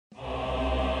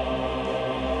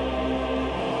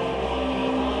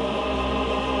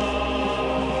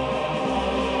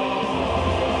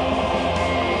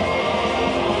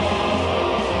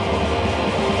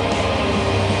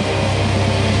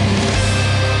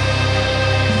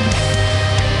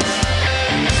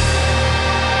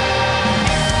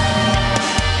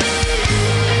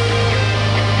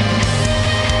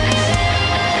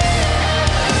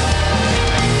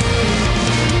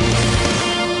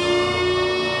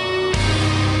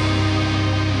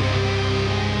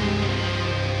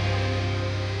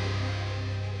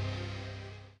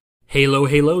Halo,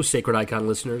 halo, Sacred Icon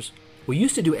listeners. We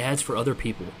used to do ads for other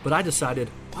people, but I decided,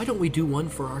 why don't we do one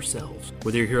for ourselves?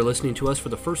 Whether you're here listening to us for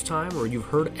the first time or you've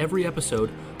heard every episode,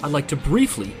 I'd like to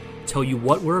briefly tell you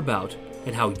what we're about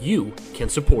and how you can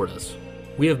support us.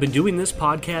 We have been doing this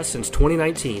podcast since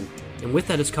 2019, and with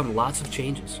that has come lots of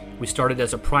changes. We started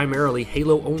as a primarily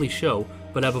Halo-only show,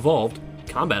 but have evolved,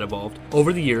 Combat evolved,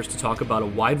 over the years to talk about a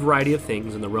wide variety of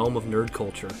things in the realm of nerd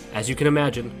culture. As you can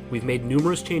imagine, we've made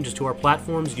numerous changes to our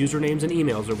platforms, usernames, and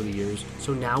emails over the years,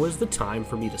 so now is the time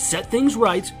for me to set things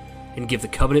right and give the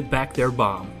Covenant back their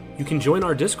bomb. You can join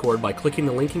our Discord by clicking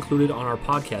the link included on our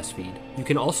podcast feed. You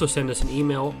can also send us an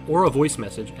email or a voice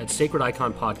message at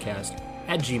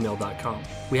sacrediconpodcast@gmail.com.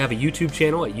 We have a YouTube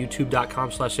channel at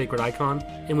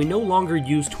youtube.com/sacredicon, and we no longer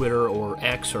use Twitter or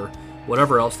X or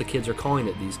whatever else the kids are calling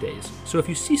it these days. So if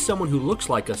you see someone who looks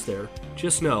like us there,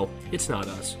 just know it's not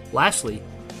us. Lastly,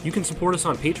 you can support us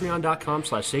on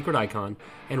patreon.com/sacredicon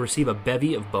and receive a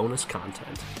bevy of bonus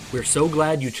content. We're so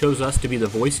glad you chose us to be the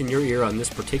voice in your ear on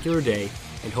this particular day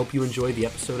and hope you enjoy the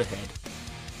episode ahead.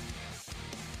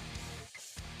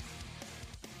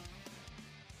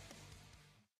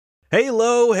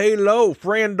 Halo, halo,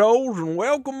 friendos, and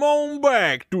welcome on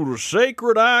back to the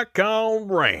Sacred Icon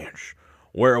Ranch,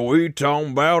 where we talk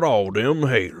about all them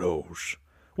halos.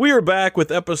 We are back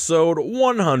with episode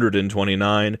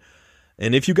 129,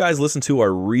 and if you guys listened to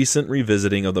our recent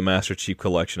revisiting of the Master Chief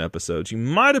Collection episodes, you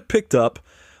might have picked up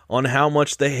on how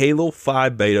much the Halo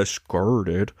 5 beta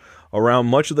skirted around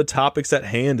much of the topics at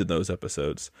hand in those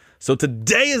episodes. So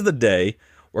today is the day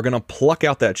we're going to pluck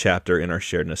out that chapter in our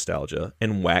shared nostalgia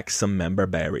and wax some member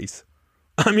berries.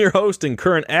 I'm your host and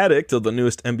current addict of the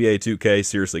newest NBA 2K.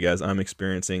 Seriously, guys, I'm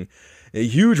experiencing a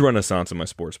huge renaissance in my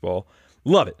sports ball.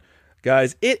 Love it.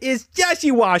 Guys, it is Joshy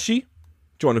Washi.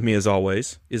 Joined with me, as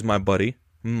always, is my buddy,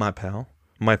 my pal,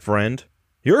 my friend,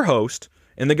 your host,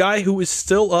 and the guy who is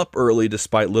still up early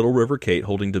despite Little River Kate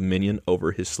holding dominion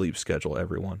over his sleep schedule,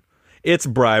 everyone. It's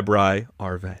Bri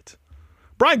Arvet.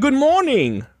 Bri, good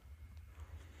morning.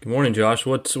 Good morning, Josh.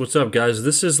 What's up, guys?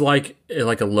 This is like a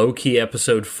low-key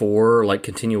episode 4, like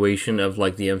continuation of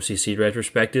like the MCC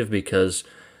retrospective, because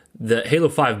the Halo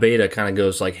 5 beta kind of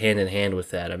goes like hand in hand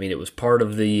with that. I mean, it was part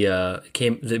of the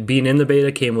being in the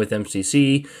beta came with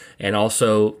MCC, and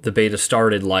also the beta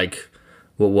started like,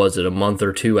 what was it, a month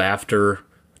or two after,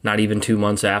 not even 2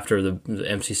 months after the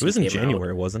MCC. It was in came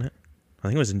January, out. wasn't it? I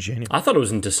think it was in January. I thought it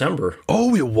was in December.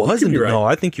 Oh, it was in right. No,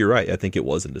 I think you're right. I think it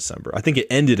was in December. I think it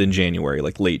ended in January,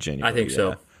 like late January. I think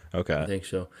so. Okay. I think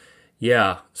so.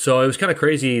 Yeah. So it was kind of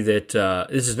crazy that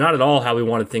this is not at all how we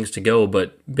wanted things to go,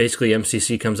 but basically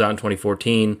MCC comes out in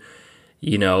 2014,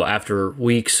 you know, after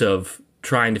weeks of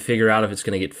trying to figure out if it's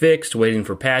going to get fixed, waiting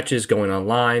for patches, going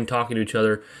online, talking to each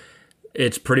other.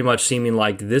 It's pretty much seeming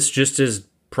like this just is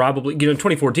probably, in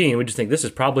 2014, we just think this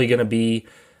is probably going to be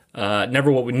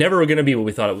never going to be what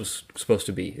we thought it was supposed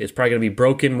to be. It's probably going to be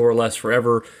broken more or less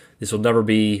forever. This will never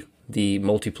be the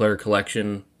multiplayer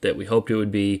collection that we hoped it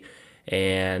would be,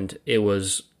 and it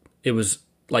was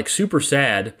like super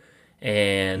sad,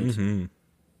 and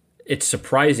it's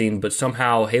surprising, but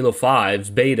somehow Halo 5's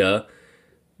beta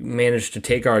managed to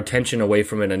take our attention away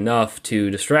from it enough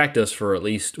to distract us for at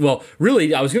least, well,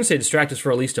 really, I was going to say distract us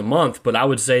for at least a month, but I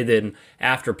would say then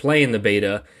after playing the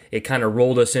beta, it kind of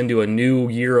rolled us into a new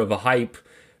year of a hype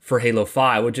for Halo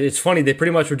 5, which it's funny, they pretty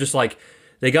much were just like,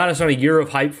 they got us on a year of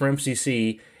hype for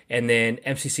MCC, and then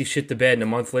MCC shit the bed, and a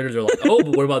month later they're like, oh,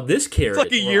 but what about this carrot?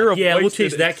 It's like a year of we'll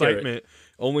chase that excitement, carrot.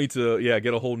 only to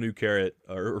get a whole new carrot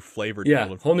or flavored.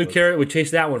 Whole new carrot. We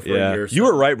chased that one for a year. So. You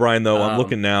were right, Brian, though. I'm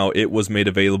looking now. It was made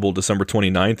available December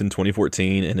 29th in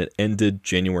 2014, and it ended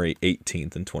January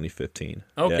 18th in 2015.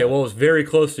 Okay, well, it was very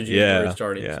close to January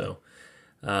starting. Yeah.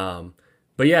 So,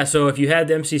 but yeah, so if you had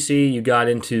the MCC, you got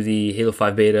into the Halo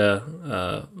 5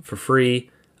 beta for free.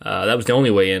 That was the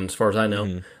only way in, as far as I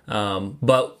know.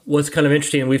 But what's kind of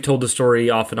interesting, and we've told the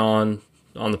story off and on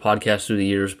the podcast through the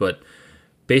years, but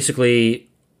basically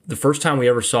the first time we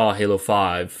ever saw Halo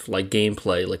 5, like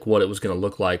gameplay, like what it was going to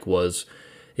look like,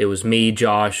 it was me,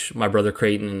 Josh, my brother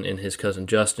Creighton, and his cousin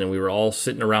Justin. We were all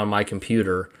sitting around my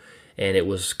computer, and it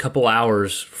was a couple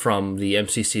hours from the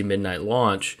MCC midnight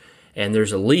launch, and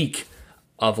there's a leak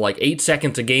of like 8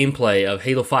 seconds of gameplay of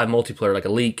Halo 5 multiplayer, like a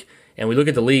leak. And we look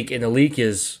at the leak, and the leak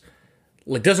is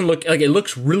like doesn't look like, it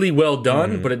looks really well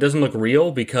done, but it doesn't look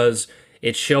real because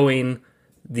it's showing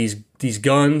these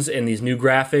guns and these new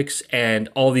graphics, and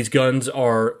all these guns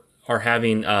are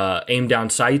having aim down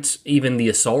sights. Even the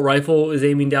assault rifle is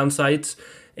aiming down sights,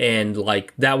 and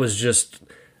like that was just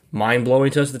mind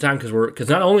blowing to us at the time because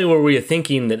not only were we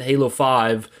thinking that Halo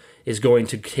 5 is going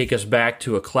to take us back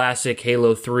to a classic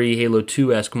Halo 3, Halo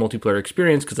 2-esque multiplayer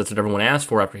experience, because that's what everyone asked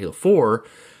for after Halo 4.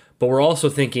 But we're also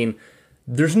thinking,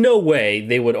 there's no way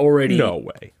they would already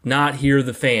not hear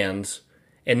the fans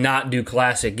and not do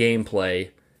classic gameplay,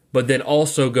 but then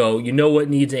also go, you know what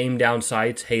needs aim down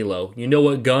sights? Halo. You know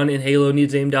what gun in Halo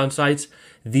needs aim down sights?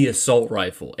 The assault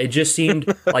rifle. It just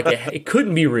seemed like it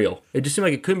couldn't be real. It just seemed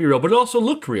like it couldn't be real, but it also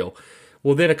looked real.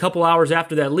 Well, then a couple hours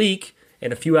after that leak,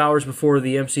 and a few hours before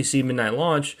the MCC midnight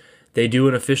launch, they do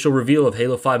an official reveal of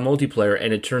Halo 5 multiplayer,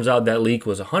 and it turns out that leak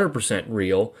was 100%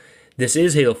 real. This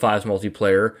is Halo 5's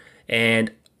multiplayer,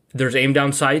 and there's aim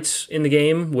down sights in the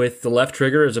game with the left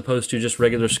trigger as opposed to just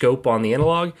regular scope on the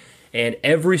analog. And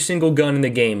every single gun in the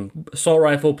game, assault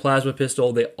rifle, plasma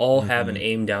pistol, they all have an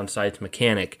aim down sights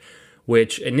mechanic,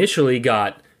 which initially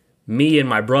got me and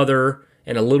my brother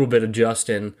and a little bit of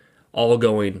Justin all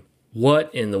going,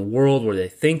 what in the world were they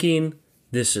thinking?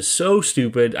 This is so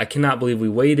stupid. I cannot believe we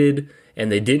waited and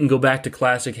they didn't go back to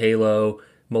classic Halo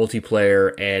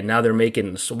multiplayer, and now they're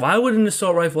making, so why would an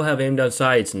assault rifle have aim down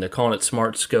sights? And they're calling it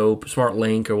smart scope, smart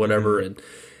link, or whatever. And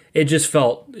it just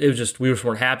felt, we just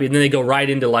weren't happy. And then they go right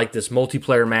into like this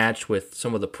multiplayer match with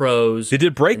some of the pros. They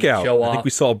did Breakout. I think we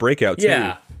saw a Breakout too.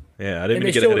 Yeah, I didn't and even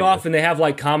they get show ahead it of off, you. and they have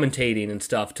like commentating and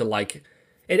stuff to like,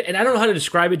 and I don't know how to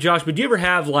describe it, Josh, but do you ever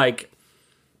have like,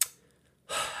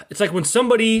 it's like when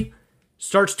somebody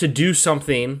starts to do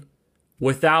something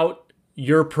without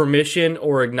your permission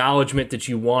or acknowledgement that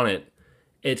you want it,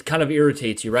 it kind of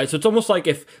irritates you, right? So it's almost like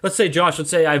if, let's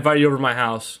say I invite you over to my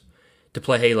house to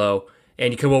play Halo,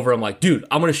 and you come over, I'm like, dude,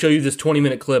 I'm going to show you this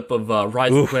 20-minute clip of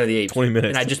Rise of the Planet of the Apes. 20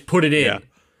 minutes. And I just put it in. Yeah.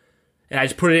 And I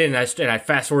just put it in, and I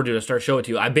fast forward to it and start showing it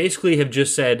to you. I basically have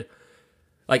just said,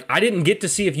 like, I didn't get to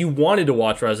see if you wanted to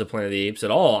watch Rise of the Planet of the Apes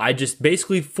at all. I just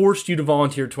basically forced you to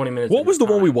volunteer 20 minutes. What was the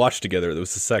one we watched together? That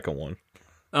was the second one.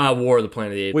 War of the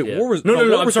Planet of the Apes. Wait, yeah. War was... No,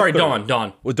 War I'm was sorry, the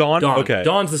Dawn. Well, Dawn? Okay.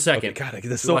 Dawn's the second. Okay, God,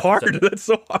 that's so hard. That's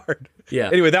so hard. Yeah.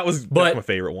 Anyway, that's my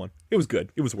favorite one. It was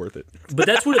good. It was worth it. But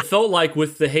that's what it felt like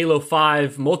with the Halo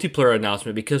 5 multiplayer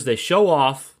announcement, because they show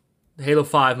off the Halo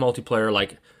 5 multiplayer,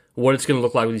 like what it's going to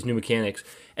look like with these new mechanics.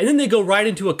 And then they go right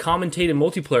into a commentated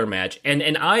multiplayer match.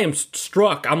 And I am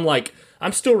struck. I'm like,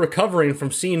 I'm still recovering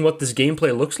from seeing what this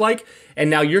gameplay looks like. And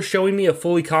now you're showing me a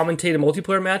fully commentated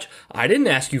multiplayer match. I didn't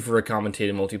ask you for a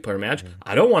commentated multiplayer match.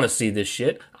 I don't want to see this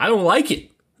shit. I don't like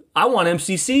it. I want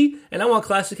MCC and I want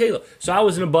classic Halo. So I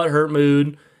was in a butthurt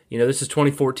mood. You know, this is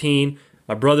 2014.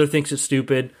 My brother thinks it's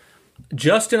stupid.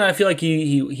 Justin, I feel like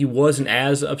he wasn't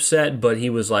as upset, but he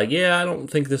was like, yeah, I don't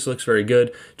think this looks very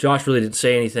good. Josh really didn't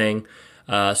say anything.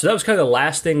 So that was kind of the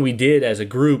last thing we did as a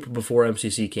group before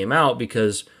MCC came out,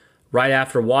 because right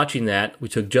after watching that, we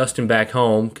took Justin back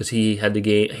home because he had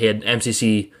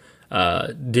MCC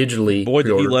digitally. Boy,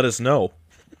 did he let us know.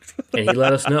 And he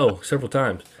let us know several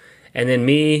times. And then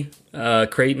me,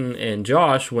 Creighton, and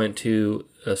Josh went to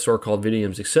a store called Video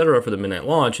Games Etc. for the midnight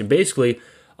launch. And basically,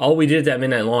 all we did at that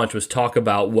midnight launch was talk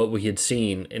about what we had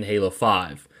seen in Halo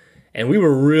 5. And we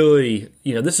were really,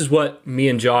 this is what me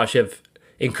and Josh have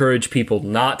encouraged people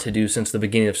not to do since the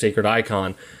beginning of Sacred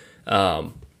Icon.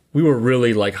 We were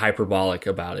really like hyperbolic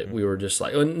about it. We were just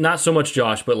like, not so much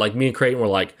Josh, but like me and Creighton were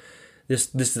like,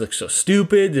 this looks so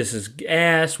stupid. This is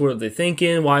ass. What are they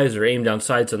thinking? Why is there aim down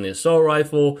sights on the assault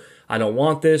rifle? I don't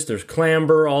want this. There's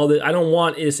clamber, all this. I don't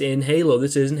want this in Halo.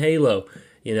 This isn't Halo,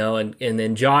 And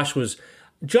then Josh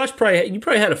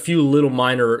probably had a few little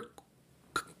minor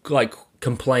like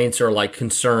complaints or like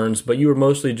concerns, but you were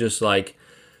mostly just like,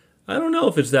 I don't know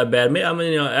if it's that bad. I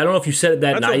mean, I don't know if you said it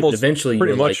that night, but eventually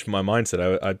pretty you were much like, my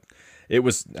mindset. I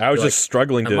was just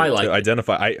struggling to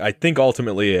identify. I think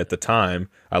ultimately at the time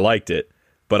I liked it,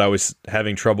 but I was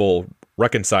having trouble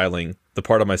reconciling the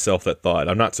part of myself that thought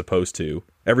I'm not supposed to.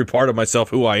 Every part of myself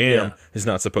who I am is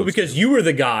not supposed to. Because you were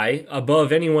the guy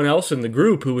above anyone else in the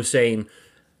group who was saying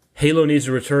Halo needs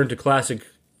to return to classic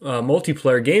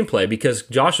multiplayer gameplay, because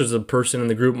Josh was the person in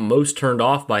the group most turned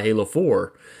off by Halo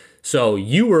 4. So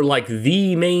you were like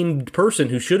the main person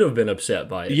who should have been upset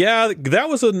by it. Yeah, that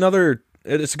was another...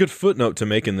 It's a good footnote to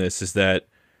make in this, is that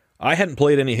I hadn't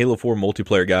played any Halo 4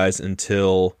 multiplayer, guys,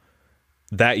 until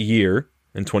that year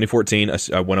in 2014.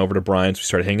 I went over to Brian's. We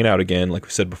started hanging out again, like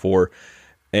we said before.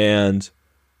 And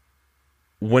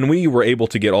when we were able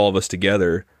to get all of us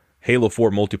together, Halo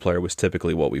 4 multiplayer was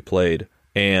typically what we played.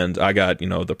 And I got,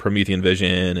 the Promethean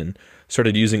Vision and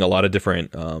started using a lot of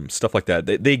different stuff like that.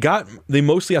 They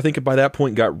mostly, I think by that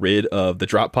point, got rid of the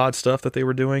drop pod stuff that they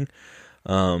were doing.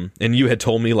 And you had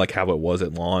told me like how it was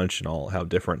at launch and all how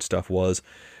different stuff was.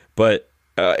 But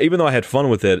even though I had fun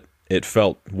with it, it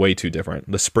felt way too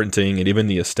different. The sprinting and even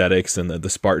the aesthetics and the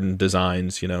Spartan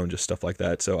designs, and just stuff like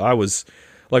that. So I was,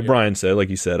 like Brian said, like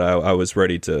you said, I was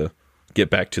ready to get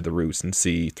back to the roots and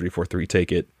see 343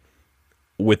 take it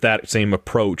with that same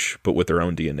approach, but with their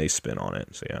own DNA spin on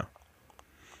it. So yeah.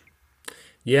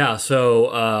 Yeah,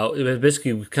 so it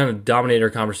basically kind of dominated our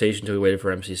conversation until we waited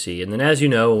for MCC. And then, as you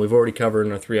know, we've already covered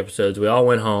in our 3 episodes, we all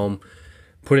went home,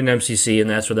 put in MCC, and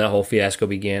that's where that whole fiasco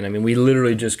began. I mean, we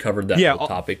literally just covered that whole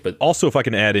topic. But also, if I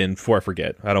can add in, before I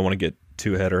forget, I don't want to get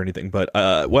too ahead or anything, but,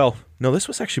 no, this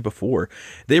was actually before.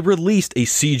 They released a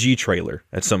CG trailer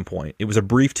at some point. It was a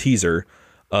brief teaser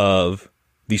of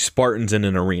the Spartans in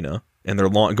an arena, and they're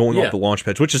going off the launch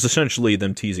pads, which is essentially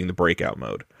them teasing the breakout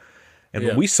mode. And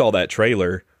when we saw that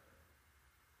trailer,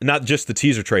 not just the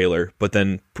teaser trailer, but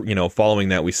then, following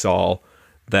that, we saw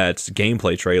that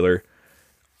gameplay trailer.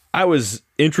 I was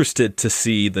interested to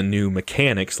see the new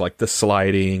mechanics, like the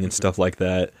sliding and stuff like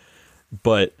that.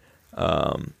 But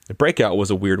the breakout was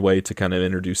a weird way to kind of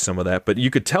introduce some of that. But you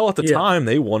could tell at the time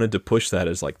they wanted to push that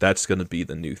as like, that's going to be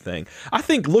the new thing. I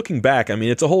think looking back, I mean,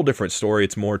 it's a whole different story.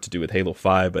 It's more to do with Halo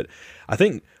 5. But I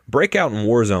think Breakout and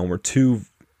Warzone were two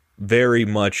very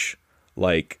much...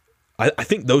 like, I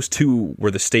think those two were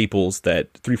the staples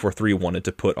that 343 wanted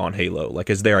to put on Halo, like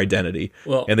as their identity.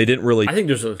 Well, and they didn't really. I think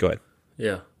there's go ahead.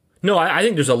 Yeah. No, I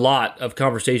think there's a lot of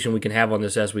conversation we can have on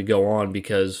this as we go on,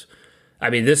 because, I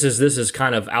mean, this is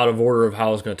kind of out of order of how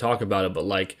I was going to talk about it, but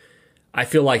like, I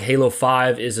feel like Halo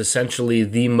 5 is essentially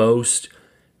the most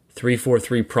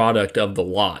 343 product of the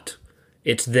lot.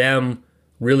 It's them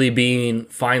really being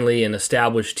finally an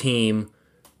established team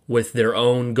with their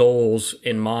own goals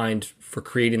in mind for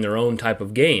creating their own type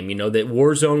of game. That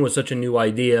Warzone was such a new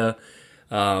idea.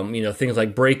 Things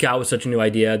like Breakout was such a new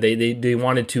idea. They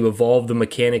wanted to evolve the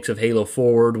mechanics of Halo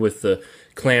forward with the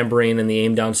clambering and the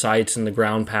aim down sights and the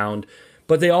ground pound.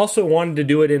 But they also wanted to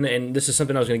do it and this is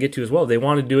something I was going to get to as well. They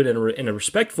wanted to do it in a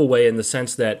respectful way, in the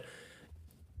sense that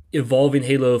evolving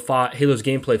Halo's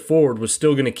gameplay forward was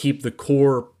still going to keep the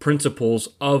core principles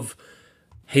of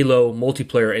Halo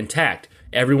multiplayer intact.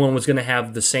 Everyone was going to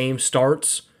have the same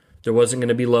starts. There wasn't going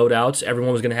to be loadouts.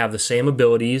 Everyone was going to have the same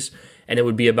abilities, and it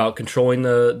would be about controlling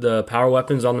the power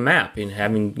weapons on the map and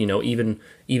having even.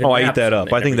 Oh, I ate that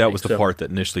up. I think that was the part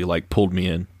that initially pulled me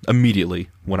in immediately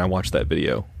when I watched that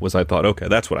video. Was I thought, okay,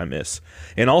 that's what I miss,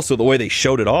 and also the way they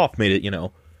showed it off made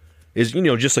it is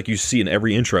just like you see in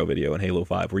every intro video in Halo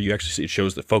 5, where you actually see it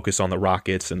shows the focus on the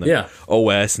rockets and the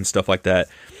OS and stuff like that.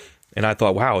 And I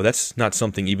thought, wow, that's not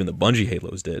something even the Bungie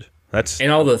Halos did.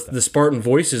 And all the Spartan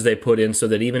voices they put in, so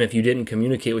that even if you didn't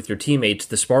communicate with your teammates,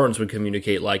 the Spartans would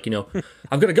communicate like,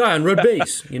 I've got a guy on red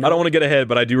base. I don't want to get ahead,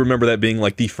 but I do remember that being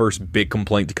like the first big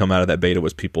complaint to come out of that beta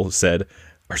was people said,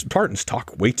 our Spartans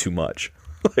talk way too much.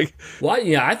 I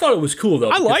thought it was cool,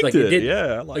 though. I liked it.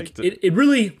 I liked it. It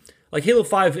really, like Halo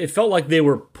 5, it felt like they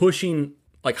were pushing,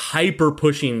 like hyper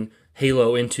pushing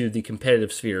Halo into the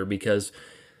competitive sphere, because...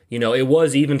 it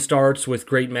was even starts with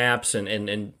great maps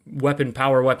and weapon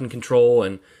control,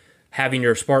 and having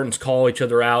your Spartans call each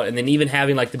other out, and then even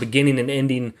having like the beginning and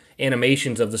ending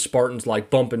animations of the Spartans like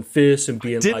bumping fists and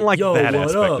being didn't like yo, that what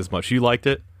aspect up? as much. You liked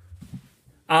it?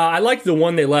 I liked the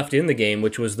one they left in the game,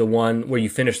 which was the one where you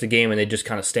finish the game and they just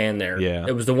kind of stand there. Yeah.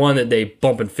 It was the one that they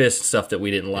bumping fists and stuff that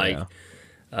we didn't like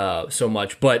so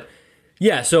much. But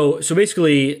yeah, so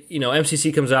basically,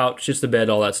 MCC comes out, shits the bed,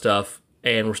 all that stuff.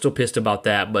 And we're still pissed about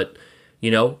that, but,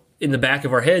 in the back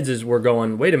of our heads is we're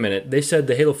going, wait a minute, they said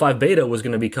the Halo 5 beta was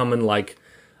going to be coming like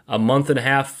a month and a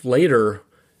half later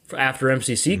after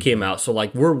MCC came out. So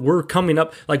like we're coming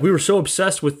up, like we were so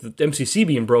obsessed with the MCC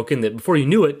being broken that before you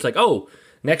knew it, it's like, oh,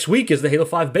 next week is the Halo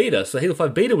 5 beta. So the Halo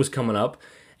 5 beta was coming up,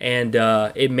 and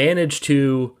it managed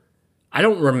to, I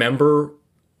don't remember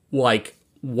like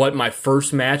what my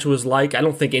first match was like. I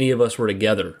don't think any of us were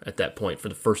together at that point for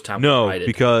the first time. No,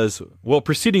 because,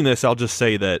 preceding this, I'll just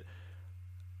say that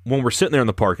when we're sitting there in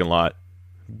the parking lot,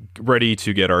 ready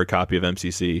to get our copy of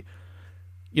MCC,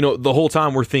 the whole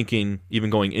time we're thinking, even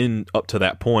going in up to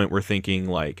that point, we're thinking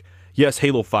like, yes,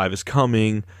 Halo 5 is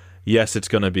coming. Yes, it's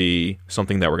going to be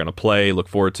something that we're going to play, look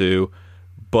forward to.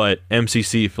 But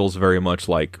MCC feels very much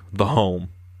like the home.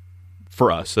 For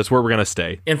us, that's where we're going to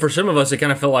stay. And for some of us, it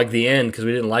kind of felt like the end, because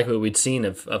we didn't like what we'd seen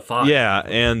of 5. Yeah,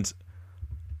 and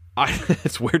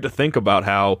it's weird to think about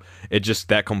how it just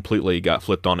that completely got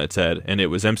flipped on its head. And it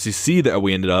was MCC that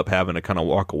we ended up having to kind of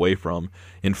walk away from.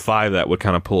 In 5, that would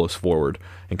kind of pull us forward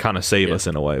and kind of save us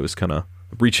in a way. It was kind of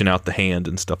reaching out the hand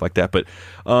and stuff like that. But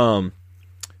no,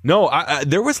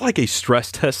 there was like a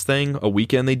stress test thing, a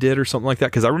weekend they did or something like that,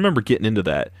 because I remember getting into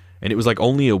that. And it was like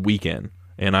only a weekend.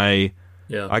 And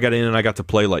Yeah. I got in and I got to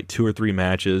play like 2 or 3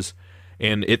 matches,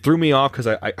 and it threw me off because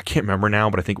I can't remember now,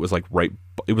 but I think it was like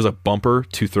it was a bumper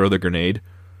to throw the grenade,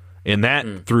 and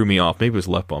that threw me off. Maybe it was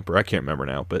left bumper. I can't remember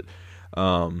now, but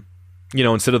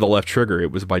instead of the left trigger,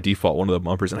 it was by default one of the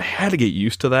bumpers, and I had to get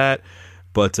used to that.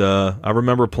 But I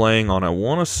remember playing on, I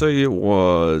want to say it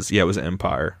was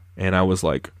Empire, and I was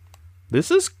like, this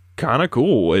is kind of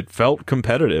cool. It felt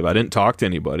competitive. I didn't talk to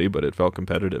anybody, but it felt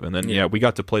competitive. And then we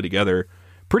got to play together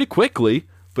pretty quickly,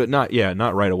 but not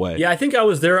right away. Yeah, I think I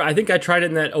was there. I think I tried it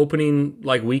in that opening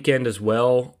like weekend as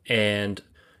well, and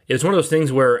it was one of those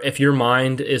things where if your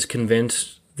mind is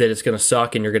convinced that it's going to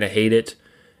suck and you're going to hate it,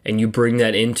 and you bring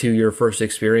that into your first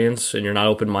experience and you're not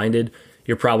open-minded,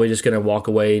 you're probably just going to walk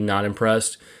away not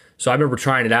impressed. So I remember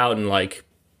trying it out and like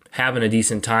having a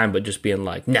decent time, but just being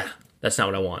like, nah, that's not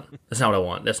what I want. That's not what I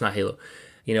want. That's not Halo.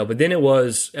 But then it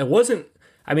wasn't,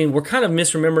 I mean, we're kind of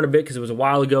misremembering a bit because it was a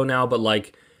while ago now, but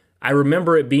like, I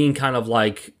remember it being kind of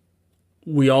like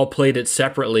we all played it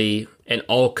separately and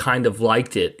all kind of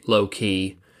liked it low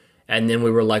key. And then we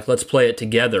were like, let's play it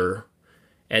together.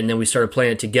 And then we started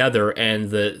playing it together, and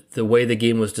the way the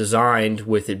game was designed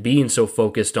with it being so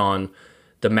focused on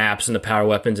the maps and the power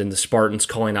weapons and the Spartans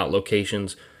calling out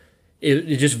locations,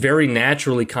 it just very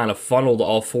naturally kind of funneled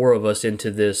all 4 of us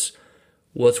into this,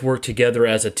 let's work together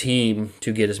as a team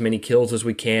to get as many kills as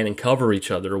we can and cover each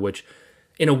other, which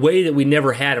in a way that we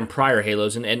never had in prior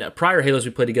Halos. And prior Halos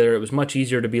we played together, it was much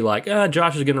easier to be like,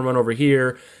 Josh is going to run over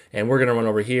here, and we're going to run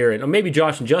over here. And maybe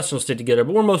Josh and Justin will stick together,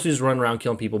 but we're mostly just running around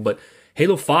killing people. But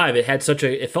Halo 5, it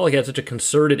felt like it had such a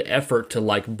concerted effort to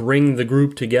like bring the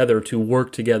group together, to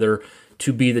work together,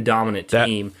 to be the dominant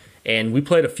team. And we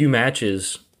played a few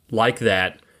matches like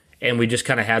that, and we just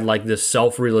kind of had like this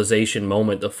self-realization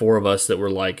moment, the 4 of us that were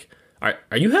like,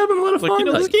 are you having a lot of fun?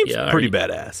 This game's pretty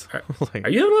badass. Are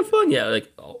you having a lot of fun? Yeah,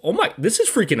 like, oh my, this is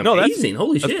freaking amazing.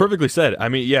 Holy shit. That's perfectly said. I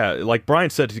mean, yeah, like Brian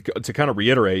said, to kind of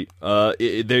reiterate,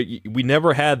 we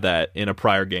never had that in a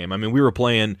prior game. I mean, we were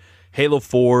playing Halo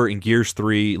 4 and Gears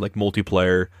 3, like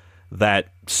multiplayer, that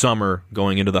summer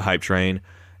going into the hype train,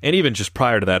 and even just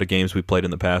prior to that, of games we played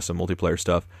in the past, some multiplayer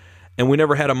stuff, and we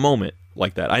never had a moment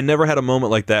like that. I never had a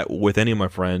moment like that with any of my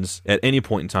friends at any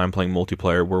point in time playing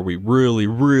multiplayer where we really,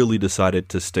 really decided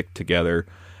to stick together,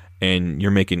 and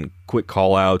you're making quick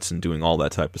call-outs and doing all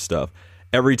that type of stuff.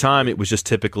 Every time it was just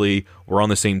typically we're on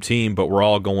the same team, but we're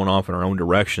all going off in our own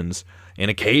directions, and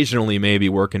occasionally maybe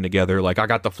working together, like I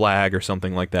got the flag or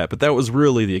something like that. But that was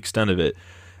really the extent of it.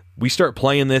 We start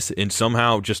playing this, and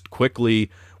somehow just quickly,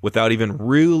 without even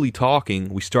really talking,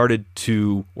 we started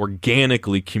to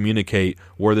organically communicate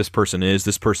where this person is.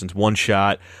 This person's one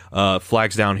shot,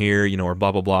 flags down here, or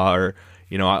blah, blah, blah, or,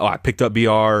 I picked up BR,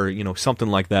 or, something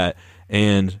like that.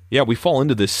 And yeah, we fall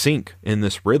into this sync in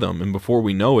this rhythm. And before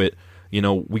we know it,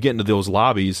 we get into those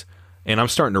lobbies, and I'm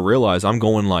starting to realize I'm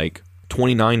going like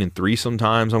 29-3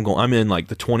 sometimes. I'm in like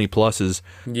the 20 pluses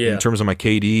in terms of my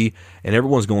KD, and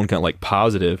everyone's going kind of like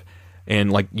positive.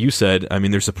 And like you said, I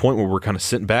mean, there's a point where we're kind of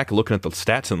sitting back looking at the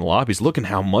stats in the lobbies, looking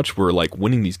how much we're like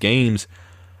winning these games,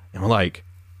 and we're like,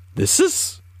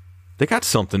 they got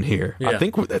something here. Yeah. I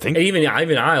think even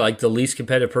I, like the least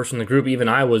competitive person in the group, even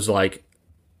I was like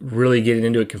really getting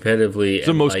into it competitively. It's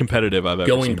the most competitive I've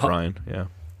ever seen, Brian. Yeah.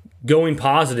 Going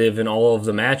positive in all of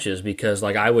the matches, because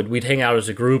like we'd hang out as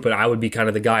a group, and I would be kind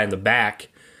of the guy in the back,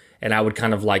 and I would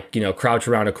kind of like, crouch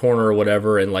around a corner or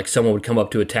whatever, and like someone would come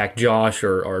up to attack Josh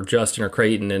or Justin or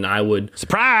Creighton, and I would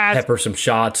pepper some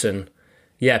shots and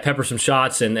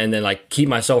then like keep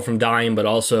myself from dying, but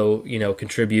also,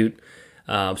 contribute.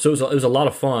 So it was a lot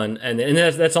of fun. And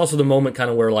that's also the moment kind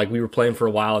of where like we were playing for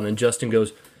a while, and then Justin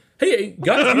goes, hey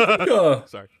guys, you think,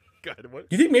 sorry. God, what?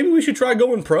 You think maybe we should try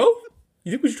going pro?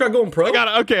 You think we should try going pro? I got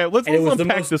it. Okay, let's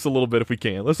unpack this a little bit if we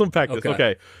can. Let's unpack this.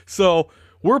 Okay, so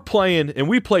we're playing, and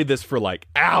we played this for like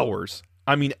hours.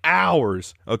 I mean,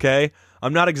 hours, okay?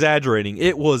 I'm not exaggerating.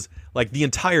 It was like the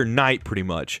entire night pretty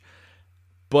much.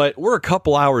 But we're a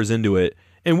couple hours into it,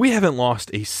 and we haven't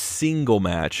lost a single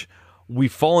match. We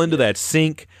fall into that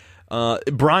sync.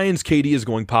 Brian's KD is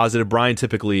going positive. Brian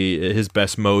typically, his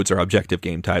best modes are objective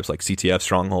game types like CTF,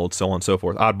 Stronghold, so on and so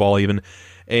forth, Oddball even.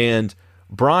 And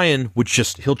Brian would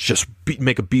he'll just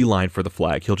make a beeline for the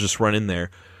flag. He'll just run in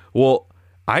there. Well,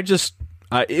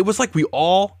 it was like we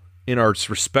all, in our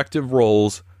respective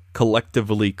roles,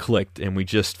 collectively clicked, and we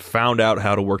just found out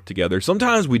how to work together.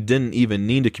 Sometimes we didn't even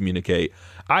need to communicate.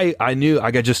 I knew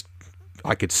I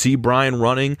could see Brian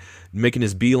running, making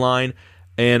his beeline.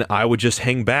 And I would just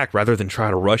hang back rather than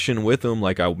try to rush in with him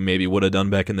like I maybe would have done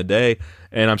back in the day.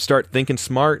 And I'm start thinking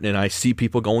smart, and I see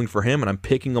people going for him, and I'm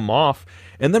picking them off.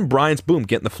 And then Brian's, boom,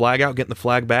 getting the flag out, getting the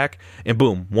flag back, and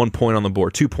boom, 1 point on the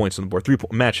board, 2 points on the board, 3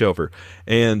 point, match over.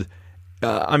 And,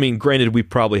 I mean, granted, we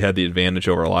probably had the advantage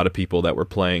over a lot of people that were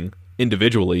playing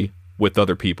individually with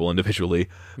other people individually,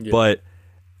 but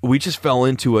we just fell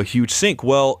into a huge sink.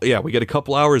 Well, yeah, we get a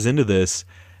couple hours into this,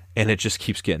 and it just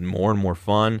keeps getting more and more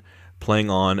fun.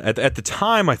 Playing on at the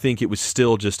time, I think it was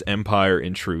still just Empire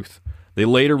in Truth. They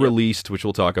later released, which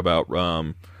we'll talk about,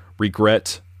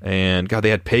 Regret, and God,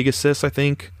 they had Pegasus, I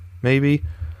think, maybe.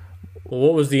 Well,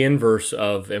 what was the inverse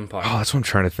of Empire? Oh, that's what I'm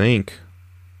trying to think.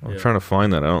 I'm trying to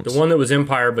find that. The one that was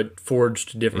Empire but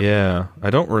forged different. Yeah,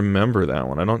 I don't remember that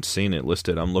one. I don't seen it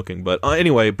listed. I'm looking, but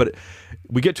anyway, but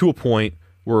we get to a point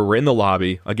where we're in the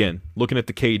lobby again, looking at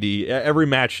the KD. Every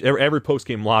match, every post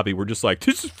game lobby, we're just like,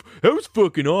 that was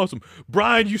fucking awesome,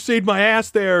 Brian. You saved my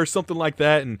ass there, or something like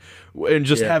that, and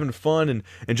just having fun. And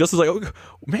Justin's like, oh,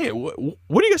 man,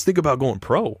 what do you guys think about going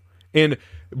pro? And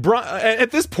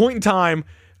at this point in time,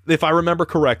 if I remember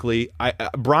correctly,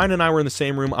 Brian and I were in the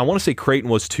same room. I want to say Creighton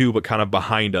was too, but kind of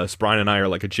behind us. Brian and I are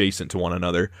like adjacent to one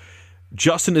another.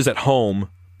 Justin is at home,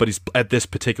 but he's at this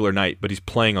particular night, but he's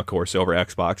playing, of course, over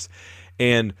Xbox.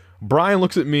 And Brian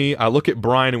looks at me, I look at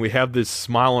Brian, and we have this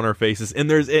smile on our faces. And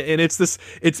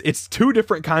it's two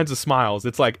different kinds of smiles.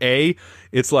 It's like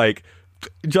it's like,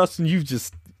 Justin, you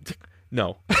just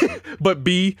no. But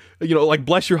B, like,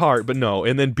 bless your heart, but no.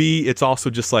 And then B, it's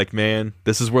also just like, man,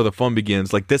 this is where the fun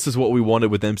begins. Like, this is what we wanted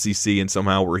with MCC, and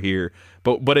somehow we're here.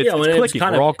 But it's clicking.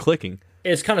 We're all clicking.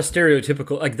 It's kind of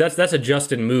stereotypical. Like, that's a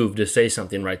Justin move to say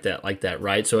something like that,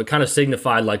 right? So it kind of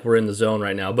signified like we're in the zone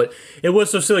right now. But it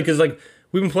was so silly because, like,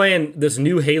 we've been playing this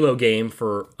new Halo game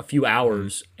for a few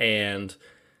hours, and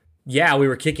yeah, we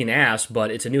were kicking ass, but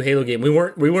it's a new Halo game. We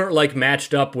weren't like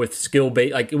matched up with skill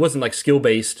based. Like, it wasn't like skill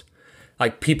based,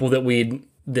 like people that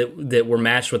were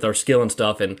matched with our skill and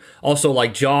stuff. And also,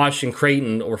 like, Josh and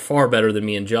Creighton were far better than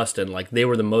me and Justin. Like, they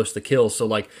were the most the kills. So,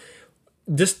 like,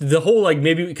 just the whole, like,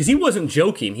 maybe because he wasn't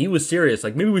joking, he was serious.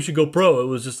 Like, maybe we should go pro. It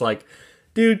was just like,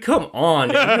 dude, come on,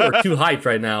 dude, you're too hyped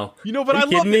right now. But I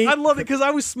love it. I love it because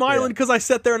I was smiling because I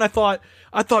sat there and I thought,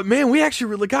 man, we actually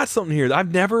really got something here.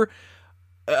 I've never,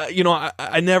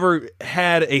 I never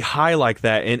had a high like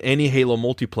that in any Halo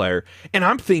multiplayer. And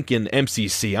I'm thinking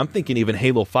MCC. I'm thinking even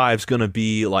Halo 5 is going to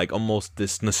be like almost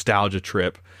this nostalgia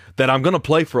trip that I'm going to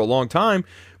play for a long time.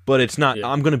 But it's not. Yeah.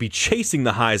 I'm going to be chasing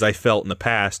the highs I felt in the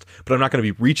past, but I'm not going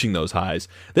to be reaching those highs.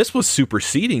 This was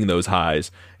superseding those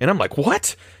highs, and I'm like,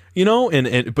 what?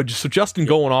 So Justin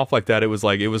going off like that, it was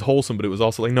wholesome, but it was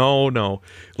also like, no,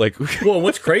 like. Well,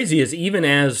 what's crazy is even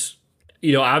as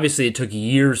obviously it took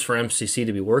years for MCC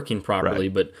to be working properly,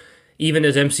 right. But even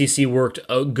as MCC worked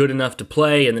good enough to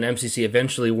play, and then MCC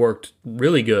eventually worked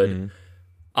really good. Mm-hmm.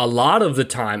 A lot of the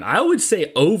time, I would say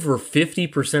over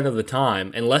 50% of the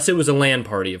time, unless it was a LAN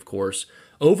party, of course,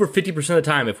 over 50% of the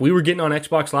time, if we were getting on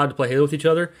Xbox Live to play Halo with each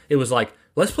other, it was like,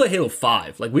 let's play Halo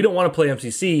 5. Like, we don't want to play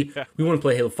MCC, we want to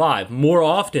play Halo 5 more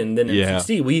often than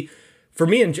MCC. For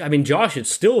me and Josh,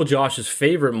 it's still Josh's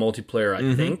favorite multiplayer,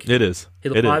 I think. It is.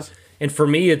 Halo 5. Is. And for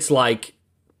me, it's like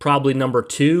probably number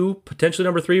 2, potentially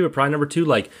number 3, but probably number 2.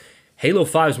 Like, Halo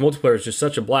 5's multiplayer is just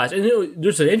such a blast. And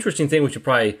there's an interesting thing we should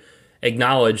probably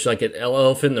acknowledge, like an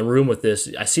elephant in the room with this.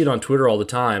 I see it on Twitter all the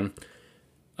time.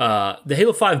 The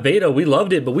Halo 5 beta, we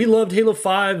loved it, but we loved Halo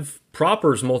 5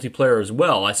 proper's multiplayer as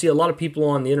well. I see a lot of people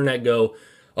on the internet go,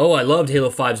 oh, I loved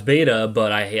Halo 5's beta,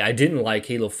 but I didn't like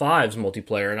Halo 5's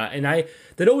multiplayer. And I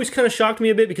that always kind of shocked me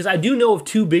a bit because I do know of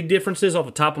 2 big differences off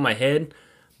the top of my head,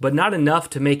 but not enough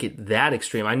to make it that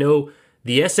extreme. I know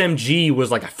the SMG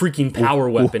was like a freaking power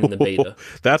weapon in the beta.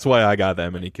 That's why I got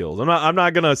that many kills. I'm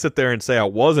not going to sit there and say I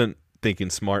wasn't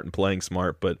thinking smart and playing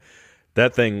smart, but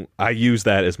that thing, I use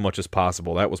that as much as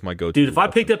possible. That was my go-to. Dude, if I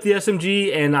picked up the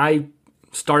SMG and I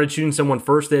started shooting someone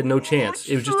first, they had no chance.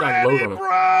 It was just I'd load on them.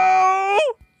 Bro!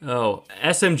 Oh,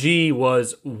 SMG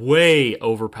was way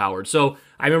overpowered. So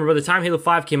I remember by the time Halo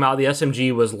 5 came out, the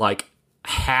SMG was like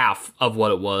half of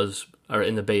what it was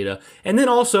in the beta. And then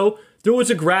also, there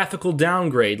was a graphical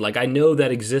downgrade. Like, I know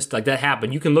that exists. Like, that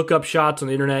happened. You can look up shots on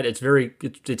the internet. It's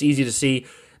easy to see.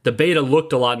 The beta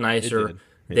looked a lot nicer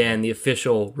than the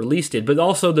official release did. But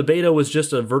also, the beta was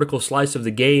just a vertical slice of the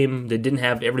game that didn't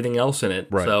have everything else in it.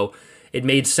 Right. So it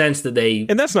made sense that they...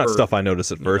 And that's not stuff I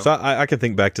noticed at first. I can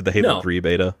think back to the Halo 3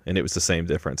 beta, and it was the same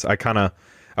difference. I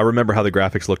remember how the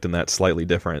graphics looked in that slightly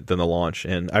different than the launch,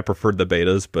 and I preferred the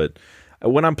betas, but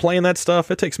when I'm playing that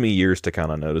stuff, it takes me years to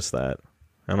kind of notice that.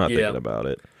 I'm not thinking about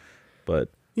it. But...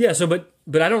 Yeah, but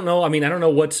But I don't know. I mean, I don't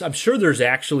know what's. I'm sure there's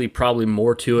actually probably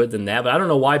more to it than that. But I don't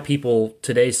know why people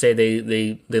today say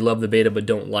they love the beta but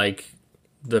don't like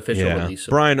the official release.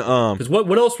 Brian, because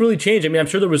what else really changed? I mean, I'm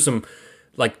sure there was some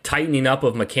like tightening up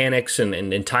of mechanics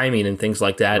and timing and things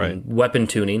like that, and weapon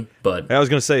tuning. But I was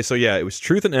gonna say, so yeah, it was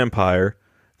Truth and Empire.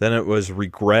 Then it was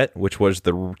Regret, which was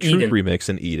the Truth remix,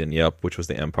 and Eden, which was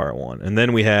the Empire one. And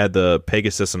then we had the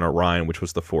Pegasus and Orion, which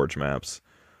was the Forge maps.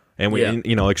 And we,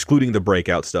 excluding the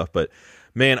Breakout stuff. But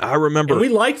man, I remember we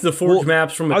liked the Forge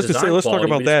maps from. I was going to say, let's talk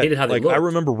about that. Like, I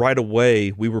remember right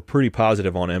away we were pretty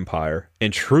positive on Empire,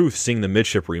 and Truth, seeing the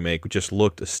Midship remake, just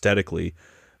looked aesthetically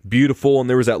beautiful. And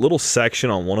there was that little section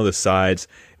on one of the sides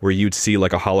where you'd see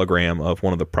like a hologram of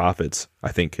one of the prophets,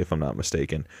 I think, if I'm not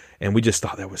mistaken. And we just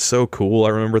thought that was so cool. I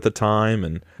remember at the time,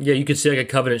 and you could see like a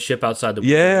Covenant ship outside the.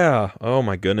 Yeah. Oh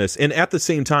my goodness. And at the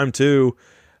same time too.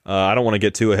 I don't want to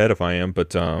get too ahead if I am,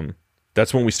 but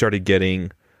that's when we started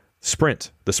getting the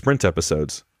Sprint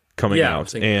episodes coming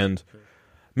out. And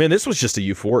man, this was just a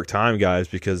euphoric time, guys,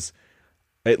 because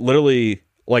it literally,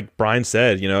 like Brian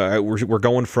said, we're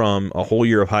going from a whole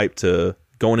year of hype to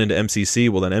going into MCC.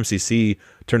 Well, then MCC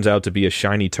turns out to be a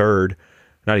shiny turd.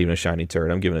 Not even a shiny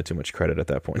turd. I'm giving it too much credit at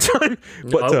that point in time.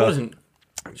 But it wasn't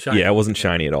shiny. Yeah, it wasn't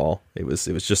shiny at all. It was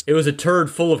just... It was a turd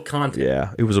full of content.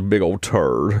 Yeah, it was a big old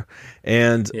turd.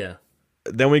 And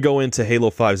then we go into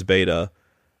Halo 5's beta,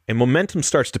 and momentum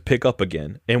starts to pick up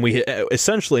again. And we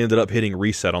essentially ended up hitting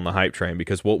reset on the hype train,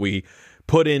 because what we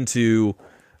put into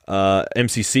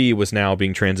MCC was now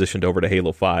being transitioned over to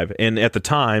Halo 5. And at the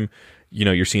time,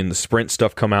 you're seeing the Sprint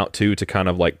stuff come out too to kind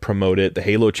of like promote it. The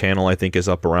Halo channel, I think, is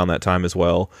up around that time as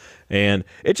well. And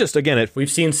it just, again,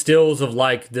 we've seen stills of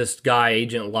like this guy,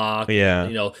 Agent Locke. Yeah.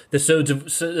 The Seeds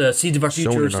of Our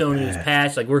Future, Sony's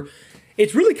past. Like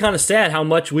it's really kind of sad how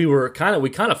much we kind of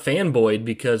fanboyed,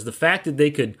 because the fact that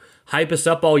they could hype us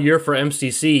up all year for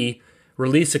MCC,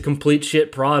 release a complete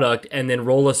shit product, and then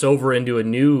roll us over into a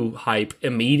new hype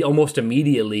almost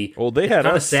immediately. Well, they had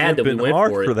us sad that we went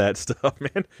hard for that stuff,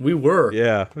 man. We were.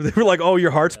 Yeah. They were like, "Oh,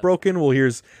 your heart's broken? Well,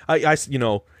 here's I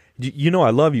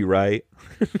love you, right?"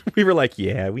 We were like,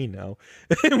 "Yeah, we know."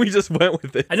 And we just went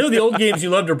with it. I know the old games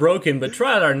you loved are broken, but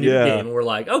try out our new game. And we're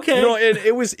like, okay. And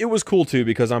it was cool too,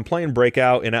 because I'm playing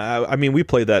Breakout, and I mean, we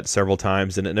played that several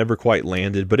times, and it never quite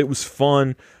landed, but it was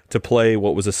fun to play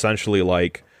what was essentially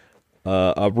like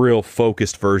a real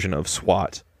focused version of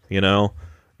SWAT,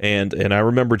 And I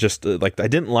remember just like, I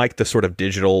didn't like the sort of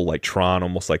digital, like Tron,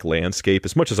 almost like landscape.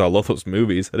 As much as I love those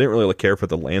movies, I didn't really care for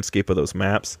the landscape of those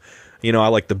maps. I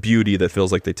like the beauty that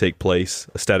feels like they take place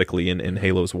aesthetically in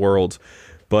Halo's worlds.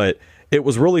 But it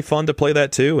was really fun to play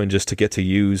that too, and just to get to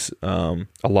use a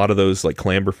lot of those like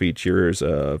clamber features,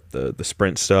 the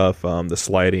sprint stuff, the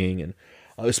sliding, and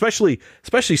especially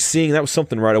seeing, that was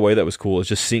something right away that was cool, is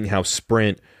just seeing how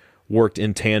sprint worked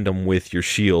in tandem with your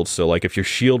shield. So like if your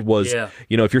shield was,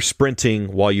 if you're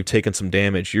sprinting while you've taken some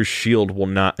damage, your shield will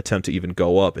not attempt to even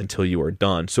go up until you are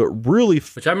done. So it really...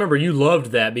 Which I remember you loved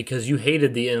that, because you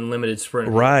hated the unlimited sprint.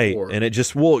 Right. And it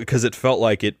just, because it felt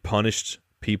like it punished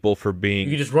people for being...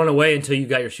 You could just run away until you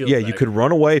got your shield back. You could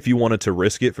run away if you wanted to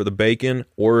risk it for the bacon,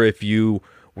 or if you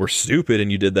were stupid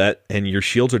and you did that and your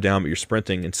shields are down but you're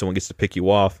sprinting and someone gets to pick you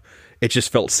off. It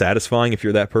just felt satisfying if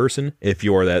you're that person. If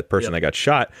you're that person that got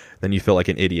shot, then you feel like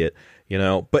an idiot,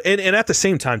 But and at the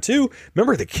same time too,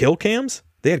 remember the kill cams?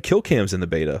 They had kill cams in the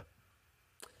beta.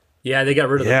 Yeah, they got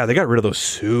rid of them. Yeah, they got rid of those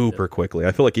super quickly.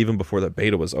 I feel like even before the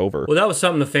beta was over. Well, that was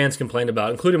something the fans complained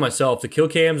about, including myself. The kill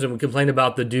cams, and we complained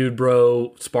about the dude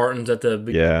bro Spartans at the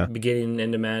beginning and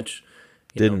end of match.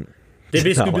 They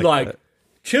basically be like,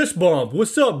 chest bump,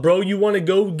 what's up, bro? You want to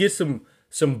go get some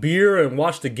beer and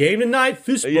watch the game tonight?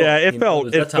 Fist bump. Yeah, it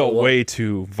felt way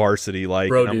too varsity like.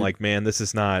 Bro, and I'm like, man, this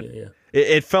is not. Yeah.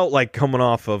 It felt like coming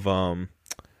off of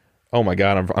oh my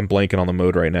god, I'm blanking on the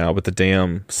mode right now, but the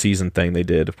damn season thing they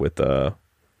did with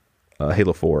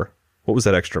Halo 4. What was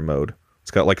that extra mode?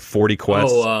 It's got like 40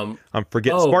 quests. I'm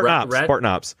forgetting. Spartan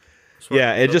Ops.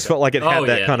 Yeah, it just felt like it had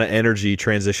that kind of energy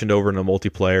transitioned over into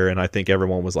multiplayer, and I think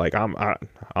everyone was like,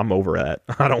 I'm over that.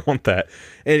 I don't want that.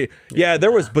 And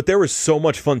there was so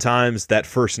much fun times that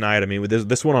first night. I mean,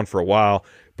 this went on for a while,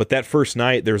 but that first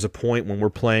night there was a point when we're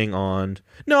playing on.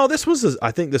 No,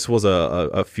 I think this was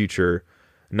a future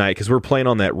night, because we're playing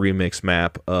on that remix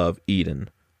map of Eden.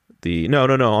 No,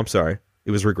 I'm sorry,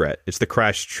 it was Regret. It's the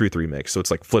Crash Truth remix, so it's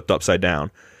like flipped upside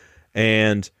down,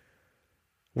 and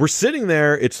we're sitting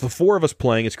there, it's the four of us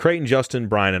playing, it's Creighton, Justin,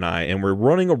 Brian, and I, and we're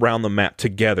running around the map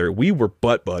together. We were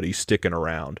butt buddies sticking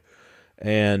around.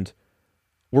 And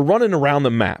we're running around the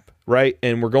map, right?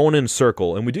 And we're going in a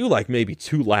circle, and we do like maybe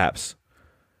 2 laps.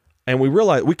 And we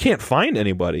realize we can't find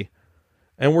anybody.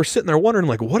 And we're sitting there wondering,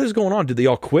 like, what is going on? Did they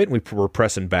all quit? And we're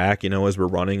pressing back, as we're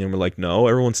running. And we're like, no,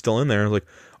 everyone's still in there. Like,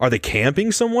 are they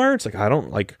camping somewhere? It's like, I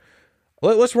don't, like,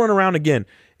 let's run around again.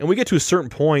 And we get to a certain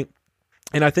point,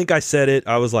 and I think I said it.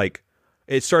 I was like,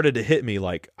 it started to hit me,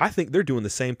 like, I think they're doing the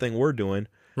same thing we're doing.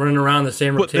 Running around the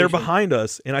same rotation. But they're behind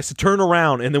us. And I said, turn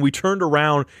around. And then we turned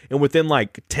around, and within,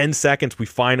 like, 10 seconds, we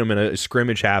find them, and a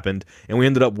scrimmage happened. And we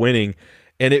ended up winning.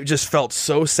 And it just felt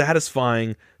so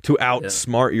satisfying to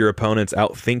outsmart your opponents,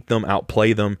 outthink them,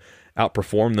 outplay them,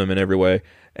 outperform them in every way.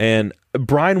 And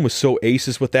Brian was so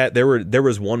aces with that. There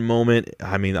was one moment,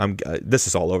 I mean, this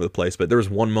is all over the place, but there was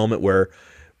one moment where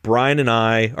Brian and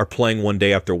I are playing one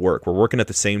day after work. We're working at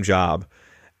the same job,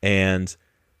 and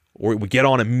we get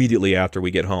on immediately after we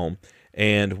get home.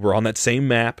 And we're on that same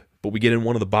map, but we get in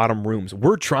one of the bottom rooms.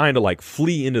 We're trying to, like,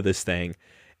 flee into this thing.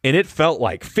 And it felt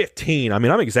like 15. I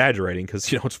mean, I'm exaggerating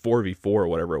because, it's 4v4 or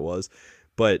whatever it was.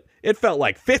 But it felt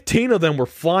like 15 of them were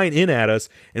flying in at us,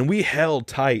 and we held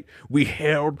tight. We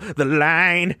held the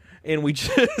line, and by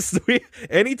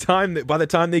the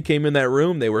time they came in that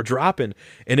room, they were dropping.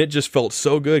 And it just felt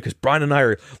so good because Brian and I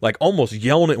are, like, almost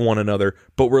yelling at one another,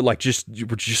 but we're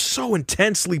just so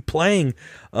intensely playing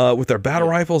with our battle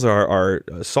rifles, our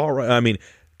assault. I mean,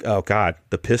 oh, God,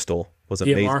 the pistol was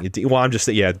amazing. DMR? Well, I'm just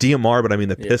saying, DMR, but I mean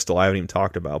the pistol I haven't even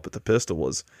talked about, but the pistol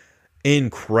was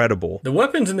incredible. The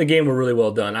weapons in the game were really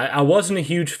well done. I wasn't a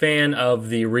huge fan of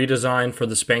the redesign for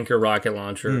the Spanker rocket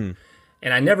launcher,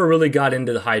 and I never really got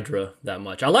into the Hydra that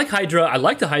much. I like Hydra. I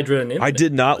like the Hydra in Infinite. I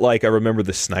did not like. I remember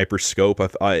the sniper scope.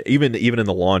 Even in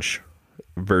the launch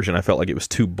version, I felt like it was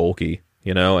too bulky,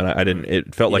 and I didn't.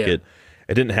 It felt like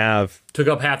it didn't have... Took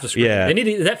up half the screen. Yeah. They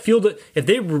needed that field... If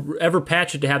they ever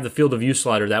patch it to have the field of view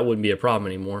slider, that wouldn't be a problem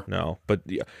anymore. No, but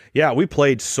yeah, we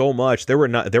played so much. There were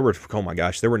oh my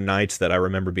gosh, there were nights that I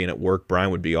remember being at work,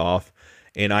 Brian would be off,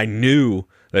 and I knew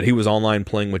that he was online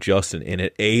playing with Justin, and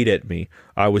it ate at me.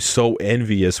 I was so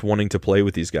envious wanting to play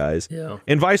with these guys. Yeah.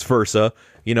 And vice versa.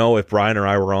 If Brian or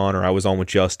I were on, or I was on with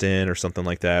Justin or something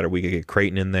like that, or we could get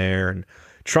Creighton in there, and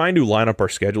trying to line up our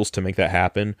schedules to make that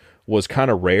happen was kind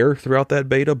of rare throughout that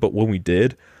beta, but when we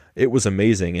did, it was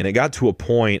amazing. And it got to a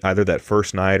point, either that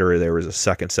first night or there was a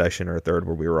second session or a third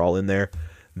where we were all in there,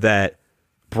 that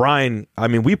Brian, I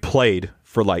mean, we played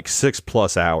for like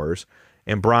 6+ hours,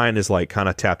 and Brian is like kind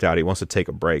of tapped out. He wants to take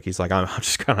a break. He's like, I'm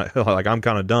kind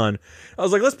of done. I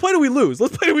was like, let's play till we lose.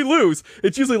 Let's play till we lose.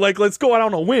 It's usually like, let's go out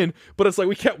on a win, but it's like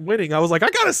we kept winning. I was like, I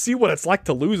gotta see what it's like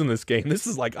to lose in this game. This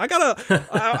is like, I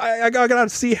gotta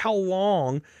see how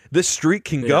long this streak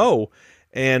can go.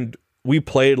 And we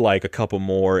played like a couple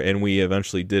more, and we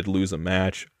eventually did lose a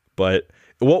match. But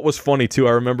what was funny too,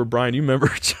 I remember, Brian, you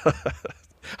remember?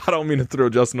 I don't mean to throw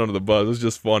Justin under the bus. It was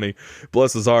just funny.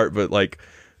 Bless his heart, but like,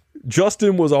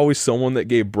 Justin was always someone that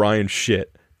gave Brian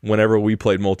shit whenever we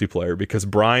played multiplayer, because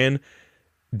Brian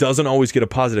doesn't always get a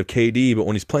positive KD, but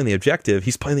when he's playing the objective,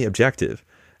 he's playing the objective.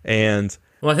 And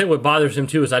well, I think what bothers him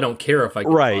too is I don't care if I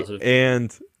get positive.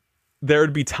 And there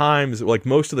would be times, like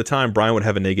most of the time, Brian would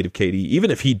have a negative KD.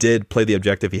 Even if he did play the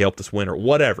objective, he helped us win or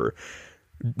whatever,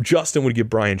 Justin would give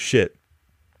Brian shit.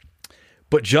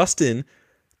 But Justin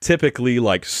typically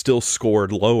like still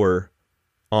scored lower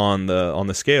on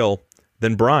the scale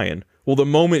than Brian. Well, the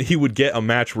moment he would get a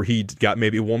match where he got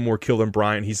maybe one more kill than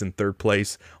Brian, he's in third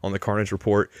place on the Carnage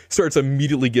report, starts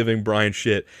immediately giving Brian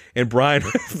shit. And Brian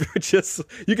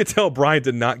you could tell Brian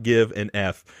did not give an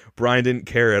F. Brian didn't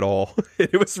care at all.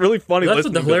 It was really funny. That's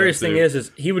what the hilarious thing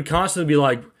is he would constantly be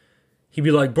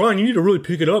like, Brian, you need to really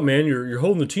pick it up, man. You're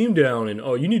holding the team down, and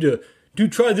you need to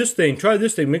try this thing.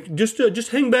 Just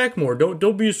hang back more.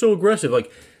 Don't be so aggressive.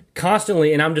 Like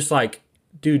constantly, and I'm just like,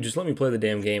 dude, just let me play the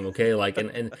damn game, okay? Like,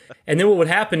 and then what would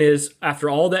happen is after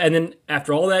all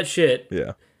that shit,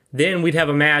 yeah, then we'd have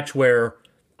a match where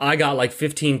I got like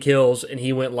 15 kills and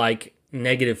he went like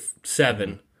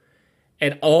 -7,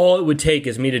 and all it would take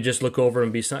is me to just look over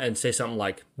and say something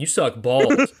like, "You suck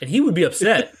balls," and he would be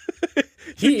upset.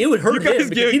 It would hurt him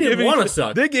because he didn't want to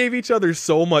suck. They gave each other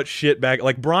so much shit back.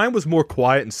 Like Brian was more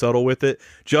quiet and subtle with it.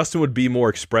 Justin would be more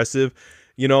expressive.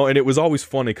 And it was always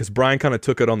funny because Brian kind of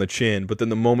took it on the chin, but then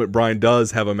the moment Brian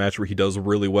does have a match where he does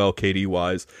really well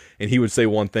KD-wise, and he would say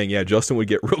one thing, Justin would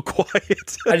get real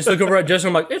quiet. I just look over at Justin,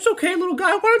 I'm like, it's okay, little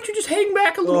guy, why don't you just hang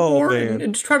back a little more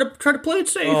and just try to play it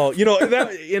safe? Oh,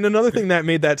 and another thing that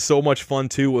made that so much fun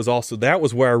too was also, that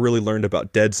was where I really learned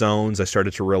about dead zones. I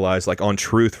started to realize, like on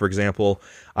Truth, for example,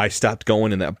 I stopped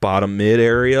going in that bottom mid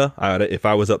area. If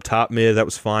I was up top mid, that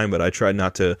was fine, but I tried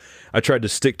to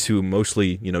stick to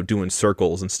mostly, doing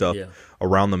circles and stuff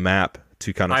around the map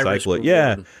to kind of cycle it.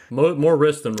 Yeah. More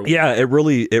risk than reward. Yeah, it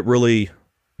really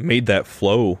made that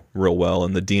flow real well,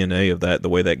 and the DNA of that, the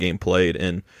way that game played.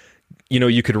 And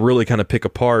you could really kind of pick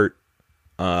apart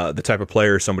the type of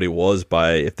player somebody was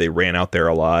by if they ran out there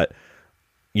a lot,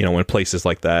 in places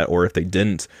like that, or if they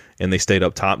didn't and they stayed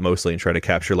up top mostly and tried to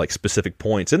capture like specific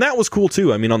points. And that was cool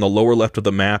too. I mean, on the lower left of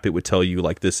the map, it would tell you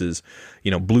like this is,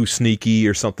 blue sneaky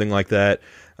or something like that.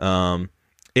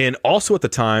 And also at the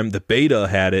time, the beta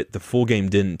had it, the full game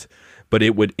didn't, but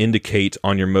it would indicate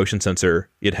on your motion sensor,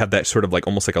 it had that sort of like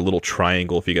almost like a little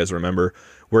triangle, if you guys remember,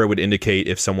 where it would indicate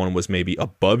if someone was maybe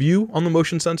above you on the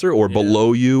motion sensor or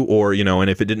below you, or, and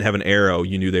if it didn't have an arrow,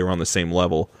 you knew they were on the same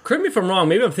level. Correct me if I'm wrong,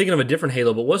 maybe I'm thinking of a different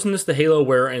Halo, but wasn't this the Halo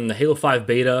where in the Halo 5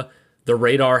 beta, the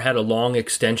radar had a long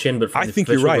extension, but I think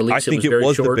you're right. I think it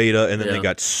was the beta, and then they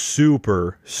got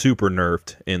super, super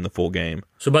nerfed in the full game.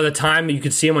 So by the time you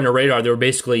could see them on your radar, they were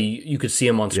basically, you could see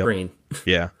them on screen.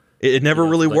 Yeah. It never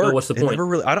really worked. Oh, what's the point? Never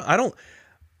really, I don't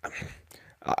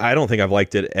think I've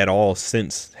liked it at all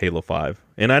since Halo 5.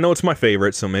 And I know it's my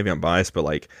favorite, so maybe I'm biased, but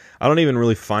like I don't even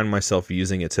really find myself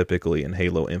using it typically in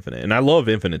Halo Infinite. And I love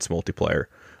Infinite's multiplayer,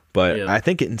 but I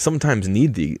think it sometimes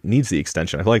needs the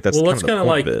extension. I feel like that's kind of the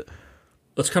point of it.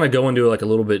 Let's kind of go into like a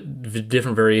little bit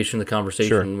different variation of the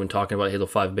conversation when talking about Halo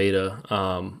 5 beta.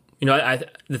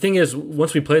 The thing is,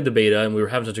 once we played the beta and we were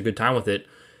having such a good time with it,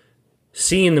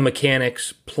 seeing the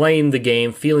mechanics, playing the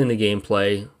game, feeling the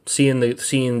gameplay, seeing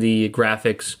the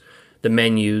graphics, the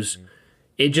menus,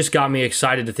 it just got me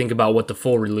excited to think about what the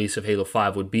full release of Halo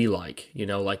 5 would be like.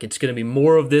 Like it's going to be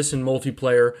more of this in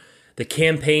multiplayer. The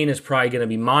campaign is probably going to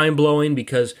be mind-blowing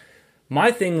because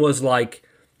my thing was like,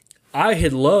 I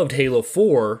had loved Halo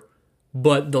 4,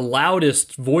 but the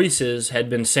loudest voices had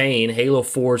been saying Halo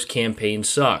 4's campaign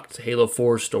sucked. Halo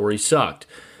 4's story sucked.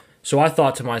 So I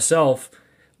thought to myself,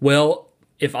 well,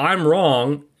 if I'm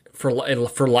wrong for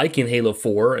liking Halo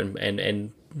 4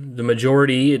 and the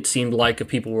majority, it seemed like, of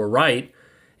people were right,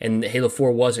 and Halo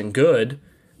 4 wasn't good,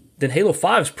 then Halo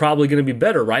 5 is probably going to be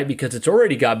better, right? Because it's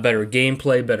already got better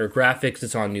gameplay, better graphics,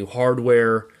 it's on new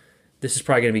hardware. This is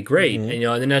probably going to be great. And,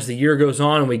 and then as the year goes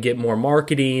on and we get more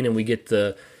marketing and we get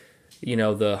the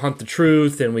Hunt the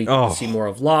Truth and we see more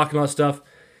of Locke and all that stuff.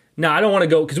 Now, I don't want to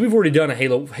go, because we've already done a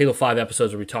Halo 5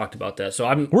 episodes where we talked about that.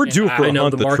 So we're due for a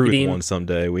Hunt the Truth one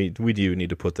someday. We do need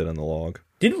to put that in the log.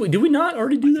 Did we not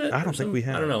already do that? I don't think we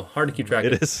have. I don't know. Hard to keep track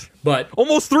of. It is. But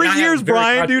almost 3 years,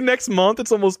 Brian, dude. Next month,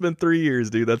 it's almost been 3 years,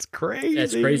 dude. That's crazy.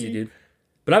 That's crazy, dude.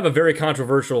 But I have a very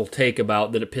controversial take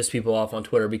about that. It pissed people off on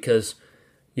Twitter because,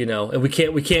 and we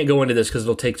can't go into this because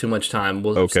it'll take too much time.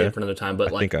 We'll save it for another time.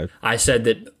 But I said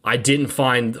that I didn't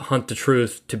find Hunt the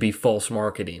Truth to be false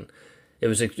marketing. It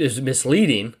was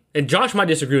misleading. And Josh might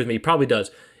disagree with me. He probably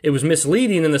does. It was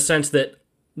misleading in the sense that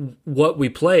what we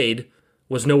played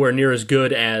was nowhere near as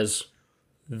good as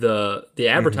the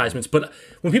advertisements. But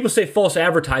when people say false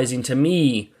advertising, to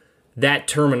me, that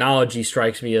terminology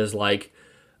strikes me as like,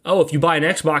 oh, if you buy an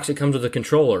Xbox, it comes with a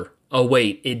controller. Oh,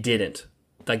 wait, it didn't.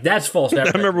 Like, that's false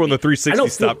advertising. I remember when the 360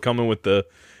 stopped coming with the...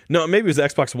 No, maybe it was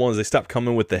Xbox One. They stopped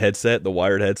coming with the headset, the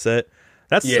wired headset.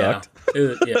 That sucked.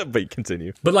 But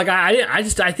continue. But like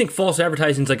I think false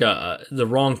advertising is like the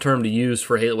wrong term to use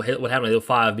for Halo, what happened to Halo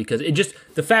 5, because it just,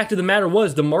 the fact of the matter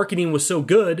was the marketing was so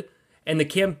good and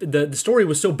the story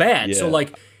was so bad. Yeah. So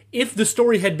like if the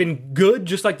story had been good,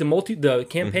 just like the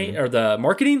campaign or the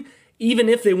marketing, even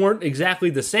if they weren't exactly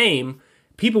the same,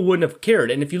 people wouldn't have cared.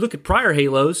 And if you look at prior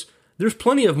Halos, there's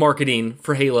plenty of marketing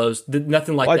for Halos.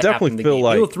 Nothing like that happened in the game.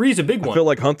 Halo 3 is a big one. I feel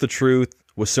like Hunt the Truth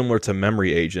was similar to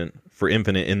Memory Agent for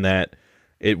Infinite in that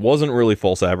it wasn't really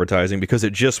false advertising because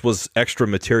it just was extra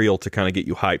material to kind of get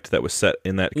you hyped that was set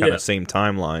in that kind of same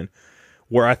timeline.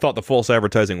 Where I thought the false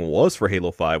advertising was for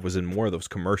Halo 5 was in more of those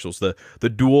commercials. The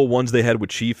dual ones they had with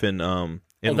Chief and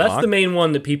that's Locke. The main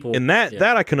one that people... And that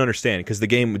I can understand because the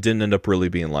game didn't end up really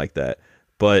being like that.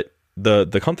 But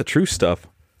the Hunt the Truth stuff,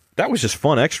 that was just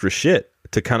fun extra shit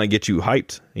to kind of get you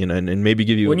hyped, and maybe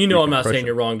give you... Well, I'm not saying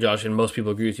you're wrong, Josh, and most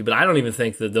people agree with you, but I don't even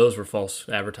think that those were false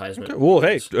advertisements. Okay. Well,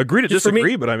 hey, agree to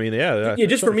disagree, but I mean,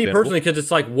 just for me personally, because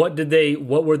it's like, what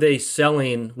were they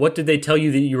selling? What did they tell you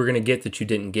that you were going to get that you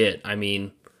didn't get? I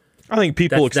mean... I think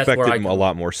people expected a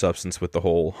lot more substance with the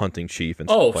whole hunting Chief and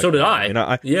stuff like so did that. I. And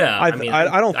I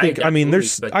don't think...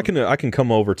 I can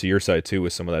come over to your side, too,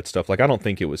 with some of that stuff. Like, I don't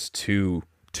think it was too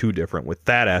different with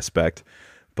that aspect,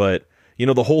 but...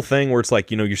 the whole thing where it's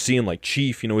like, you're seeing like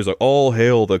Chief, he's like, all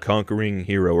hail the conquering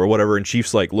hero or whatever. And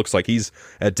Chief's like, looks like he's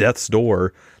at death's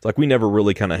door. It's like, we never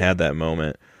really kind of had that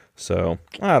moment. So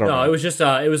I don't know. No, it was just,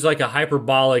 it was like a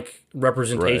hyperbolic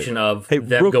representation of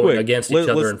them going against each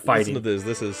other and fighting. Listen to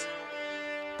this.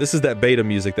 This is that beta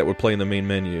music that would play in the main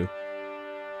menu.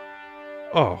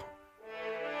 Oh,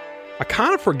 I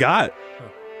kind of forgot.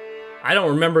 I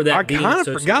don't remember that. I kind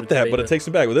of forgot that, but it takes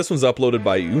me back. Well, this one's uploaded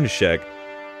by Unisheck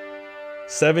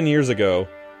 7 years ago.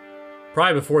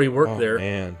 Probably before he worked there.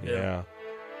 Man,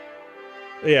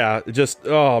 yeah. Just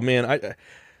man,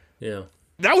 yeah.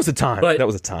 That was a time. That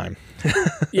was a time.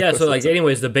 Yeah. So like,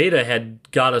 anyways, the beta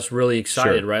had got us really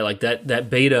excited, right? Like that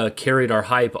beta carried our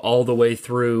hype all the way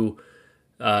through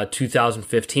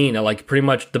 2015. Like pretty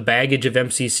much the baggage of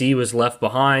MCC was left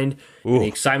behind. And the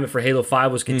excitement for Halo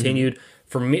 5 was continued.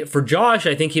 For Josh,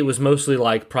 I think it was mostly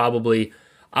like probably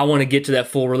I want to get to that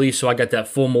full release, so I got that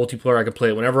full multiplayer. I can play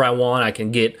it whenever I want. I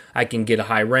can get a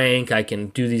high rank. I can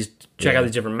do these, check out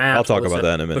these different maps. I'll talk about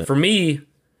that in a minute. But for me,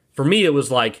 it was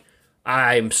like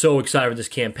I'm so excited for this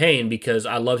campaign because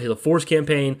I loved Halo 4's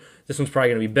campaign. This one's probably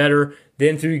going to be better.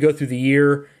 Then you go through the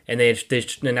year, and they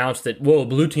announced that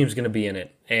Blue Team's going to be in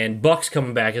it, and Buck's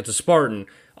coming back as a Spartan.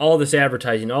 All this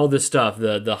advertising, all this stuff,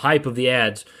 the hype of the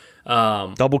ads.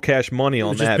 Double cash money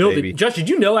on that, baby. Josh, did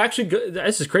you know, actually,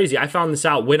 this is crazy, I found this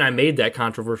out when I made that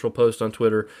controversial post on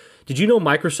Twitter. Did you know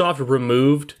Microsoft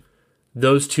removed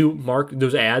those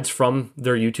those ads from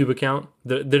their YouTube account?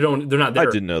 They're not there.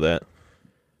 I didn't know that.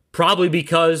 Probably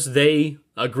because they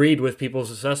agreed with people's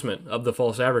assessment of the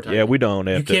false advertising. Yeah, we don't.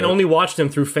 You can only watch them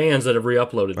through fans that have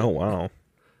re-uploaded them. Oh, wow.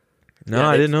 No,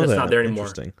 I didn't know that. It's not there anymore.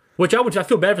 Interesting. Which I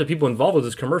feel bad for the people involved with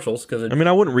those commercials.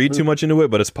 I wouldn't read too much into it,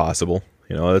 but it's possible.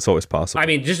 It's always possible.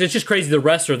 It's just crazy the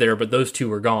rest are there, but those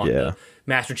two are gone. Yeah.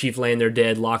 Master Chief laying there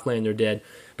dead, Locke laying there dead.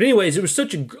 But anyways, it was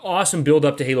such an awesome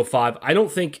build-up to Halo 5. I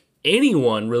don't think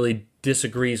anyone really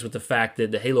disagrees with the fact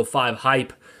that the Halo 5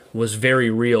 hype was very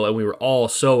real, and we were all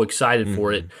so excited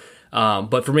for it.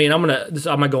 But for me, and I'm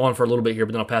gonna go on for a little bit here,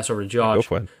 but then I'll pass over to Josh. Go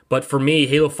for it. But for me,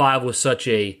 Halo 5 was such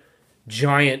a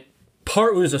giant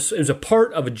part. It was a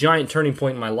part of a giant turning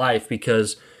point in my life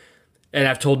because, and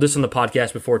I've told this on the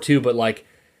podcast before too, but like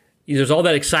there's all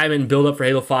that excitement and build up for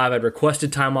Halo 5. I'd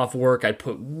requested time off work. I'd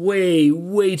put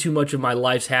way too much of my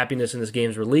life's happiness in this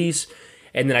game's release,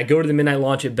 and then I go to the midnight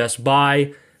launch at Best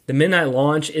Buy. The midnight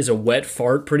launch is a wet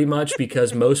fart pretty much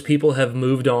because most people have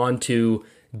moved on to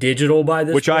digital by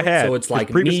this point. Which I had. So it's like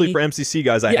previously for MCC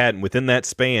guys, I hadn't. Within that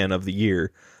span of the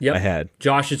year, I had.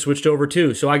 Josh had switched over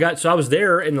too. So I was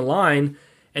there in the line,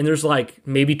 and there's like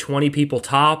maybe 20 people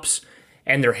tops,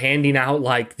 and they're handing out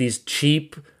like these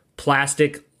cheap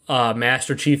plastic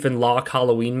Master Chief and Locke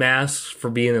Halloween masks for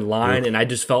being in line, and I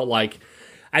just felt like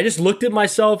I just looked at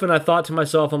myself and I thought to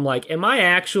myself, I'm like, am I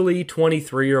actually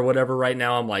 23 or whatever right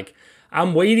now? I'm like,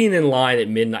 I'm waiting in line at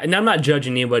midnight. And I'm not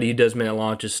judging anybody who does midnight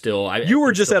launches still. You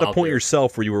were just at a point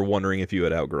yourself where you were wondering if you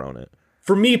had outgrown it.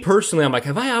 For me personally, I'm like,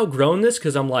 have I outgrown this?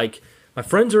 Because I'm like, my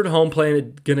friends are at home playing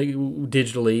it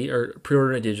digitally or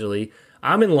pre-ordering it digitally.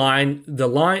 I'm in line.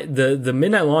 The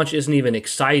midnight launch isn't even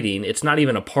exciting. It's not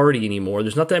even a party anymore.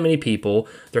 There's not that many people.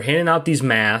 They're handing out these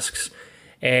masks.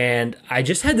 And I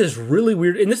just had this really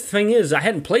weird... And this thing is, I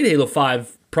hadn't played Halo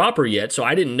 5 proper yet, so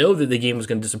I didn't know that the game was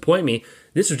going to disappoint me.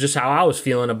 This was just how I was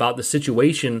feeling about the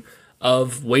situation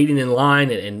of waiting in line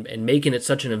and making it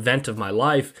such an event of my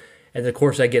life. And of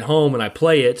course, I get home and I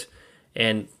play it,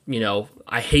 and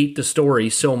I hate the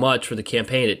story so much for the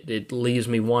campaign. It leaves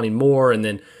me wanting more. And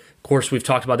then, of course, we've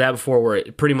talked about that before, where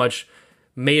it pretty much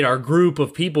made our group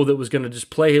of people that was going to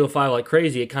just play Halo 5 like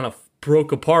crazy. It kind of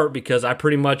broke apart because I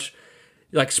pretty much...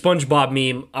 Like SpongeBob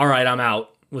meme, all right, I'm out,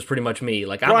 was pretty much me.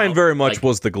 Like Brian very much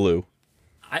was the glue.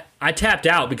 I tapped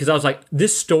out because I was like,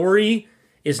 this story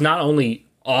is not only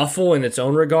awful in its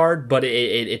own regard, but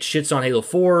it shits on Halo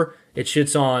 4, it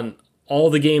shits on all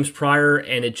the games prior,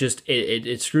 and it just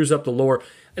it screws up the lore.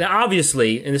 And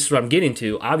obviously, and this is what I'm getting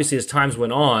to, obviously as times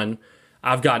went on,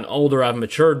 I've gotten older, I've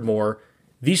matured more.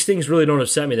 These things really don't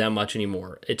upset me that much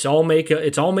anymore. It's all made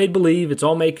believe. It's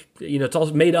all it's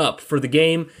all made up for the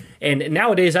game. And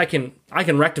nowadays, I can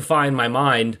rectify in my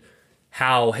mind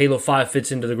how Halo 5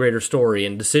 fits into the greater story,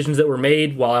 and decisions that were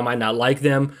made. While I might not like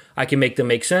them, I can make them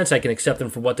make sense. I can accept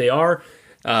them for what they are.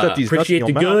 Appreciate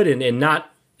the good and not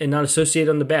associate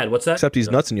on the bad. What's that? Except these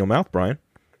nuts in your mouth, Brian.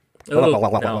 Oh,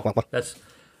 no,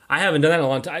 I haven't done that in a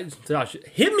long time. Josh,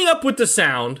 hit me up with the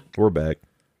sound. We're back.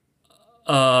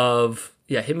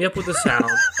 Hit me up with the sound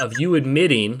of you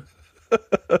admitting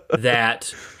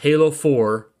that Halo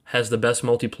 4 has the best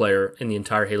multiplayer in the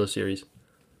entire Halo series.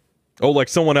 Oh, like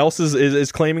someone else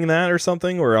is claiming that or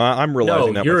something? Or I'm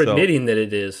realizing that you're myself. admitting that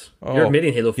it is. You're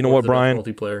admitting Halo 4 you know what, is the Brian? best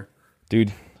multiplayer.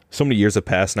 Dude, so many years have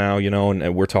passed now,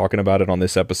 and we're talking about it on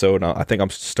this episode. And I think I'm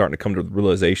starting to come to the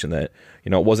realization that,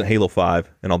 it wasn't Halo 5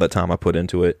 and all that time I put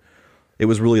into it. It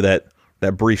was really that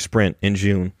brief sprint in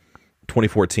June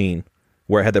 2014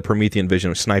 where I had that Promethean vision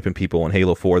of sniping people in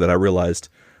Halo 4 that I realized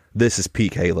this is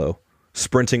peak Halo.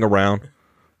 sprinting around.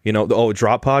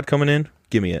 Drop pod coming in,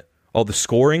 give me it. Oh, the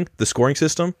scoring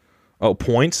system. Oh,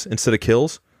 points instead of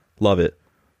kills, love it.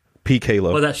 Peak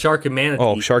Halo. Well, that shark and manatee.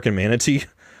 Oh, shark and manatee.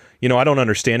 I don't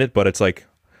understand it, but it's like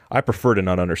I prefer to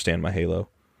not understand my Halo.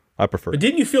 I prefer. But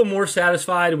didn't you feel more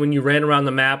satisfied when you ran around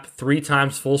the map 3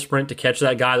 times full sprint to catch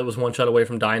that guy that was one shot away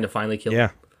from dying to finally kill him? Yeah,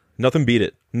 nothing beat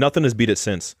it. Nothing has beat it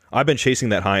since. I've been chasing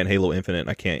that high in Halo Infinite, and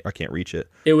I can't reach it.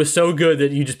 It was so good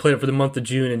that you just played it for the month of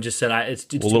June and just said, "It's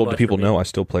too little much do people for me." know, I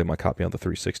still play my copy on the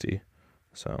 360.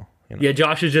 So. Yeah,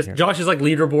 Josh is like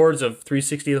leaderboards of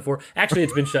 360 to the 4. Actually,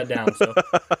 it's been shut down. So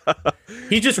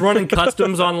he's just running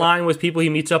customs online with people he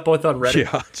meets up with on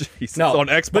Reddit. Yeah, geez. No, on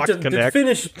Xbox Connect.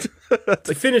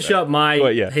 To finish up my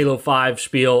Halo 5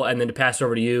 spiel and then to pass it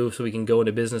over to you so we can go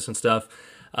into business and stuff.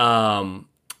 So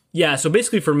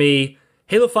basically for me,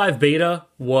 Halo 5 beta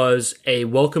was a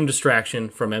welcome distraction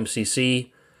from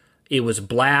MCC. It was a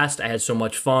blast. I had so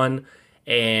much fun.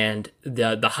 And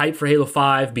the hype for Halo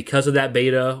 5 because of that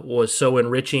beta was so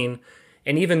enriching.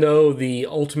 And even though the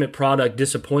ultimate product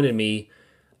disappointed me,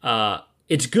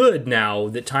 it's good now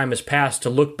that time has passed to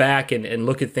look back and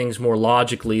look at things more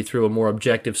logically through a more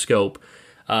objective scope.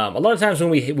 A lot of times when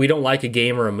we don't like a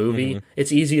game or a movie,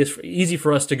 it's easy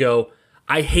for us to go,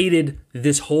 I hated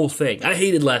this whole thing. I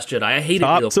hated Last Jedi. I hated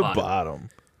Halo 5. Top to bottom.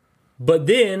 But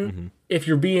then if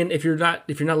you're not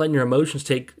letting your emotions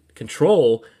take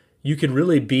control, you can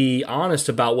really be honest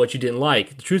about what you didn't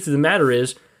like. The truth of the matter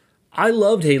is, I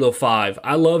loved Halo 5.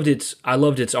 I loved its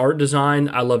art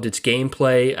design. I loved its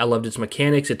gameplay. I loved its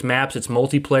mechanics, its maps, its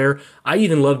multiplayer. I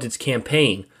even loved its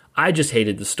campaign. I just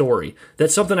hated the story.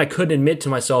 That's something I couldn't admit to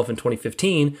myself in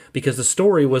 2015 because the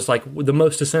story was like the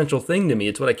most essential thing to me.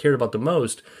 It's what I cared about the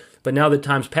most. But now that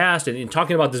time's passed and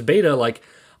talking about this beta, like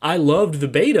I loved the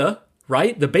beta,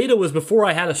 right? The beta was before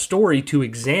I had a story to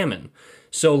examine.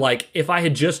 So, like, if I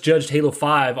had just judged Halo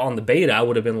 5 on the beta, I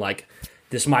would have been like,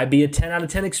 this might be a 10 out of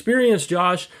 10 experience,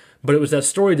 Josh. But it was that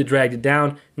story that dragged it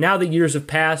down. Now that years have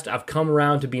passed, I've come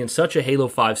around to being such a Halo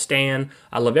 5 stan.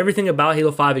 I love everything about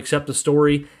Halo 5 except the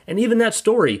story. And even that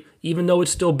story, even though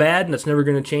it's still bad and it's never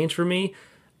going to change for me,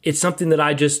 it's something that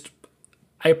I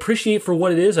appreciate for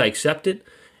what it is. I accept it.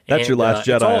 That's your Last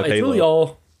Jedi of Halo. It's really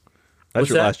all... That's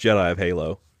your Last Jedi of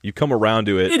Halo. You come around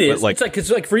to it. It is. It's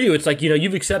like for you, it's like,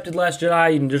 you've accepted Last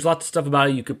Jedi and there's lots of stuff about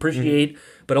it you could appreciate,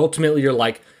 but ultimately you're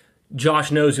like,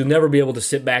 Josh knows you'll never be able to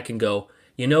sit back and go,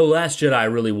 Last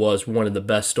Jedi really was one of the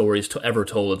best stories ever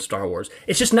told in Star Wars.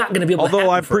 It's just not going to be able to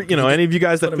happen. Any of you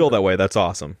guys that feel that way, that's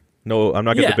awesome. No, I'm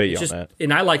not going to debate you on that.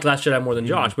 And I like Last Jedi more than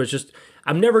Josh, but it's just,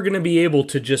 I'm never going to be able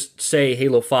to just say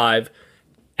Halo 5,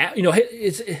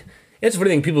 it's a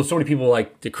funny thing, so many people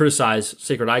like to criticize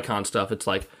Sacred Icon stuff. It's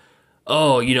like,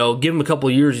 oh, give him a couple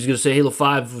of years, he's going to say Halo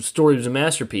 5 story was a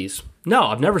masterpiece. No,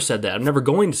 I've never said that. I'm never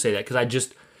going to say that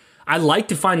because I like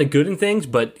to find the good in things,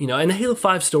 but, and the Halo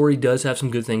 5 story does have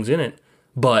some good things in it,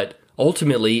 but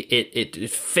ultimately it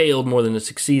failed more than it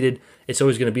succeeded. It's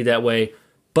always going to be that way,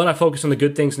 but I focus on the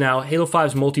good things now. Halo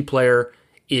 5's multiplayer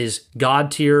is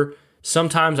God tier.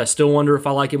 Sometimes I still wonder if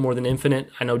I like it more than Infinite.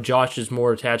 I know Josh is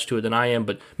more attached to it than I am,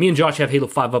 but me and Josh have Halo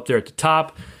 5 up there at the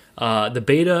top. The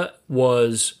beta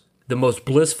was the most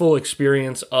blissful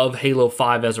experience of Halo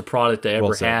 5 as a product I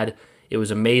ever had. It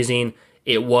was amazing.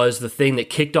 It was the thing that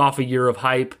kicked off a year of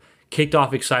hype, kicked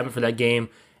off excitement for that game,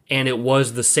 and it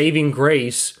was the saving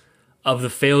grace of the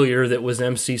failure that was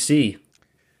MCC.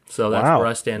 So that's where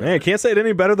I stand. Man, I can't say it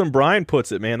any better than Brian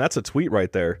puts it, man. That's a tweet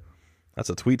right there. That's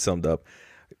a tweet summed up.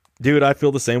 Dude, I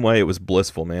feel the same way. It was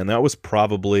blissful, man. That was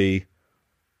probably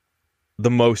the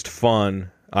most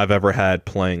fun I've ever had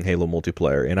playing Halo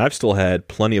multiplayer, and I've still had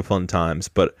plenty of fun times,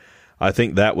 but I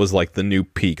think that was like the new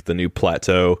peak, the new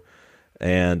plateau,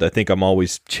 and I think I'm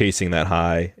always chasing that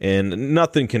high, and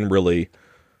nothing can really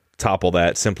topple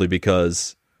that simply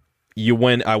because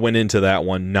I went into that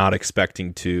one not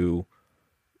expecting to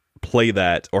play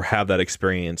that or have that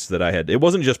experience that I had. It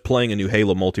wasn't just playing a new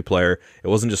Halo multiplayer. It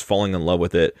wasn't just falling in love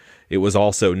with it. It was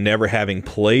also never having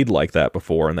played like that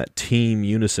before in that team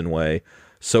unison way.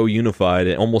 So unified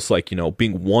and almost like,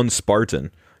 being one Spartan,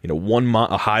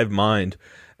 a hive mind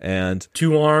and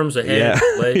 2 arms, a head,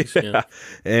 legs. Yeah.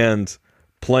 And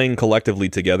playing collectively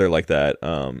together like that.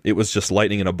 It was just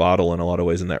lightning in a bottle in a lot of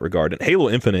ways in that regard. And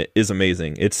Halo Infinite is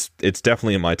amazing. It's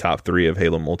definitely in my top 3 of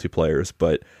Halo multiplayers,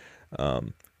 but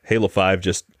Halo 5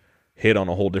 just hit on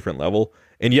a whole different level.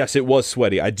 And yes, it was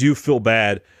sweaty. I do feel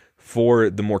bad for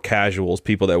the more casuals,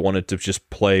 people that wanted to just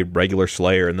play regular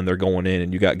Slayer, and then they're going in,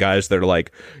 and you got guys that are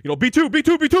like, B2,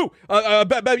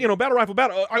 battle rifle,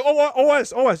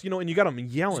 OS, and you got them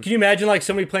yelling. Can you imagine like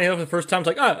somebody playing it for the first time? It's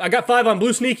like, I got 5 on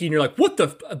Blue Sneaky, and you're like, what the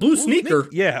Blue Sneaker?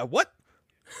 Yeah, what?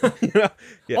 Yeah.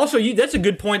 Also, that's a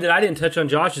good point that I didn't touch on,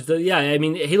 Josh. Is that, yeah, I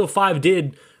mean, Halo 5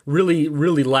 did really,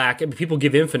 really lack. I mean, people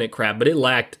give Infinite crap, but it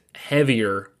lacked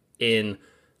heavier in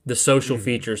the social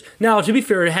features. Now, to be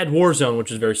fair, it had Warzone,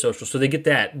 which is very social, so they get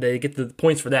that. They get the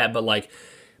points for that. But like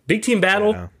Big Team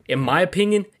Battle, in my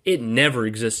opinion, it never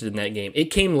existed in that game. It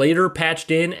came later,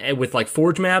 patched in with like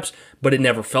Forge maps, but it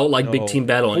never felt like Big Team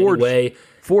Battle in any way.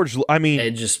 Forge, I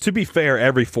mean, to be fair,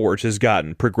 every Forge has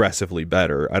gotten progressively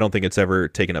better. I don't think it's ever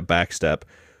taken a back step,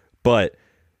 but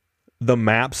the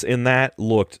maps in that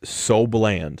looked so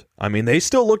bland. I mean, they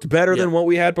still looked better than what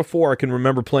we had before. I can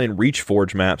remember playing Reach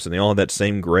Forge maps, and they all had that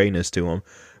same grayness to them,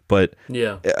 but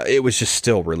it was just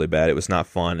still really bad. It was not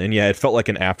fun, and yeah, it felt like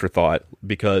an afterthought,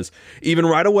 because even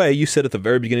right away, you said at the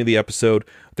very beginning of the episode,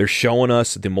 they're showing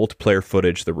us the multiplayer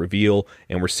footage, the reveal,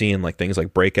 and we're seeing like things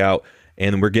like Breakout,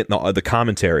 and we're getting the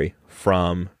commentary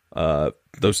from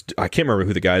those. I can't remember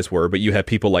who the guys were, but you had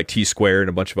people like T-Squared and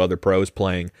a bunch of other pros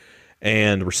playing,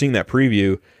 and we're seeing that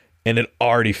preview, and it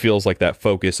already feels like that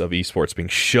focus of esports being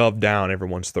shoved down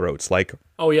everyone's throats. Like,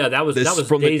 oh yeah, that was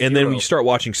from day and zero. then when you start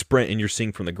watching Sprint and you're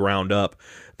seeing from the ground up,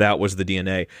 that was the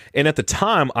DNA. And at the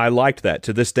time, I liked that.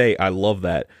 To this day, I love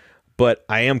that. But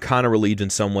I am kind of relieved in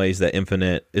some ways that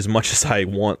Infinite, as much as I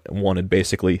wanted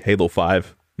basically Halo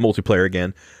 5 multiplayer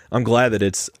again, I'm glad that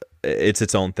it's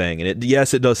its own thing. And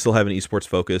yes, it does still have an esports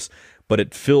focus, but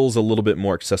it feels a little bit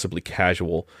more accessibly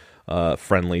casual,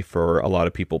 friendly for a lot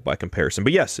of people by comparison.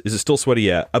 But yes, is it still sweaty?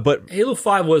 Yeah. But Halo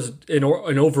 5 was an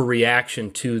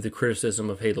overreaction to the criticism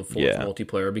of Halo 4's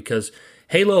multiplayer, because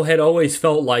Halo had always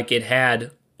felt like it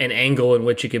had an angle in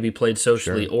which it could be played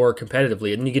socially or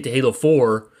competitively. And then you get to Halo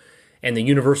 4, and the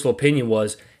universal opinion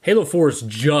was Halo 4 is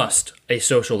just a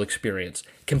social experience.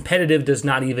 Competitive does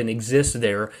not even exist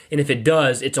there, and if it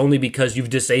does, it's only because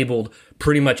you've disabled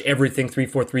pretty much everything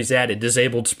 343's added.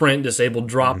 Disabled sprint, disabled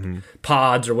drop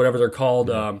pods, or whatever they're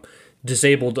called,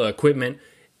 disabled equipment.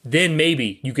 Then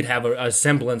maybe you could have a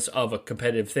semblance of a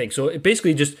competitive thing. So it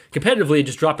basically just, competitively, it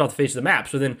just dropped off the face of the map.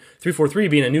 So then 343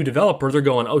 being a new developer, they're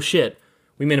going, oh shit,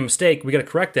 we made a mistake, we got to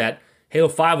correct that. Halo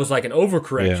 5 was like an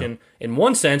overcorrection in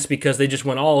one sense, because they just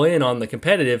went all in on the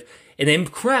competitive, and they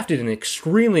crafted an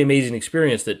extremely amazing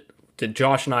experience that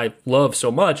Josh and I love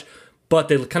so much, but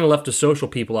they kind of left the social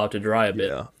people out to dry a bit.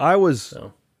 Yeah, I was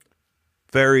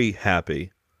very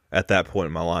happy at that point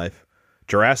in my life.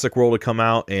 Jurassic World had come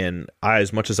out, and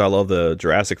as much as I love the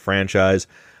Jurassic franchise,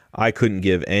 I couldn't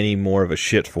give any more of a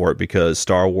shit for it because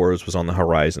Star Wars was on the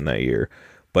horizon that year.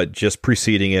 But just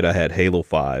preceding it, I had Halo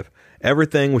 5.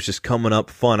 Everything was just coming up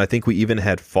fun. I think we even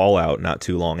had Fallout not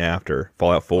too long after.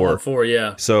 Fallout 4. Fallout 4,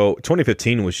 yeah. So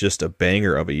 2015 was just a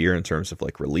banger of a year in terms of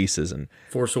like releases. And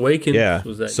Force Awakens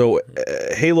was that. So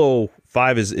Halo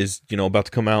 5 is about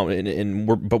to come out, and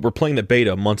we're playing the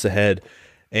beta months ahead.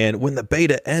 And when the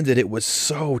beta ended, it was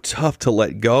so tough to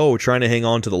let go, trying to hang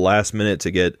on to the last minute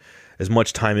to get as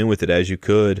much time in with it as you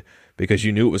could, because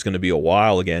you knew it was going to be a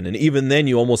while again. And even then,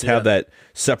 you almost have that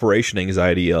separation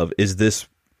anxiety of, is this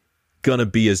going to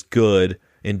be as good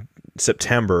in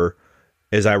September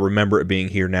as I remember it being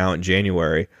here now in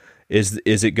January? Is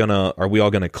it gonna, are we all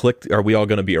gonna click? Are we all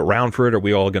gonna be around for it? Are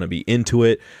we all gonna be into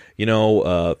it?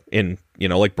 And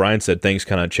like Brian said, things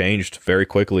kind of changed very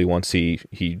quickly once he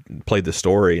played the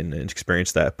story and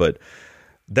experienced that. But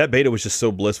that beta was just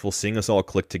so blissful, seeing us all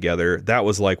click together. That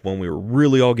was like when we were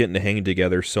really all getting to hang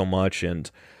together so much.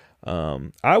 And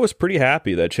I was pretty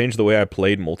happy. That changed the way I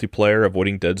played multiplayer,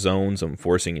 avoiding dead zones. I'm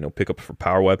forcing, pickup for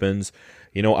power weapons.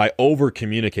 I over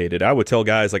communicated. I would tell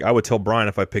guys, like I would tell Brian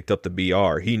if I picked up the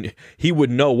BR, he would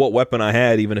know what weapon I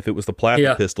had, even if it was the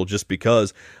plasma pistol, just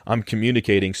because I'm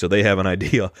communicating so they have an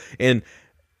idea. And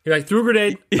you're like, threw a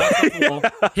grenade,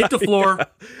 hit the floor.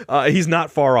 He's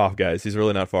not far off, guys. He's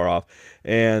really not far off.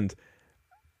 And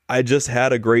I just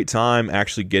had a great time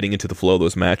actually getting into the flow of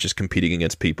those matches, competing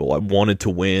against people. I wanted to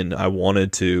win. I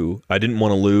didn't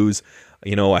want to lose.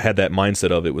 I had that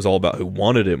mindset of it was all about who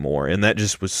wanted it more. And that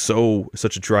just was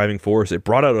such a driving force. It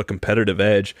brought out a competitive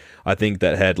edge, I think,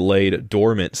 that had laid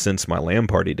dormant since my LAN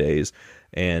party days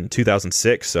and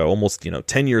 2006. So almost,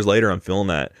 10 years later, I'm feeling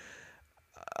that.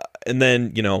 And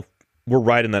then, we're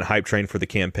riding that hype train for the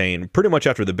campaign. Pretty much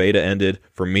after the beta ended,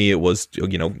 for me, it was,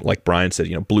 like Brian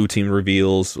said, blue team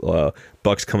reveals,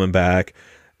 Bucks coming back,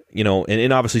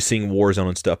 and obviously seeing Warzone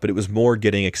and stuff. But it was more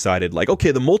getting excited. Like,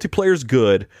 okay, the multiplayer's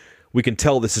good. We can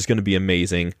tell this is going to be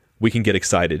amazing. We can get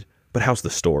excited. But how's the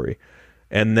story?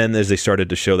 And then as they started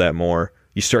to show that more,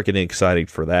 you start getting excited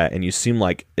for that. And it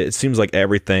seems like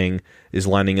everything is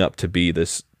lining up to be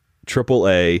this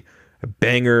AAA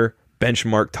banger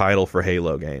benchmark title for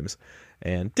Halo games.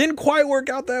 And didn't quite work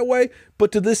out that way,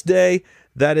 but to this day,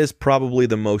 that is probably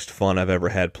the most fun I've ever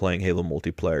had playing Halo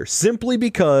multiplayer, simply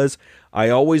because I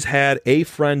always had a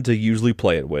friend to usually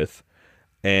play it with,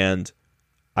 and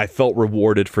I felt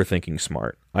rewarded for thinking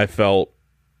smart. I felt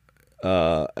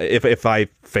if I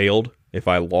failed, if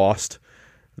I lost,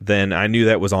 then I knew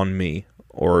that was on me,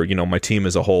 or my team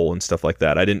as a whole and stuff like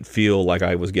that. I didn't feel like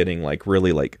I was getting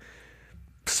really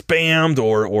spammed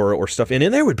or stuff. And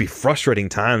then there would be frustrating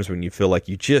times when you feel like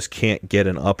you just can't get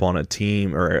an up on a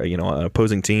team or an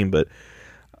opposing team, but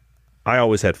I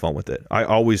always had fun with it.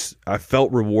 I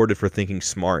felt rewarded for thinking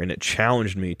smart, and it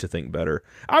challenged me to think better.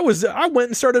 I went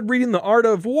and started reading The Art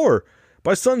of War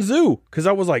by Sun Tzu, because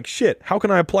I was like, shit, how can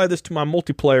I apply this to my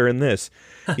multiplayer in this?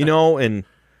 And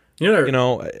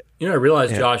I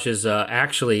realized, Josh, is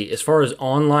actually, as far as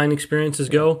online experiences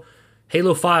go,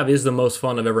 Halo 5 is the most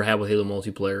fun I've ever had with Halo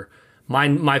multiplayer.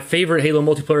 My favorite Halo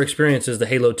multiplayer experience is the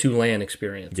Halo 2 LAN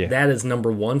experience. Yeah. That is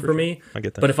number one for me. I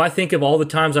get that. But if I think of all the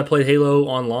times I played Halo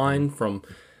online, from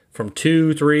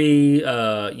 2, 3,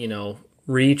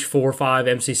 Reach, 4, 5,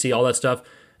 MCC, all that stuff,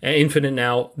 and Infinite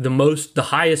now, the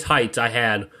highest heights I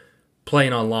had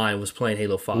playing online was playing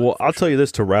Halo 5. Well, I'll tell you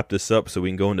this to wrap this up so we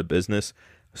can go into business.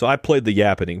 So I played the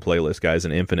Yappening playlist, guys,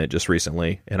 in Infinite just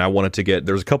recently, and I wanted to get,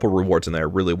 there's a couple rewards in there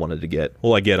I really wanted to get.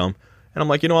 Well, I get them, and I'm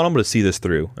like, you know what, I'm going to see this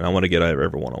through, and I want to get every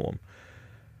one of them.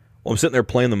 Well, I'm sitting there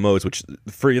playing the modes, which,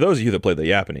 for those of you that played the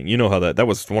Yappening, you know how that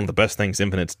was one of the best things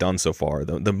Infinite's done so far.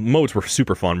 The modes were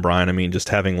super fun, Brian. I mean, just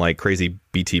having crazy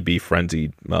BTB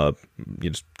frenzy,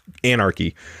 just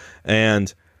anarchy,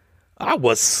 and I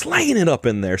was slaying it up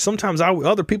in there. Sometimes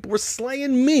other people were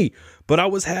slaying me, but I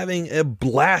was having a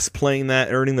blast playing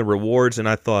that, earning the rewards, and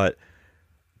I thought,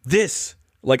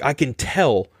 I can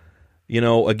tell,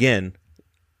 again,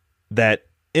 that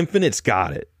Infinite's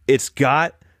got it. It's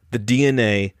got the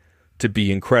DNA to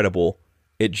be incredible.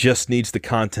 It just needs the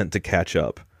content to catch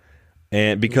up.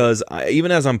 And because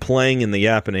even as I'm playing in the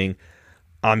Yappening,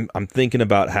 I'm thinking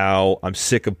about how I'm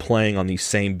sick of playing on these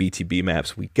same BTB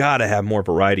maps. We got to have more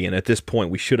variety, and at this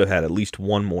point, we should have had at least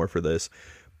one more for this.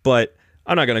 But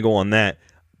I'm not going to go on that.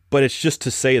 But it's just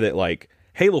to say that,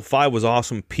 Halo 5 was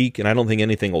awesome, peak, and I don't think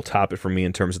anything will top it for me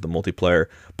in terms of the multiplayer.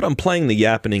 But I'm playing the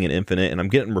Yappening in Infinite, and I'm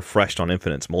getting refreshed on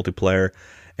Infinite's multiplayer,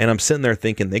 and I'm sitting there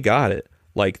thinking, they got it.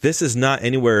 This is not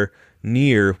anywhere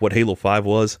near what Halo 5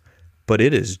 was, but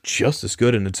it is just as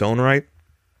good in its own right.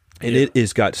 And it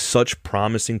has got such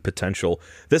promising potential.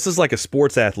 This is like a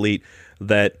sports athlete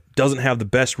that doesn't have the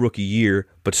best rookie year,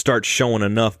 but starts showing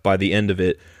enough by the end of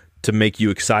it to make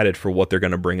you excited for what they're going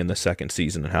to bring in the second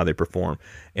season and how they perform.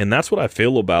 And that's what I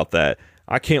feel about that.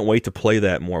 I can't wait to play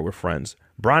that more with friends.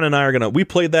 Brian and I we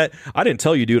played that. I didn't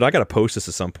tell you, dude, I got to post this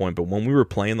at some point, but when we were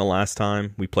playing the last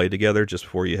time we played together, just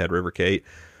before you had River Kate,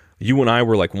 you and I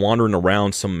were wandering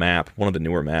around some map, one of the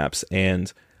newer maps,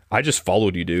 and I just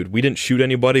followed you, dude. We didn't shoot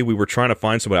anybody. We were trying to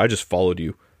find somebody. I just followed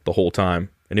you the whole time.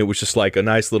 And it was just a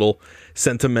nice little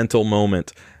sentimental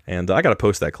moment. And I got to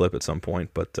post that clip at some point.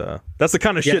 But that's the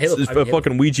kind of shit a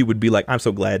fucking Ouija would be like, I'm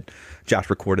so glad Josh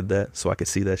recorded that so I could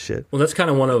see that shit. Well, that's kind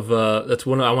of I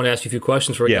want to ask you a few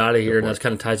questions before we get out of here. And that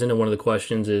kind of ties into one of the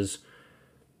questions is,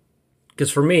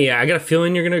 because for me, I got a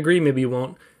feeling you're going to agree. Maybe you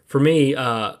won't. For me,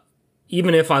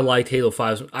 even if I liked Halo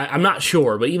 5's, I'm not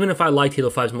sure, but even if I liked Halo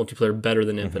 5's multiplayer better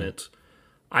than Infinite's,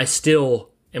 I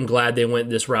still am glad they went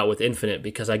this route with Infinite,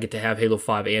 because I get to have Halo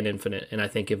 5 and Infinite, and I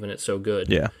think Infinite's so good.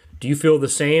 Yeah. Do you feel the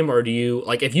same, or do you,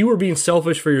 if you were being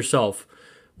selfish for yourself,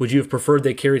 would you have preferred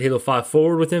they carried Halo 5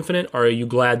 forward with Infinite, or are you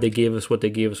glad they gave us what they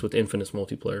gave us with Infinite's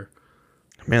multiplayer?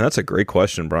 Man, that's a great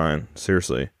question, Brian.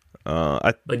 Seriously.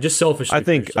 Just selfishly. I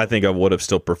think I would have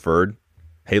still preferred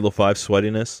Halo 5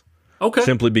 sweatiness. Okay.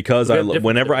 Simply because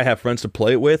whenever I have friends to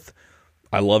play it with,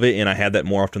 I love it, and I had that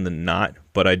more often than not,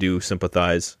 but I do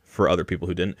sympathize for other people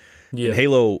who didn't. Yeah. And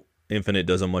Halo Infinite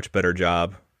does a much better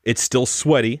job. It's still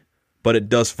sweaty, but it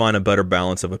does find a better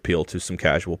balance of appeal to some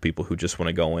casual people who just want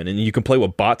to go in. And you can play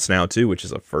with bots now, too, which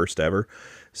is a first ever.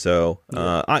 So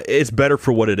it's better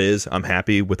for what it is. I'm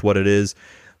happy with what it is.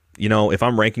 If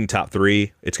I'm ranking top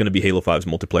 3, it's going to be Halo 5's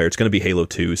multiplayer. It's going to be Halo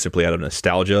 2, simply out of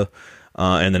nostalgia.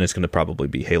 And then it's going to probably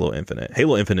be Halo Infinite.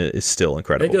 Halo Infinite is still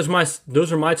incredible. I think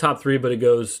those are my top 3, but it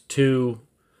goes 2,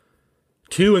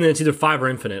 and then it's either 5 or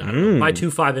Infinite. I don't know. My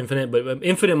 2, 5, Infinite, but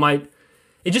Infinite might.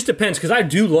 It just depends, because I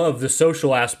do love the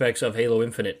social aspects of Halo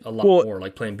Infinite a lot more,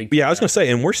 playing big. Yeah, I was going to say,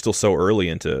 and we're still so early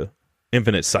into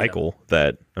Infinite cycle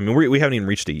that we haven't even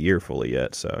reached a year fully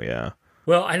yet. So yeah.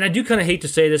 Well, and I do kind of hate to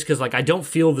say this because I don't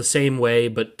feel the same way,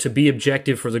 but to be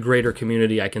objective for the greater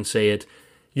community, I can say it.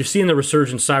 You're seeing the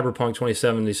resurgence Cyberpunk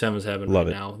 2077 is having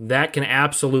now. That can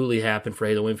absolutely happen for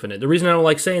Halo Infinite. The reason I don't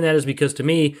like saying that is because, to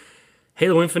me,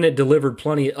 Halo Infinite delivered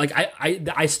plenty. Like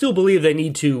I still believe they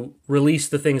need to release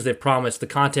the things they've promised. The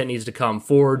content needs to come.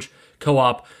 Forge,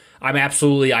 co-op. I'm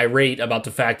absolutely irate about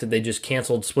the fact that they just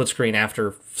canceled split screen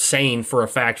after saying for a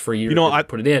fact for years. I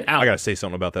put it in. I gotta say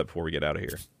something about that before we get out of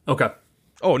here. Okay.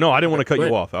 Oh no, I didn't want to cut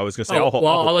you off. I was gonna say.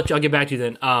 I'll let you. I'll get back to you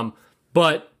then.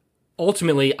 But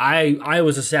ultimately, I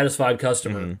was a satisfied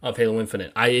customer of Halo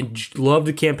Infinite. I loved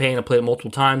the campaign. I played it multiple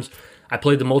times. I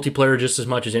played the multiplayer just as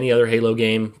much as any other Halo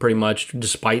game, pretty much,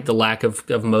 despite the lack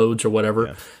of modes or whatever.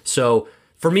 Yeah. So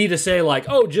for me to say, like,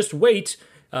 oh, just wait,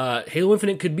 Halo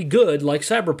Infinite could be good like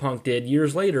Cyberpunk did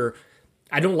years later,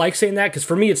 I don't like saying that because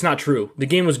for me it's not true. The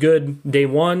game was good day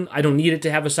one. I don't need it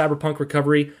to have a Cyberpunk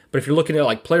recovery. But if you're looking at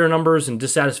like player numbers and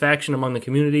dissatisfaction among the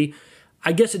community,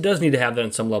 I guess it does need to have that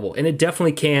on some level. And it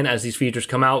definitely can as these features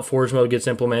come out. Forge mode gets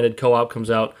implemented, co-op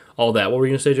comes out, all that. What were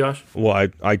you going to say, Josh? Well,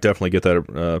 I definitely get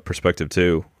that perspective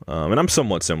too. And I'm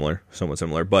somewhat similar.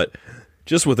 But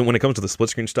just when it comes to the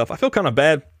split screen stuff, I feel kind of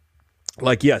bad.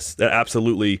 Like, yes, that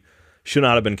absolutely should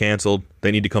not have been canceled. They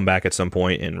need to come back at some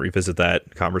point and revisit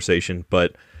that conversation.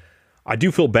 But I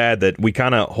do feel bad that we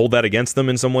kind of hold that against them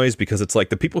in some ways because it's like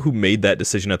the people who made that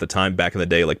decision at the time back in the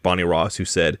day, like Bonnie Ross, who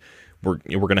said, we're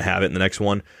going to have it in the next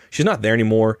one. She's not there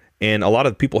anymore. And a lot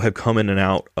of people have come in and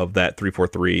out of that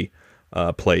 343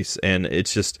 place. And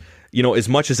it's just, as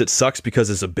much as it sucks because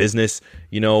it's a business,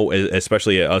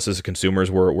 especially us as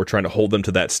consumers, we're trying to hold them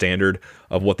to that standard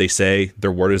of what they say.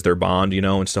 Their word is their bond,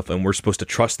 and stuff. And we're supposed to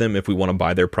trust them if we want to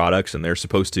buy their products. And they're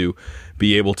supposed to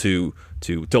be able to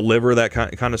deliver that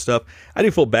kind of stuff. I do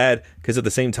feel bad because at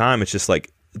the same time, it's just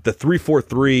like, the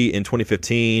 343 in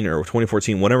 2015 or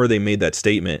 2014, whenever they made that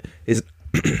statement, is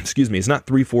excuse me, it's not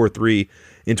 343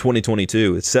 in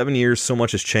 2022. It's 7 years, so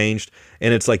much has changed,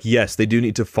 and it's like, yes, they do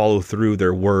need to follow through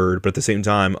their word, but at the same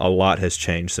time, a lot has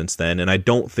changed since then, and I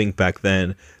don't think back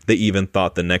then they even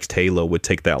thought the next Halo would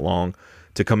take that long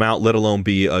to come out, let alone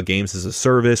be a games as a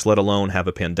service, let alone have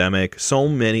a pandemic. So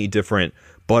many different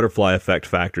butterfly effect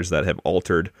factors that have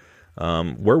altered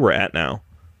where we're at now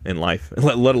in life,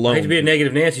 let alone... I hate to be a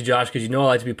negative Nancy, Josh, because I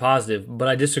like to be positive, but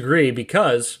I disagree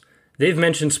because they've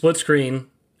mentioned split screen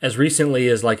as recently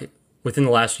as like within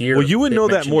the last year. Well, you would know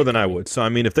that more than I would. So I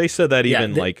mean, if they said that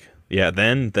even then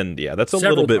that's a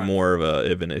little bit more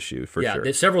of an issue for sure.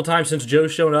 Yeah, several times since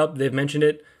Joe's shown up, they've mentioned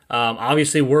it.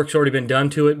 Obviously, work's already been done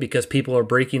to it because people are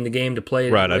breaking the game to play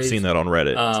it. Right, I've seen that on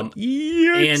Reddit.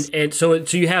 Yes. And so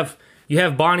you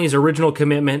have Bonnie's original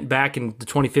commitment back in the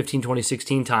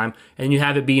 2015-2016 time, and you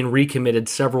have it being recommitted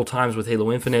several times with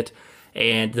Halo Infinite,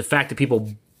 and the fact that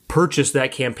people purchased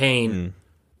that campaign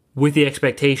with the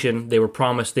expectation they were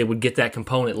promised they would get that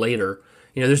component later.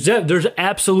 There's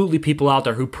absolutely people out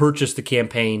there who purchased the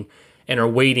campaign and are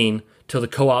waiting till the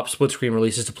co-op split screen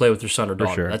releases to play with their son or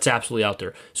daughter. Sure. That's absolutely out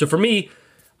there. So for me,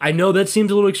 I know that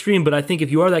seems a little extreme, but I think if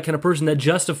you are that kind of person, that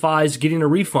justifies getting a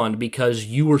refund because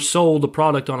you were sold the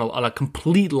product on a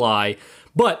complete lie.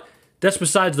 But that's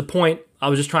besides the point. I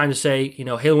was just trying to say,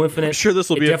 Halo Infinite. I'm sure this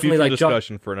will be a future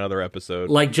discussion for another episode.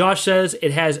 Like Josh says,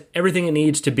 it has everything it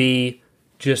needs to be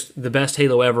just the best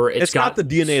Halo ever. It's got the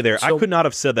DNA there. I could not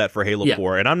have said that for Halo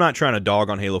 4, and I'm not trying to dog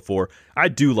on Halo 4. I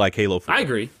do like Halo 4. I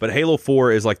agree. But Halo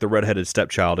 4 is like the redheaded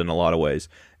stepchild in a lot of ways.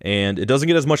 And it doesn't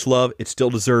get as much love. It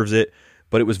still deserves it.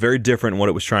 But it was very different in what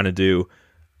it was trying to do,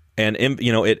 and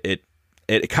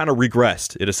it kind of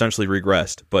regressed. It essentially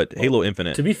regressed. But Halo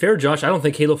Infinite, to be fair, Josh, I don't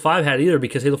think Halo 5 had it either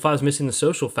because Halo 5 is missing the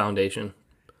social foundation.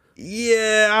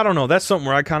 Yeah, I don't know. That's something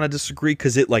where I kind of disagree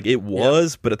because it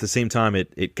was, but at the same time,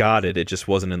 it got it. It just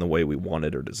wasn't in the way we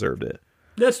wanted or deserved it.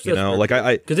 That's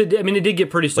because it did get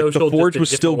pretty social. The Forge was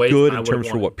still good in terms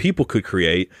for what people could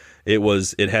create.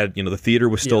 It had the theater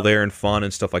was still there and fun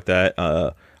and stuff like that.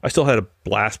 I still had a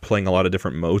blast playing a lot of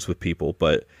different modes with people,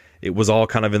 but it was all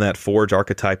kind of in that Forge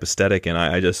archetype aesthetic, and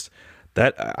I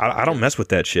don't mess with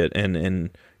that shit.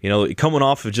 And coming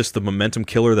off of just the momentum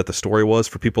killer that the story was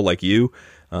for people like you,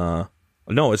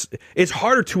 no, it's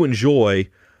harder to enjoy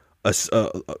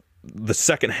the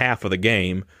second half of the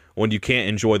game when you can't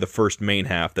enjoy the first main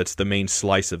half. That's the main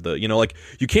slice of the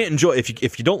you can't enjoy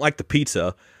if you don't like the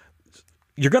pizza,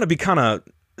 you're gonna be kind of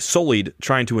sullied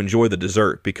trying to enjoy the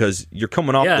dessert because you're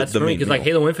coming off the main because like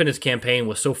Halo Infinite's campaign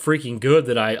was so freaking good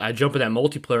that I jump in that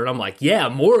multiplayer and I'm like, yeah,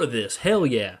 more of this, hell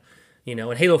yeah.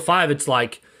 And Halo 5, it's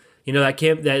like,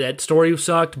 that story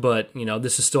sucked, but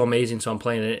this is still amazing, so I'm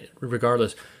playing it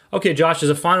regardless. Okay, Josh, as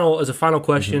a final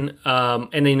question,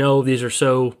 and I know these are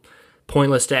so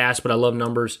pointless to ask, but I love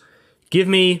numbers. Give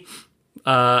me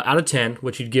out of 10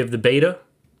 what you'd give the beta,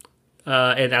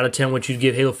 and out of 10 what you'd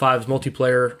give Halo 5's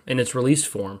multiplayer in its released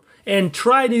form, and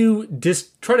try to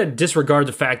disregard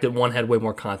the fact that one had way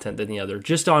more content than the other,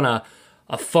 just on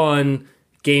a fun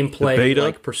gameplay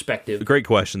like perspective. Great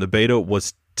question. The beta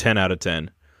was 10 out of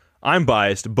 10. I'm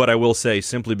biased, but I will say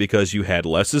simply because you had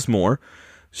less is more.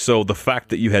 So the fact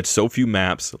that you had so few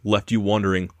maps left you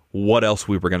wondering what else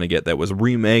we were going to get that was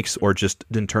remakes or just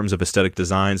in terms of aesthetic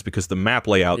designs, because the map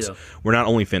layouts were not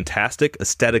only fantastic,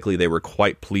 aesthetically they were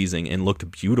quite pleasing and looked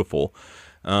beautiful.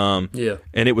 And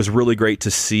it was really great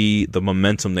to see the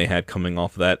momentum they had coming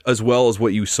off of that, as well as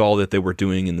what you saw that they were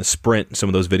doing in the sprint, some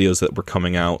of those videos that were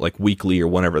coming out like weekly or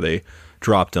whenever they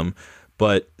dropped them.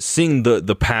 But seeing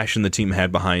the passion the team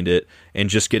had behind it and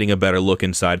just getting a better look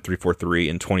inside 343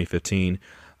 in 2015,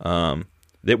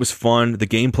 it was fun. The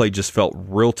gameplay just felt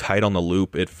real tight on the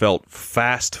loop. It felt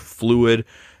fast, fluid.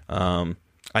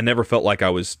 I never felt like I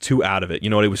was too out of it.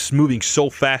 You know, it was moving so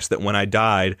fast that when I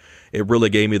died, it really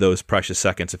gave me those precious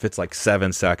seconds. If it's like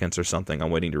 7 seconds or something,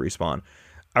 I'm waiting to respawn.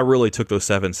 I really took those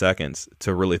 7 seconds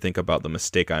to really think about the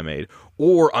mistake I made.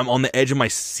 Or I'm on the edge of my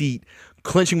seat,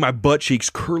 clenching my butt cheeks,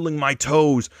 curling my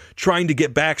toes, trying to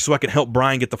get back so I can help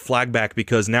Brian get the flag back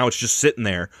because now it's just sitting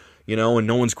there, you know, and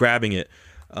no one's grabbing it.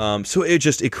 So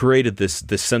it created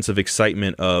this sense of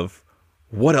excitement of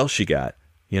what else you got,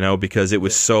 you know, because it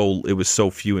was so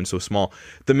few and so small.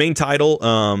 The main title,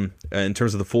 in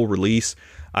terms of the full release,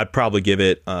 I'd probably give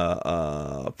it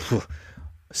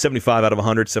 75 out of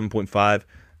 100, 7.5.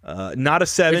 Not a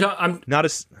 7.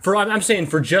 I'm saying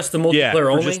for just the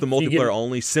multiplayer only. Just the multiplayer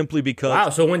only, simply because. Wow,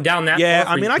 so it went down that. Yeah,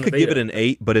 I mean, I could give it an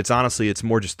 8, but it's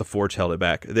more just the Forge held it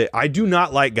back. I do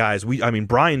not like guys.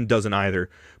 Brian doesn't either,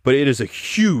 but it is a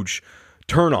huge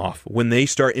turnoff when they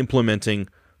start implementing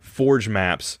Forge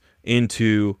maps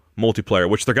into multiplayer,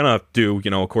 which they're gonna do, you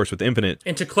know, of course, with Infinite.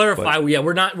 And to clarify,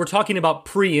 we're talking about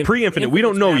pre-Infinite. We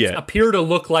don't know yet. Appear to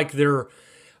look like they're.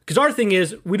 Because our thing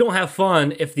is, we don't have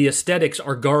fun if the aesthetics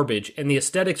are garbage, and the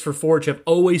aesthetics for Forge have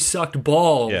always sucked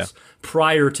balls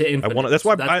prior to Infinite. That's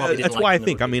why I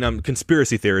think. I mean, I'm a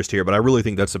conspiracy theorist here, but I really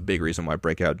think that's a big reason why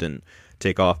Breakout didn't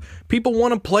take off. People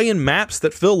want to play in maps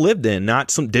that Phil lived in, not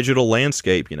some digital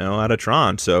landscape, you know, out of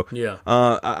Tron. So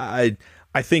I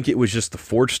think it was just the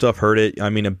Forge stuff hurt it. I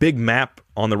mean, a big map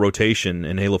on the rotation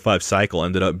in Halo 5 Cycle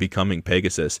ended up becoming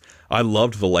Pegasus. I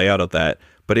loved the layout of that,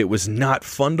 but it was not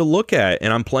fun to look at,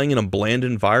 and I'm playing in a bland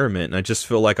environment, and I just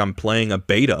feel like I'm playing a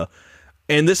beta,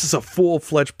 and this is a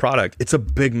full-fledged product. It's a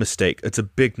big mistake. It's a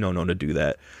big no-no to do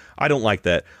that. I don't like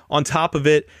that. On top of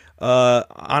it,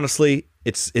 honestly,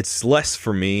 it's less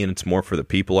for me, and it's more for the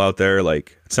people out there.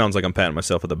 Like, it sounds like I'm patting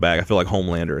myself on the back. I feel like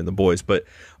Homelander and the boys, but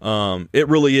it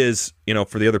really is, you know,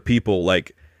 for the other people.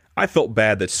 Like, I felt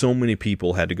bad that so many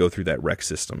people had to go through that rec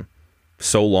system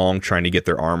so long trying to get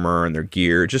their armor and their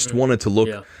gear. Just wanted to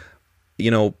look, you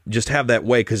know, just have that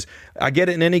way, because I get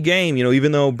it in any game, you know,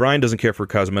 even though Brian doesn't care for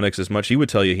cosmetics as much, he would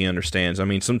tell you he understands. I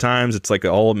mean, sometimes it's like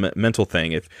all mental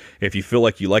thing. If you feel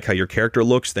like you like how your character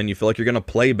looks, then you feel like you're going to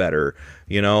play better,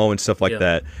 you know, and stuff like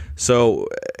that. So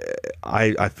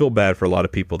I feel bad for a lot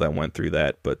of people that went through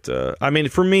that. But, I mean,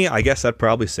 for me, I guess I'd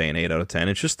probably say an 8 out of 10.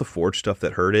 It's just the Forge stuff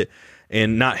that hurt it.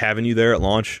 And not having you there at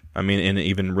launch, I mean, and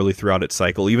even really throughout its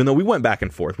cycle, even though we went back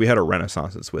and forth, we had a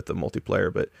renaissance with the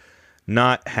multiplayer, but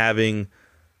not having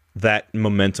that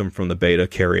momentum from the beta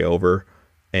carry over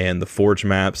and the Forge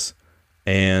maps,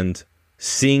 and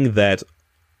seeing that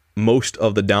most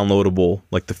of the downloadable,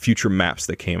 like the future maps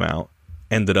that came out,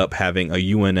 ended up having a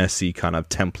UNSC kind of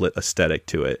template aesthetic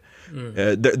to it.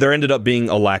 There ended up being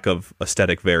a lack of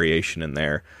aesthetic variation in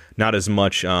there. Not as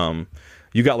much...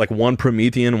 you got like one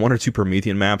or two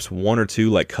Promethean maps, one or two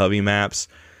like Covey maps,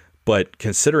 but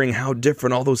considering how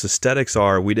different all those aesthetics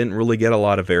are, we didn't really get a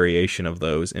lot of variation of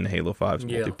those in Halo 5's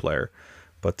multiplayer.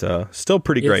 But still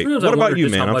pretty great. What about you,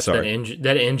 man? I'm sorry.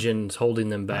 That engine's holding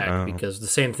them back, because the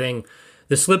same thing,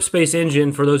 the Slipspace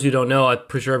engine, for those who don't know, I'm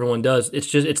pretty sure everyone does,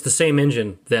 it's the same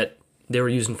engine that they were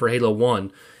using for Halo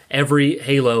 1. Every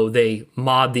Halo, they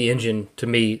mod the engine to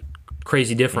be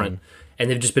crazy different. And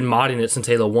they've just been modding it since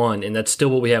Halo 1, and that's still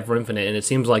what we have for Infinite. And it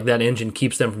seems like that engine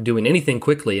keeps them from doing anything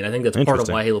quickly, and I think that's part of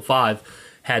why Halo 5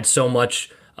 had so much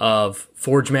of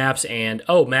Forge maps and,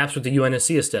 maps with the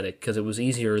UNSC aesthetic, because it was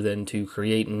easier than to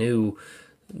create new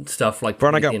stuff like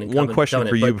Brian, I got one question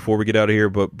for you before we get out of here,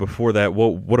 but before that,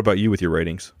 what about you with your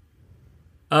ratings?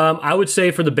 I would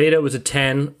say for the beta it was a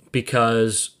 10,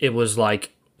 because it was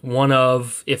like one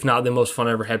of, if not the most fun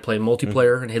I ever had playing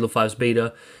multiplayer in Halo 5's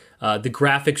beta. The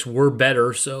graphics were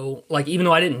better, so like even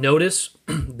though I didn't notice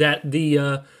that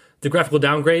the graphical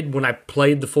downgrade when I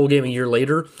played the full game a year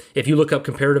later, if you look up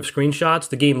comparative screenshots,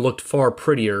 the game looked far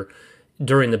prettier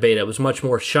during the beta. It was much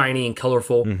more shiny and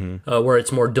colorful, where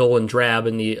it's more dull and drab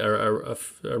in the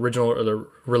original or the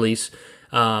release.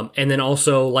 And then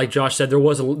also, like Josh said, there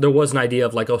was an idea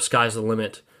of like, oh, sky's the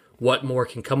limit. What more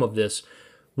can come of this?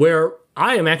 Where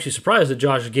I am actually surprised that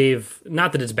Josh gave,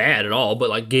 not that it's bad at all, but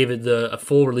like gave it a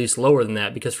full release lower than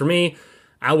that. Because for me,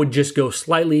 I would just go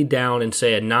slightly down and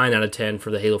say a 9 out of 10 for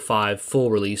the Halo 5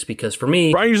 full release. Because for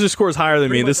me, Brian usually scores higher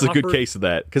than me, and this is a good offered- case of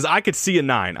that. Because I could see a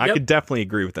 9. I could definitely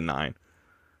agree with the 9.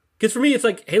 Because for me, it's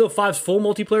like Halo 5's full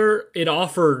multiplayer, it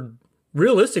offered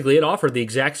the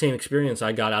exact same experience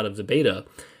I got out of the beta.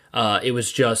 It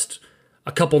was just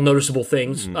a couple noticeable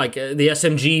things, like the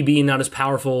SMG being not as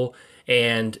powerful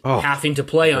and having to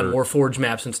play on more Forge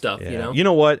maps and stuff. Yeah. You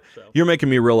know, What? You're making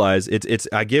me realize it's.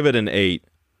 I give it an 8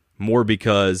 more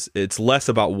because it's less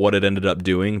about what it ended up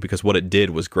doing, because what it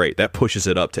did was great. That pushes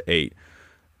it up to 8.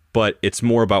 But it's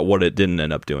more about what it didn't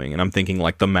end up doing. And I'm thinking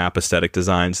like the map aesthetic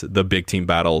designs, the big team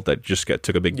battle that just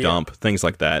took a big dump, things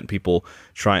like that. People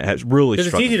really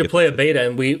because it's easy to play a beta,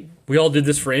 and we all did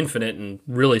this for Infinite and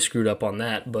really screwed up on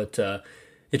that. But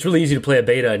it's really easy to play a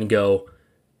beta and go,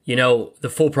 the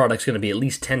full product's going to be at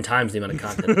least 10 times the amount of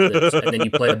content of this. And then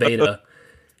you play a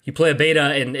beta.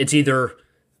 And it's either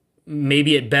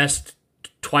maybe at best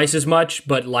twice as much,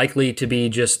 but likely to be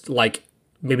just like,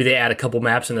 maybe they add a couple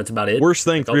maps and that's about it. Worst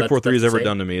thing 343 has ever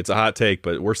done to me. It's a hot take,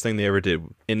 but worst thing they ever did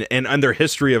in their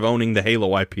history of owning the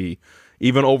Halo IP,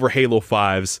 even over Halo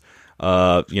 5's,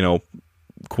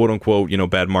 quote unquote,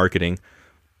 bad marketing,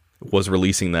 was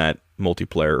releasing that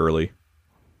multiplayer early.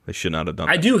 They should not have done.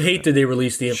 I do hate that they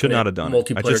released the Infinite should not have done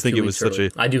multiplayer. I just think it was such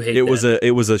early. I do hate it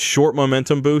was a short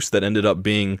momentum boost that ended up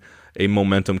being a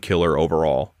momentum killer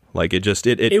overall. Like it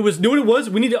was. Know what it was?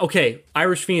 We need to.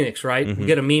 Irish Phoenix, right? We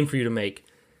get a meme for you to make.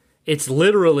 It's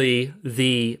literally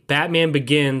the Batman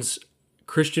Begins.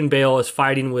 Christian Bale is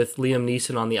fighting with Liam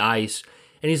Neeson on the ice,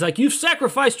 and he's like, "You've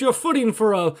sacrificed your footing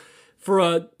for a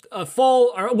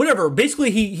fall or whatever."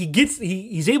 Basically,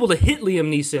 he's able to hit Liam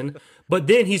Neeson, but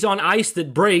then he's on ice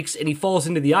that breaks and he falls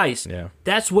into the ice. Yeah,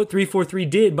 that's what 343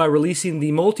 did by releasing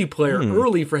the multiplayer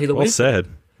early for Halo.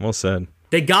 Well said.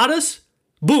 They got us.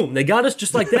 Boom! They got us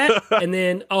just like that, and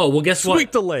then guess what?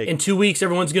 Sweep the leg. In 2 weeks,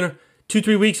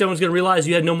 2-3 weeks, everyone's gonna realize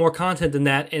you had no more content than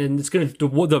that, and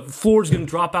the floor's gonna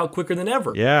drop out quicker than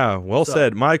ever. Yeah, well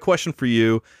said. My question for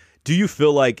you: do you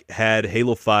feel like had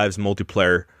Halo 5's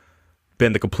multiplayer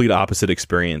been the complete opposite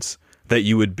experience, that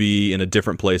you would be in a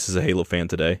different place as a Halo fan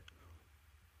today?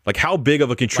 Like, how big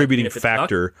of a contributing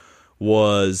factor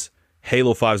was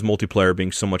Halo 5's multiplayer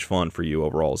being so much fun for you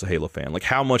overall as a Halo fan? Like,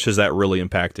 how much has that really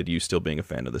impacted you still being a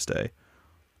fan to this day?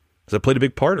 Has that played a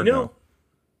big part or no?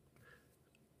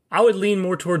 I would lean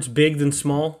more towards big than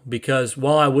small, because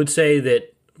while I would say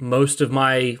that most of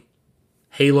my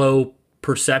Halo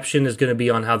perception is going to be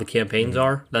on how the campaigns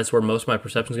are, that's where most of my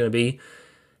perception is going to be.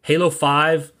 Halo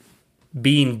 5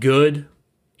 being good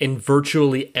in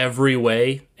virtually every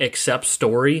way except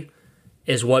story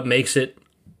is what makes it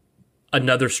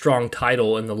another strong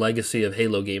title in the legacy of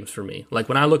Halo games for me. Like,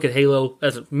 when I look at Halo,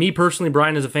 as me personally,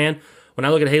 Brian as a fan, when I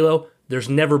look at Halo, there's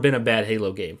never been a bad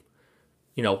Halo game.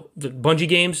 The Bungie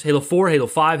games, Halo 4, Halo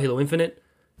 5, Halo Infinite,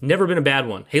 never been a bad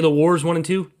one. Halo Wars 1 and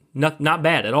 2, not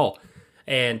bad at all.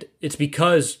 And it's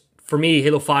because, for me,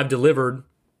 Halo 5 delivered,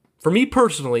 for me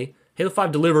personally, Halo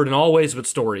 5 delivered in all ways but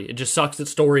story. It just sucks that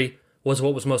story was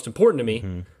what was most important to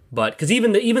me. But, because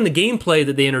even the gameplay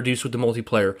that they introduced with the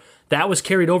multiplayer, that was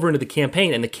carried over into the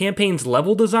campaign, and the campaign's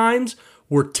level designs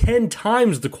were 10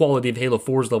 times the quality of Halo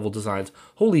 4's level designs.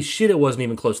 Holy shit, it wasn't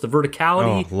even close. The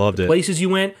verticality, loved the it. Places you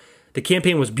went. The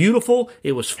campaign was beautiful.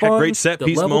 It was fun. Had great set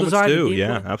piece moments design, too.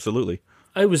 Yeah, absolutely.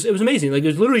 It was amazing. Like, it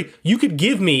was literally, you could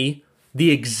give me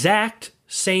the exact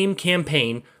same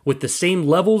campaign with the same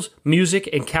levels, music,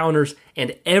 encounters,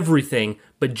 and everything,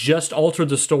 but just alter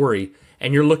the story,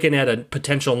 and you're looking at a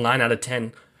potential 9 out of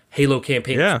 10 Halo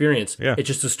campaign experience. Yeah. It's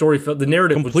just the story, the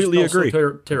narrative Completely was just agree.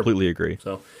 so terrible. Completely agree.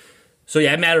 So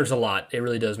yeah, it matters a lot. It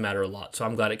really does matter a lot. So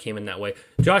I'm glad it came in that way.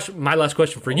 Josh, my last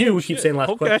question for you. We keep saying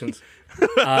last questions.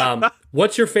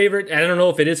 What's your favorite? I don't know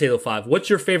if it is Halo 5. What's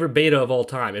your favorite beta of all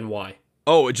time and why?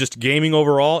 Oh, just gaming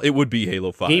overall? It would be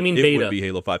Halo 5. Gaming it beta. Would be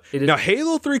Halo 5. Now,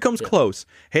 Halo 3 comes close.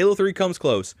 Halo 3 comes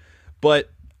close.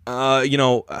 But,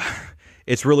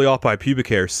 it's really off by pubic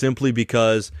hair simply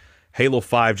because Halo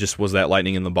 5 just was that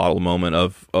lightning in the bottle moment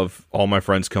of all my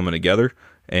friends coming together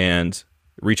and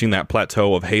reaching that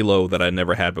plateau of Halo that I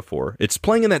never had before. It's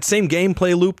playing in that same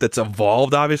gameplay loop that's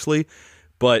evolved, obviously,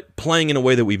 but playing in a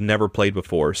way that we've never played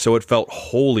before. So it felt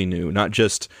wholly new, not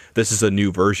just this is a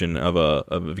new version of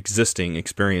an existing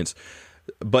experience.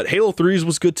 But Halo 3's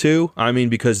was good too. I mean,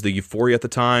 because the euphoria at the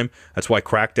time, that's why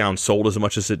Crackdown sold as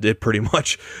much as it did pretty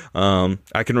much.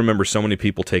 I can remember so many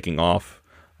people taking off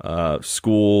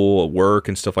school, work,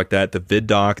 and stuff like that. The vid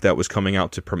doc that was coming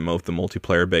out to promote the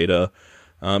multiplayer beta.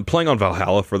 Playing on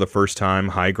Valhalla for the first time,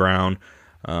 High Ground.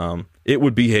 It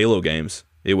would be Halo games.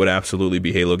 It would absolutely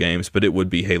be Halo games, but it would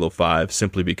be Halo 5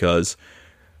 simply because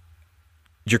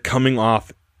you're coming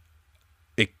off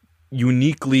a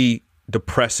uniquely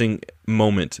depressing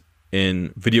moment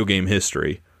in video game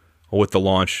history with the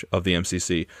launch of the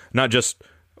MCC. Not just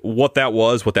what that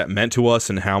was, what that meant to us,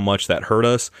 and how much that hurt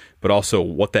us, but also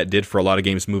what that did for a lot of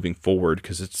games moving forward,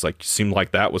 because it's like seemed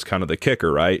like that was kind of the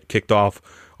kicker, right? Kicked off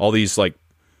all these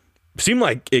seemed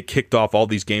like it kicked off all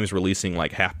these games releasing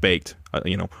like half-baked,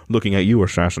 looking at you,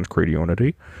 Assassin's Creed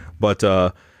Unity. But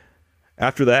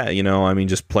after that,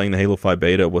 just playing the Halo 5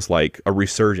 beta was like a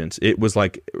resurgence. It was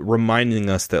like reminding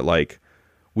us that like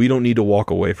we don't need to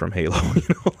walk away from Halo,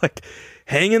 like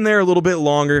hang in there a little bit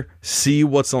longer, see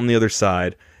what's on the other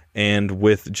side. And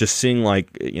with just seeing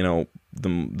like, the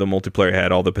multiplayer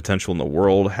had all the potential in the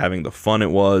world, having the fun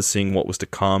it was, seeing what was to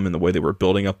come and the way they were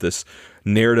building up this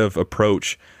narrative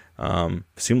approach,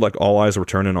 seemed like all eyes were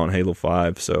turning on Halo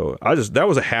 5. So that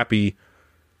was a happy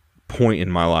point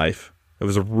in my life. It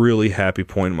was a really happy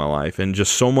point in my life, and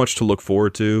just so much to look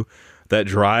forward to that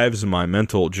drives my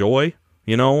mental joy.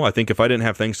 I think if I didn't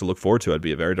have things to look forward to, I'd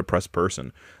be a very depressed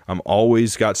person. I'm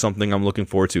always got something I'm looking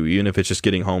forward to, even if it's just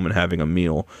getting home and having a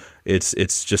meal. It's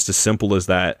just as simple as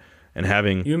that. And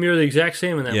having you and me are the exact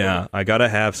same in that way. Yeah, I gotta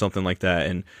have something like that.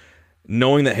 And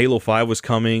knowing that Halo 5 was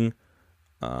coming,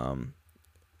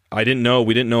 we didn't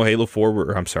know Halo 4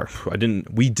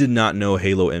 we did not know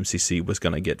Halo MCC was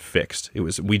gonna get fixed.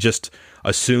 We just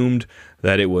assumed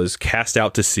that it was cast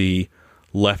out to sea,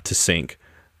 left to sink.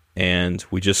 And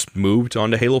we just moved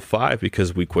on to Halo 5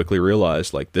 because we quickly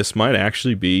realized like this might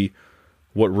actually be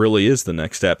what really is the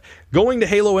next step. Going to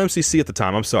Halo MCC at the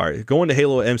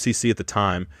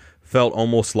time felt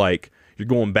almost like you're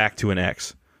going back to an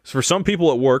X. So for some people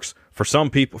it works,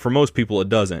 for most people it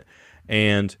doesn't.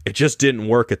 And it just didn't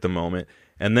work at the moment.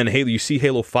 And then you see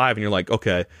Halo 5 and you're like,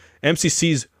 okay,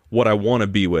 MCC's what I want to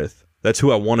be with. That's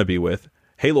who I want to be with.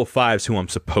 Halo 5's who I'm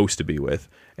supposed to be with.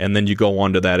 And then you go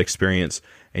on to that experience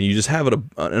and you just have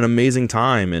an amazing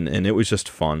time, and it was just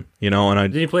fun, And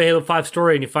then you play Halo 5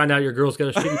 story and you find out your girl's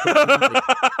got a shitty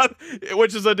personality.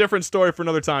 Which is a different story for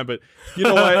another time, but you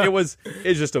know what?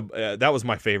 That was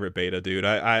my favorite beta, dude.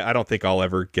 I don't think I'll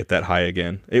ever get that high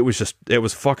again. It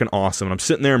was fucking awesome. And I'm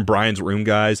sitting there in Brian's room,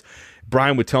 guys.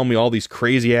 Brian would tell me all these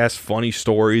crazy ass funny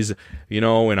stories, and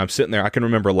I'm sitting there. I can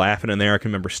remember laughing in there. I can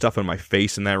remember stuffing my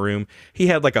face in that room. He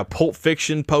had like a Pulp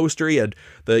Fiction poster. He had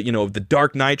the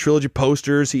Dark Knight trilogy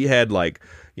posters. He had like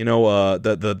the Lord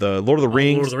of the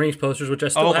Rings. Lord of the Rings posters, which I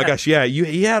still have. Oh my gosh, yeah.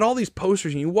 He had all these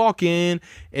posters, and you walk in,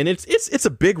 and it's a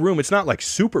big room. It's not like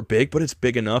super big, but it's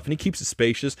big enough, and he keeps it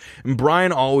spacious. And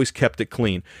Brian always kept it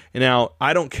clean. And now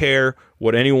I don't care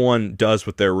what anyone does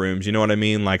with their rooms, you know what I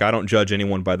mean? Like, I don't judge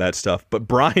anyone by that stuff. But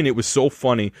Brian, it was so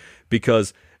funny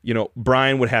because,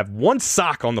 Brian would have one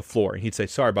sock on the floor, and he'd say,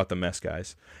 "Sorry about the mess,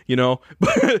 guys."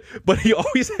 But he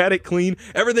always had it clean.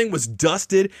 Everything was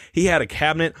dusted. He had a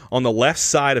cabinet on the left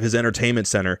side of his entertainment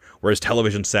center where his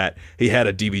television sat. He had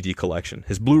a DVD collection,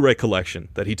 his Blu-ray collection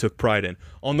that he took pride in.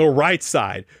 On the right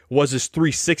side was his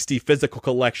 360 physical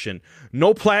collection.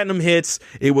 No platinum hits.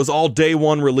 It was all day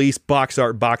one release, box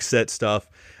art, box set stuff,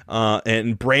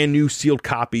 and brand new sealed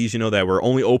copies, that were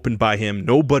only opened by him,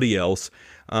 nobody else.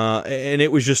 And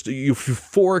it was just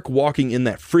euphoric walking in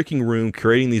that freaking room,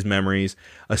 creating these memories,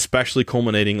 especially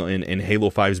culminating in Halo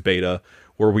 5's beta,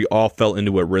 where we all fell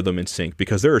into a rhythm and sync,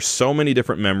 because there are so many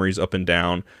different memories up and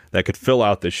down that could fill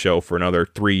out this show for another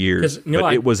 3 years.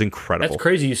 It was incredible. That's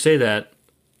crazy you say that.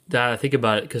 That I think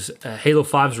about it, because Halo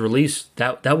 5's release,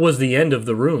 that was the end of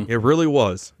the room. It really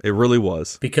was. It really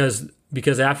was. Because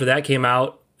after that came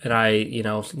out, and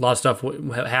a lot of stuff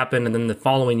happened, and then the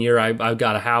following year I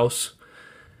got a house.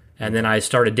 And then I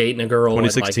started dating a girl.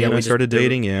 2016, I started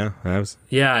dating. Yeah, there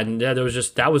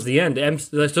was that was the end.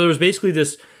 So there was basically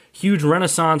this huge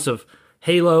renaissance of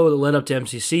Halo that led up to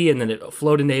MCC, and then it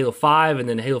flowed into Halo 5, and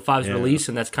then Halo 5's release,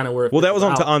 and that's kind of where it that was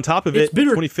on top of it.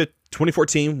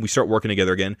 2014, we start working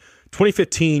together again.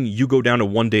 2015, you go down to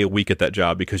 1 day a week at that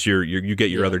job because you get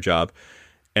your other job,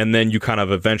 and then you kind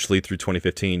of eventually through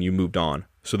 2015 you moved on.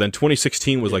 So then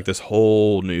 2016 was like this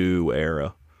whole new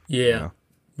era. Yeah.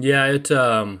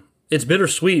 It's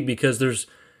bittersweet because there's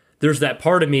that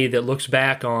part of me that looks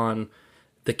back on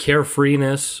the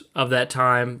carefreeness of that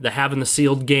time, the having the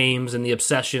sealed games and the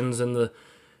obsessions and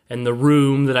the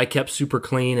room that I kept super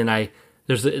clean, and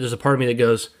there's a part of me that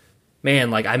goes,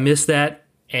 man, like I miss that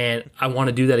and I want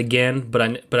to do that again, but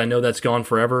I know that's gone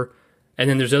forever. And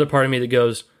then there's the other part of me that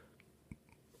goes,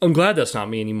 I'm glad that's not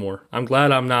me anymore. I'm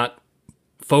glad I'm not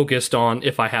focused on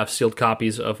if I have sealed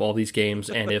copies of all these games,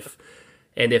 and if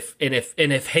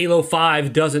Halo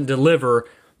 5 doesn't deliver,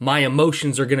 my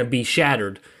emotions are going to be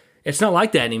shattered. It's not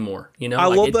like that anymore, you know. I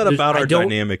love that about our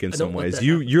dynamic in some ways.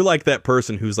 You're like that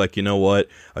person who's like, you know what,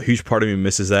 a huge part of me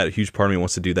misses that, a huge part of me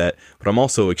wants to do that, but I'm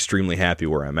also extremely happy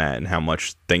where I'm at and how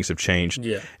much things have changed.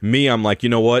 Yeah. Me, I'm like, you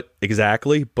know what,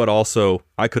 exactly, but also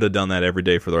I could have done that every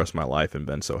day for the rest of my life and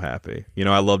been so happy. You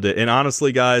know, I loved it, and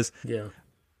honestly, guys, yeah,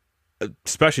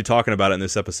 especially talking about it in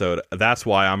this episode, that's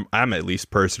why I'm at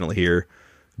least personally here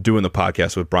doing the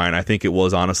podcast with Brian. I think it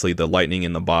was honestly the lightning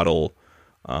in the bottle.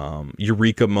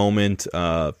 Eureka moment,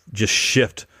 just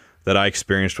shift that I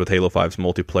experienced with Halo 5's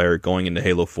multiplayer going into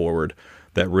Halo Forward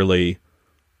that really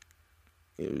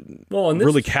catapulted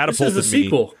this is the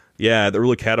sequel. me. Yeah, that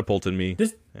really catapulted me.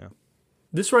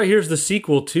 This right here is the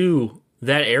sequel to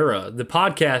that era. The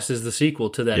podcast is the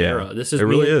sequel to that era. This is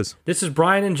really is. This is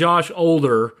Brian and Josh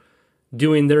older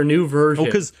doing their new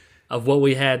version of what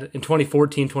we had in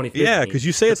 2014, 2015. Yeah, because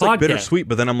you say it's like bittersweet,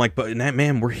 but then I'm like, but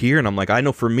man, we're here, and I'm like, I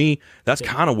know for me, that's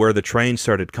kind of where the train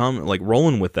started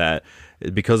rolling with that,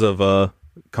 because of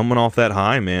coming off that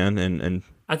high, man, and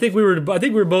I think we were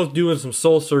both doing some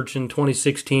soul searching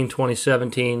 2016,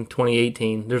 2017,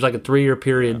 2018. There's like a 3-year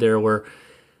period there where,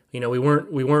 you know, we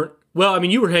weren't. Well, I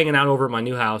mean, you were hanging out over at my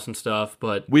new house and stuff,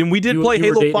 but we did play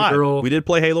Halo 5. We did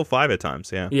play Halo 5 at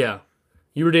times. Yeah. Yeah.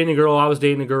 You were dating a girl, I was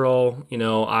dating a girl, you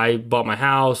know, I bought my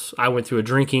house, I went through a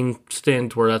drinking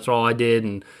stint where that's all I did,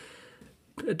 and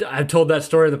I've told that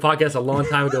story in the podcast a long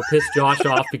time ago, pissed Josh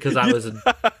off because I was...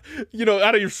 you know,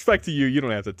 out of respect to you, you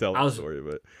don't have to tell the story,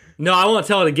 but... No, I won't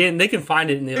tell it again. They can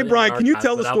find it in the... Hey, Brian, can you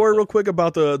tell the story real quick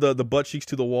about the butt cheeks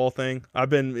to the wall thing?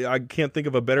 I can't think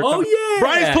of a better... Oh, yeah!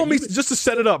 Brian's told me, just to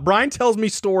set it up, Brian tells me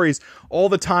stories all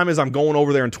the time as I'm going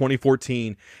over there in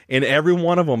 2014, and every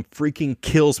one of them freaking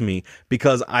kills me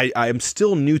because I am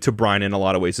still new to Brian in a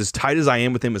lot of ways, as tight as I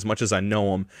am with him, as much as I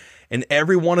know him. And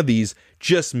every one of these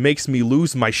just makes me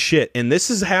lose my shit. And this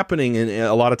is happening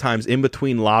a lot of times in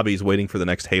between lobbies waiting for the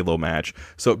next Halo match.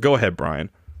 So go ahead, Brian.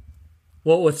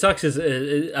 Well, what sucks is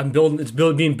it's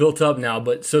being built up now.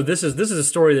 But so this is a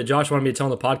story that Josh wanted me to tell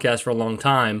on the podcast for a long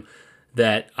time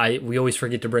that we always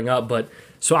forget to bring up. But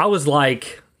so I was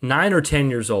like 9 or 10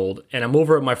 years old, and I'm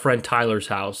over at my friend Tyler's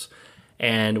house,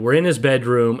 and we're in his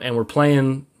bedroom, and we're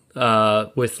playing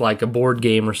with like a board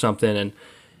game or something,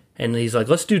 and he's like,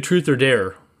 let's do truth or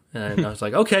dare. And I was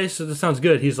like, okay, so that sounds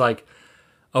good. He's like,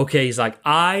 okay. He's like,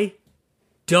 I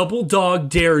double dog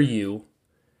dare you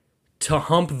to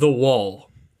hump the wall.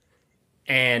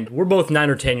 And we're both 9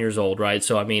 or 10 years old, right?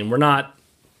 So, I mean,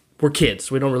 we're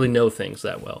kids. We don't really know things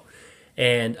that well.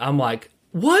 And I'm like,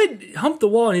 what? Hump the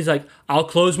wall? And he's like, I'll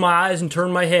close my eyes and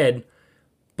turn my head,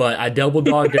 but I double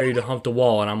dog dare you to hump the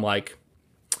wall. And I'm like,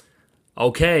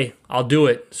 okay, I'll do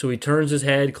it. So he turns his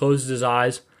head, closes his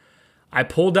eyes. I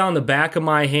pull down the back of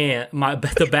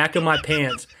the back of my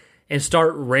pants, and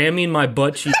start ramming my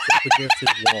butt cheeks up against his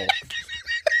wall.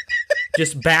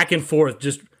 Just back and forth,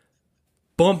 just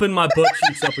bumping my butt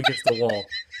cheeks up against the wall.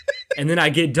 And then I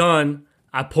get done,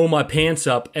 I pull my pants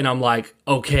up, and I'm like,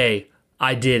 okay,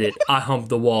 I did it. I humped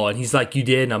the wall. And he's like, you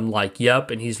did? And I'm like, yep.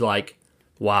 And he's like,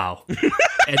 wow.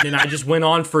 And then I just went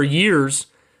on for years,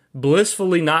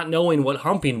 blissfully not knowing what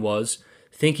humping was,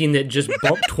 thinking that just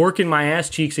twerking my ass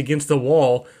cheeks against the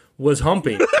wall was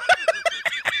humping.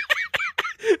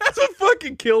 That's what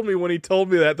fucking killed me when he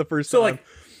told me that the first time. So like,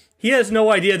 he has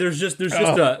no idea. There's just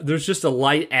a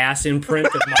light ass imprint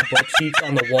of my butt cheeks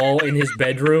on the wall in his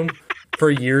bedroom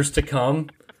for years to come.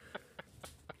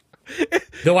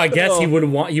 Though I guess he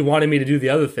wanted me to do the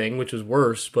other thing, which was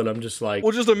worse. But I'm just like,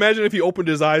 well, just imagine if he opened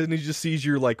his eyes and he just sees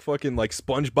your like fucking like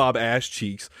SpongeBob ass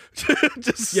cheeks,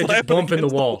 just bumping the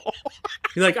wall.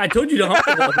 He's like, I told you to hump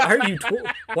the wall.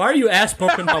 Why are you ass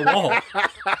bumping my wall?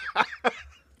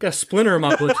 Got a splinter in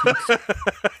my butt cheeks.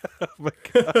 Oh my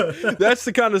God. That's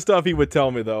the kind of stuff he would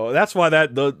tell me, though. That's why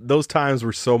those times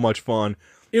were so much fun.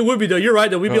 It would be, though. You're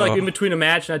right, though. We'd be like in between a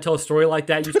match, and I'd tell a story like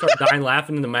that. You start dying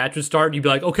laughing, and the match would start. And you'd be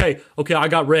like, okay, I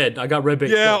got red.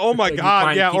 Big. Yeah. Oh my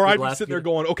God. Yeah. Or I'd be sitting there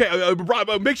going, okay,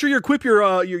 make sure you equip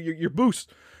your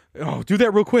boost. Oh, do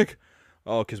that real quick.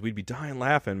 Oh, because we'd be dying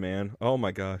laughing, man. Oh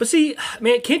my God. But see,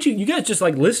 man, can't you guys just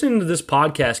like listening to this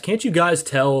podcast? Can't you guys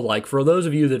tell, like, for those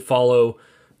of you that follow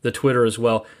the Twitter as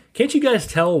well, can't you guys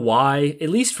tell why? At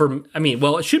least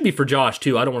it should be for Josh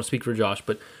too. I don't want to speak for Josh,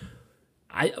 but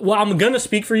I'm gonna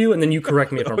speak for you, and then you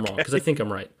correct me if I'm wrong, because I think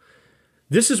I'm right.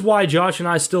 This is why Josh and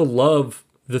I still love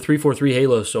the 343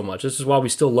 Halo so much. This is why we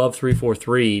still love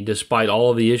 343 despite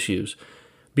all of the issues,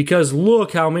 because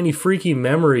look how many freaky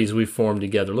memories we've formed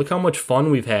together. Look how much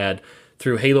fun we've had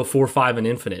through Halo 4, 5, and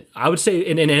Infinite. I would say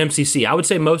in MCC, I would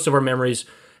say most of our memories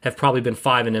have probably been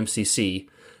 5 and MCC.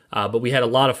 But we had a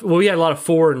lot of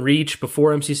 4 and Reach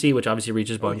before MCC, which obviously Reach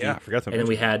is Bungie. Oh, yeah, I forgot to and then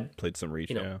we had played some Reach,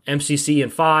 MCC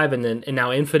and 5, and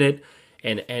now Infinite,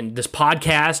 and this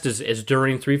podcast is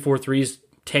during 343's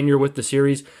tenure with the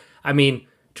series. I mean,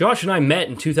 Josh and I met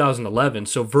in 2011,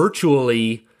 so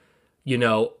virtually,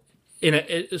 Halo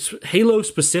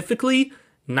specifically,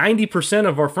 90%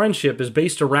 of our friendship is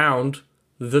based around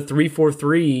the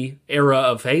 343 era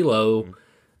of Halo.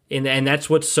 And that's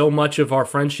what so much of our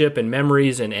friendship and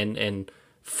memories and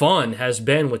fun has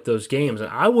been with those games.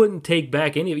 And I wouldn't take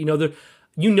back any of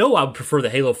I would prefer the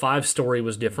Halo 5 story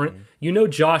was different.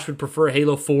 Josh would prefer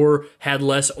Halo 4 had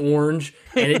less orange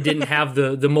and it didn't have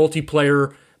the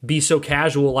multiplayer be so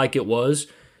casual like it was.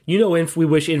 If we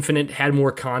wish Infinite had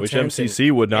more content. Which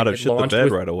MCC would not have shit the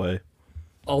bed right away.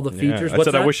 All the features. I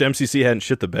said I wish MCC hadn't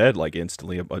shit the bed like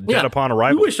instantly upon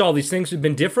arrival. We wish all these things had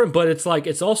been different, but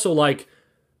it's also like,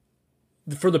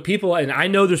 for the people, and I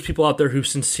know there's people out there who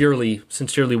sincerely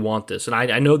want this, and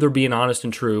I know they're being honest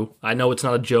and true. I know it's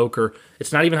not a joke or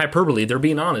it's not even hyperbole. They're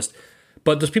being honest.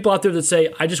 But there's people out there that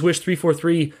say, I just wish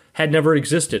 343 had never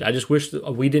existed. I just wish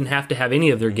that we didn't have to have any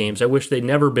of their games. I wish they'd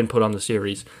never been put on the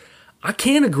series. I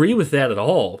can't agree with that at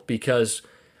all, because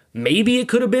maybe it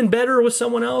could have been better with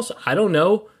someone else. I don't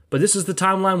know. But this is the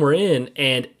timeline we're in,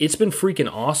 and it's been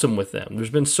freaking awesome with them. There's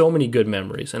been so many good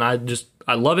memories, and I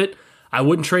love it. I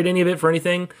wouldn't trade any of it for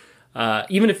anything.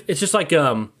 Even if it's just like,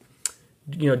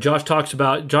 Josh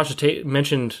has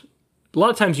mentioned, a lot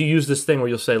of times you use this thing where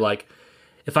you'll say, like,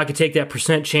 if I could take that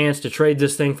 % chance to trade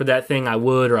this thing for that thing, I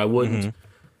would or I wouldn't. Mm-hmm.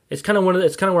 It's kind of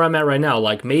where I'm at right now.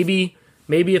 Like, maybe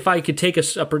if I could take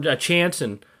a chance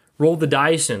and roll the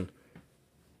dice and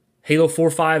Halo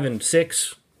 4, 5, and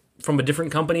 6 from a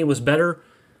different company was better,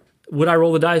 would I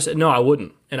roll the dice? No, I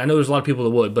wouldn't. And I know there's a lot of people that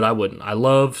would, but I wouldn't. I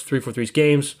love 343's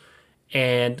games.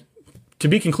 And to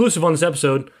be conclusive on this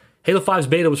episode, Halo 5's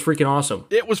beta was freaking awesome.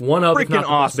 It was freaking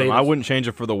awesome. I wouldn't change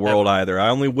it for the world either. I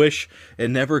only wish it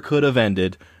never could have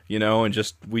ended, and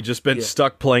we just been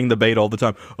stuck playing the beta all the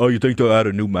time. Oh, you think they'll add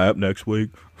a new map next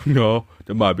week? No,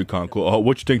 that might be kind of cool. Oh,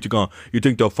 what you think you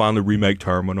think they'll finally remake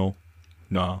Terminal?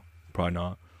 No, probably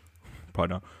not.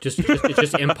 It's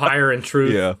just Empire and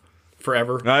Truth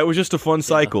forever. It was just a fun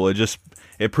cycle.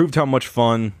 It proved how much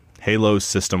fun Halo's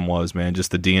system was, man.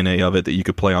 Just the DNA of it, that you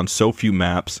could play on so few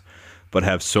maps but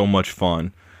have so much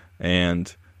fun.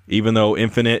 And even though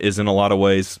Infinite is in a lot of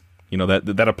ways,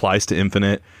 that applies to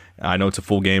Infinite. I know it's a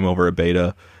full game over a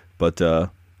beta, but I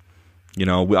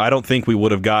don't think we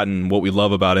would have gotten what we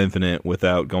love about Infinite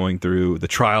without going through the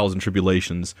trials and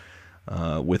tribulations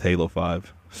with Halo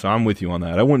 5. So I'm with you on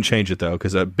that. I wouldn't change it though,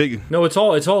 because No, it's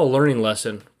all a learning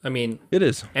lesson. I mean, it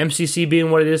is. MCC being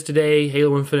what it is today,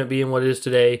 Halo Infinite being what it is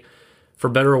today, for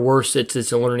better or worse,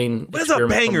 it's a learning. What a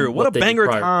banger! What a banger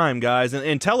time, guys!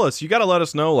 And tell us, you got to let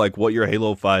us know like what your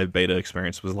Halo 5 beta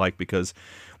experience was like, because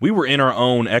we were in our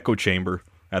own echo chamber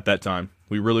at that time.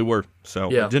 We really were. So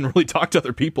we didn't really talk to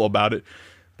other people about it.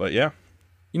 But yeah,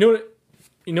 you know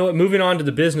what? Moving on to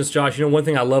the business, Josh. One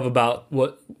thing I love about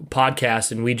what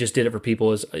podcasts, and we just did it for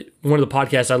people, is one of the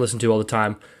podcasts I listen to all the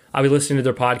time. I'll be listening to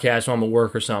their podcast when I'm at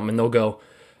work or something, and they'll go,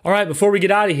 "All right, before we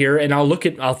get out of here," and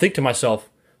I'll think to myself,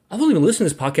 I've only been listening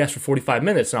to this podcast for 45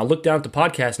 minutes, and I'll look down at the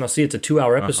podcast and I'll see it's a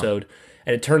 2-hour episode,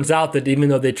 and it turns out that even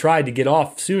though they tried to get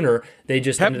off sooner, they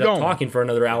just ended up talking for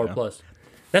another hour plus.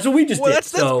 That's what we just did.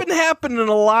 That's been happening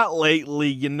a lot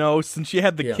lately, since you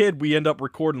had the kid, we end up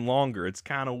recording longer. It's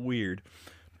kind of weird.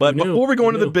 But before we go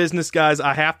into the business, guys,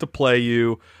 I have to play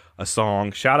you a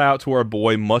song. Shout out to our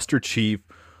boy, Mustard Chief,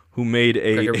 who made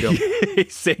a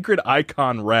Sacred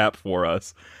Icon rap for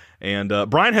us. And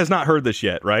Brian has not heard this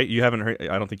yet, right? You haven't heard?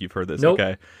 I don't think you've heard this. Nope.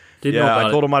 Okay. Didn't know about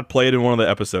I told him I'd play it in one of the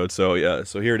episodes. So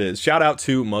here it is. Shout out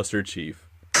to Mustard Chief.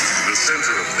 The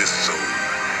center of this zone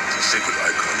is a sacred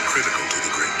icon critical to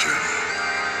the great journey.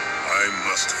 I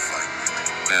must find it.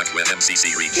 Back when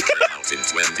MCC reached the out in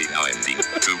 2019,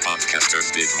 two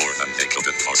podcasters did more than they could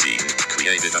have foreseen.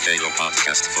 Created a Halo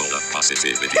podcast full of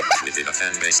positivity, within a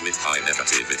fan base with high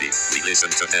negativity. We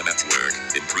listened to them at work,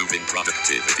 improving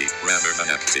productivity, rather than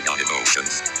acting on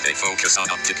emotions. They focus on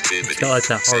objectivity.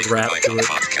 It's that hard rap to it.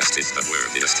 Podcast is the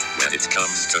worthiest. When it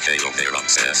comes to Halo, they're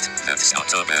obsessed. That's not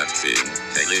a bad thing.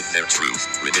 They live their truth,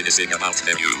 reminiscing about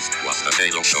their youth. Was the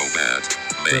Halo show bad?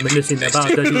 Maybe. Reminiscing about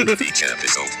their youth. Each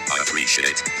episode, I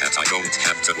appreciate that I don't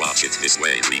have to watch it this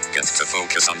way. We get to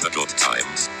focus on the good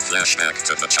times. Flashback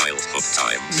to the childhood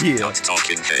times. Yeah. Not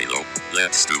talking Halo.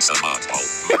 Let's do some oddball,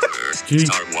 Middle-earth,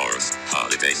 Star Wars,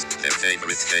 holiday holidays. Their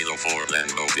favorite Halo 4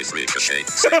 land mode is Ricochet.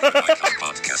 Sacred Icon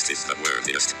Podcast is the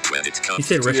worthiest when it comes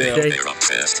said to Halo. Ricochet? They're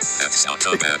obsessed. That's not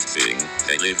a bad thing.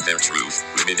 They live their truth,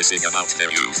 reminiscing about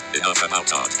their youth. Enough about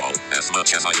Oddball. As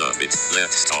much as I love it,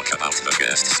 let's talk about the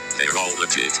guests. They're all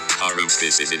legit.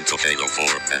 Harustis is into Halo 4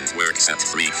 and works at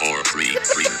 343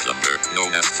 Green Plumber,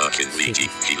 known as fucking Luigi.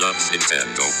 He loves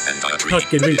Nintendo, and I agree.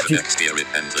 Fucking With Luigi. an spirit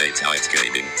and late night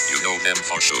gaming. You know them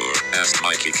for sure. Ask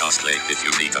Mikey Cosplay if you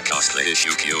need a cosplay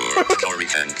issue cure. Corey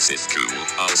Hanks is cool,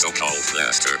 also called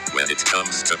Blaster. When it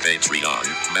comes to Patreon,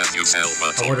 Matthew I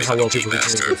wonder Salvatore is how an well OG people can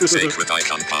master. hear this. Sacred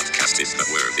Icon Podcast is the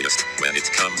worthiest. When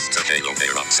it comes to Halo,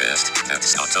 they're obsessed.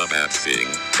 That's not a bad thing.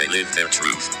 They live their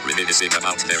truth, reminiscing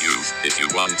about their youth. If you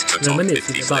want to talk with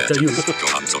Reminiscing these about their legends, youth. go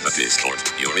onto the Discord.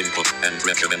 Your input and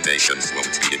recommendations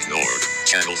won't be ignored.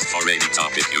 Channels for any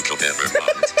topic you could ever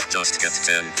want. Just get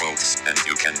 10 votes, and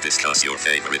you can discuss your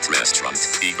favorite restaurant,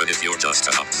 even if you're just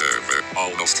an observer.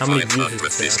 Almost How many 500 users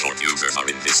is that? Discord users are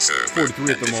in this server.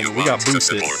 43 at the and if you moment. We got want to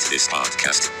boosted. support this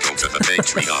podcast, go to the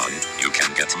Patreon. You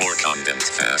can get more content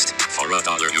fast. For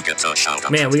 $1, you get a shout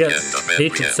out. Man, we got at the end of every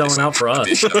patrons selling episode. out for us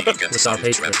Additionally, you get with our some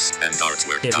patrons. traps and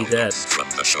artwork Can't beat that. downloads from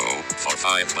the show. For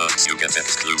 $5, you get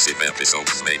exclusive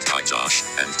episodes made by Josh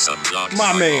and some vlogs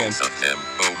My by man. both of them.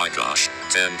 Oh my gosh,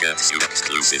 10 gets you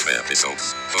exclusive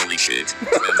episodes. Holy shit.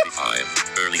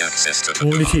 25, early access to the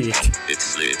Holy Hardball. shit.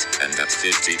 It's lit, and at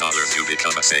 $50 you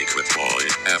become a sacred boy.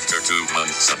 After 2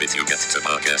 months of it, you get to be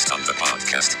a guest on the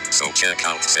podcast. So check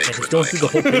out Sacred going through the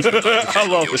whole Icon. I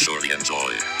love You'll it. surely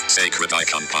enjoy. Sacred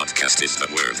Icon Podcast is the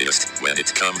worthiest. When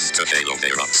it comes to Halo,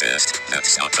 they're obsessed.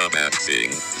 That's not a bad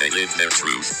thing. They live their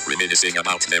truth, reminiscing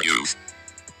about their youth.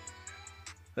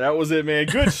 That was it, man.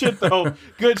 Good shit, though.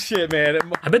 Good shit, man.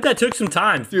 I bet that took some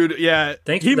time. Dude, yeah.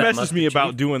 Thank he you for that, messaged Mustard me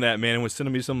about Chief. doing that, man, and was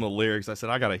sending me some of the lyrics. I said,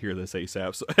 I gotta hear this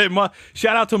ASAP. So, hey,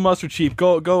 shout out to Mustard Chief.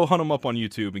 Go hunt him up on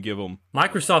YouTube and give him.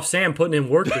 Microsoft Sam putting in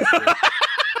work this year.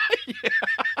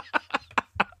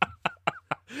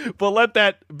 But let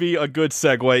that be a good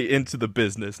segue into the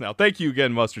business. Now, thank you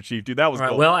again, Mustard Chief, dude. That was All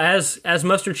right. gold. Well, as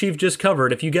Mustard Chief just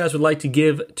covered, if you guys would like to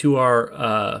give to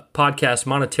our podcast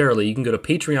monetarily, you can go to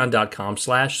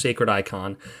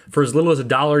patreon.com/sacredicon. For as little as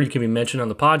 $1, you can be mentioned on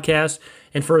the podcast.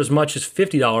 And for as much as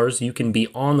 $50, you can be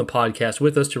on the podcast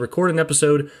with us to record an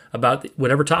episode about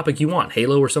whatever topic you want,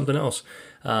 Halo or something else.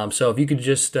 So if you could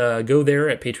just go there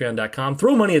at patreon.com,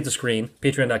 throw money at the screen,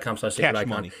 patreon.com/sacredicon.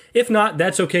 money. If not,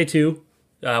 that's okay too.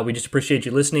 We just appreciate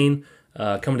you listening,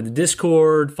 coming to the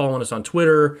Discord, following us on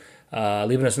Twitter,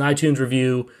 leaving us an iTunes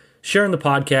review, sharing the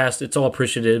podcast. It's all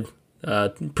appreciated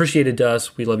to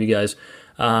us. We love you guys.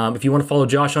 If you want to follow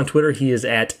Josh on Twitter, he is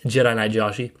at Jedi Knight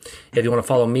Joshy. If you want to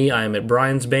follow me, I am at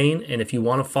Brian's Bane. And if you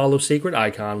want to follow Sacred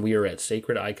Icon, we are at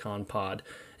Sacred Icon Pod.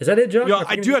 Is that it, Josh? Yo,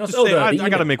 I do have to say, I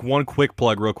got to make one quick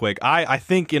plug real quick. I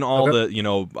think in all the,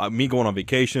 me going on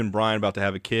vacation, Brian about to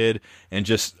have a kid, and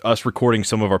just us recording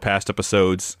some of our past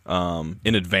episodes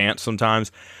in advance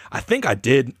sometimes, I think I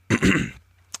did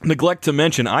neglect to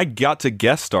mention I got to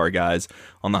guest star, guys,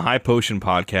 on the High Potion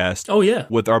podcast. Oh, yeah.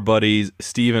 With our buddies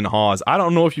Steven Hawes. I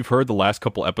don't know if you've heard the last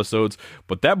couple episodes,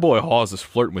 but that boy Hawes is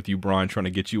flirting with you, Brian, trying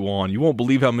to get you on. You won't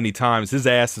believe how many times his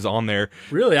ass is on there.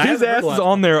 Really? I His haven't heard ass the is last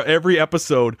on there every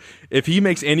episode. If he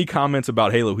makes any comments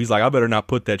about Halo, he's like, I better not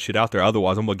put that shit out there.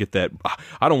 Otherwise, I'm going to get that.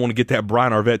 I don't want to get that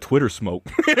Brian Arvett Twitter smoke.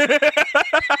 He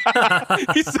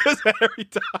says that every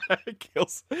time. It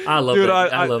kills. I love Dude,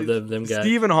 that. I love them guys.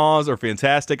 Steve and Hawes are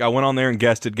fantastic. I went on there and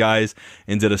guested, guys,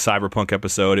 and did a Cyberpunk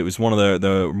episode. It was one of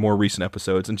the more recent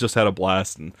episodes, and just had a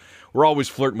blast. And we're always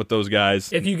flirting with those guys.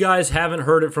 If you guys haven't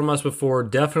heard it from us before,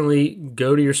 definitely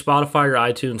go to your Spotify or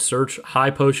iTunes, search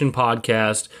High Potion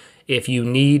Podcast. If you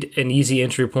need an easy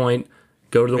entry point,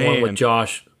 go to the one with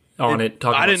Josh on it.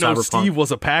 Talking I didn't about know Cyberpunk. Steve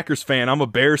was a Packers fan. I'm a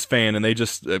Bears fan, and they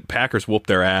just Packers whooped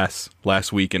their ass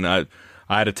last week, and I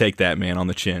had to take that man on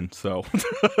the chin. So,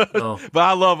 but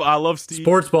I love Steve.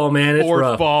 Sports ball, man. It's Sports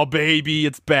rough. ball, baby,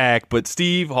 it's back. But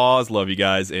Steve Hawes, love you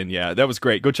guys, and yeah, that was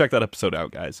great. Go check that episode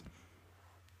out, guys.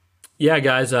 Yeah,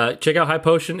 guys, check out High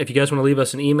Potion. If you guys want to leave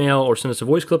us an email or send us a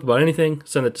voice clip about anything,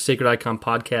 send it to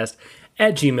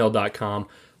sacrediconpodcast@gmail.com.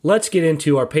 Let's get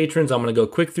into our patrons. I'm going to go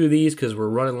quick through these because we're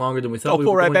running longer than we thought we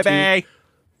were going to.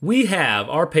 We have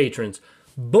our patrons,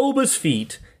 Bulbous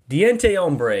Feet, Diente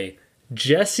Ombre,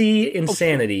 Jesse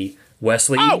Insanity,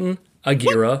 Wesley Eaton,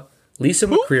 Agira, Lisa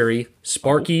McCreary,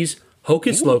 Sparkies,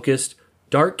 Hocus Locust,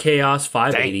 Dark Chaos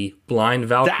 580, Blind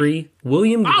Valkyrie,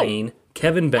 William Green,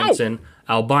 Kevin Benson,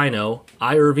 Albino,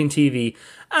 Irving TV,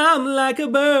 I'm like a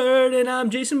bird and I'm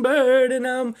Jason Bird and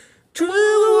I'm true.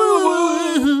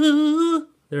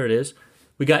 There it is.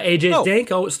 We got AJ Dank,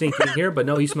 stinking here, but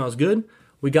no, he smells good.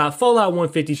 We got Fallout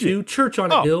 152, Church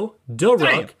on a Hill,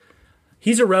 Duruk.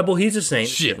 He's a rebel. He's a saint.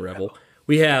 Shit. A rebel.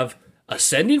 We have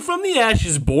Ascending from the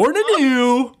Ashes, Born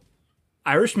Anew.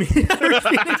 Irish Phoenix.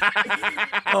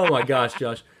 Oh my gosh,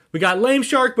 Josh. We got Lame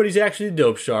Shark, but he's actually a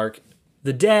dope shark.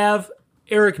 The Dav,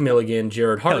 Eric Milligan,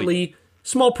 Jared Hartley,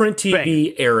 Small Print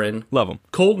TV, Aaron. Love him.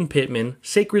 Colton Pittman,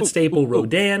 Sacred Staple,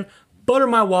 Rodan, Butter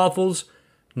My Waffles,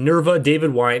 Nerva,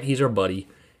 David Wyant, he's our buddy.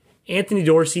 Anthony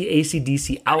Dorsey,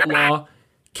 ACDC Outlaw,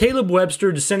 Caleb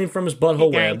Webster, descending from his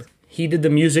butthole web. He did the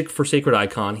music for Sacred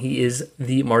Icon. He is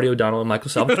the Marty O'Donnell and Michael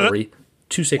Salvatore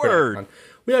to Sacred Icon.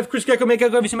 We have Chris Greco, Make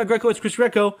Up, Have You Seen My Greco? It's Chris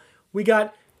Greco. We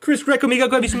got Chris Greco, Make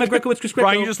Up, Have You Seen My Greco? It's Chris Greco.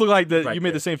 Brian, you just look like Right you made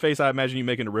there. the same face I imagine you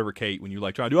making to River Kate when you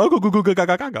like trying to do go go go go go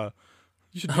go go.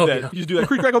 You should do that. yeah. You should do that.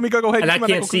 Chris Greco, me go go. Hey, And I my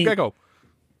can't Chris see- Greco.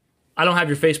 I don't have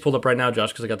your face pulled up right now,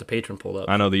 Josh, because I got the patron pulled up.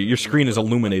 I know your screen is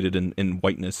illuminated in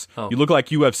whiteness. Oh. You look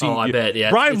like you have seen. Oh, I bet, yeah.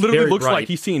 Brian It's literally very looks bright. like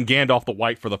he's seeing Gandalf the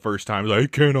White for the first time. He's like,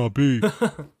 it cannot be.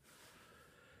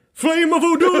 Flame of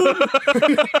Voodoo!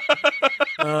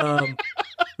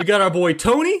 We got our boy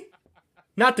Tony.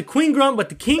 Not the Queen Grunt, but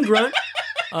the King Grunt.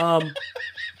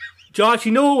 Josh,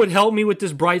 you know what would help me with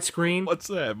this bright screen? What's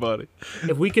that, buddy?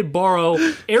 If we could borrow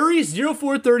Aries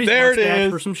 0430's There it mustache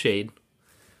is. for some shade.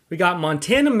 We got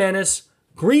Montana Menace,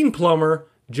 Green Plumber,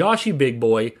 Joshy Big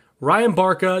Boy, Ryan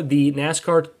Barca, the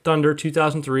NASCAR Thunder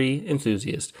 2003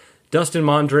 enthusiast, Dustin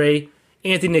Mondre,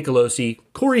 Anthony Nicolosi,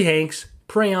 Corey Hanks,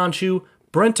 Preyanshu,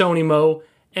 Brent Onimo,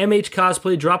 MH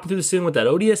Cosplay dropping through the ceiling with that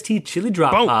ODST Chili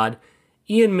Drop Boom. Pod,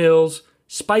 Ian Mills,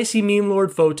 Spicy Meme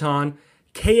Lord Photon,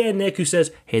 KN Nick, who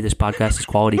says, "Hey, this podcast is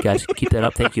quality, guys. Keep that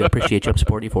up. Thank you. I appreciate you. I'm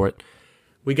supporting you for it."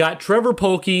 We got Trevor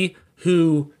Polkey,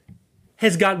 who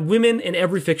has got women in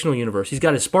every fictional universe. He's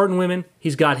got his Spartan women.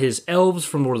 He's got his elves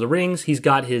from Lord of the Rings. He's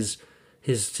got his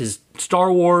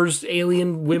Star Wars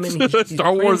alien women. He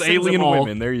Star Wars transcends alien them all.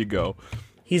 women. There you go.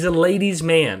 He's a ladies'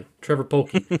 man, Trevor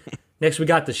Polkey. Next, we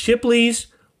got the Shipleys.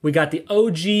 We got the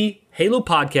OG Halo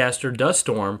podcaster, Dust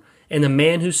Storm, and the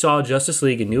man who saw Justice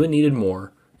League and knew it needed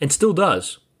more, and still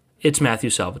does. It's Matthew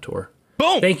Salvatore.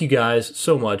 Boom. Thank you guys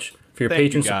so much for your Thank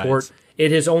patron you, guys. support.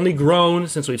 It has only grown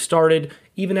since we've started.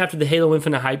 Even after the Halo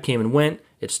Infinite hype came and went,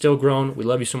 it's still grown. We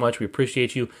love you so much. We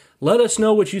appreciate you. Let us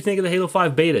know what you think of the Halo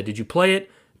 5 beta. Did you play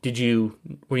it?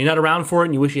 Were you not around for it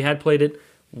and you wish you had played it?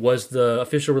 Was the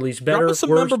official release better? Drop us some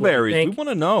worse? member What do you berries. We think? want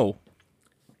to know.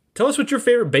 Tell us what your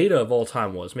favorite beta of all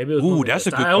time was. Maybe it was. Ooh, one of the that's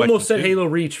a best. good I almost question, said too. Halo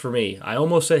Reach for me. I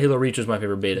almost said Halo Reach was my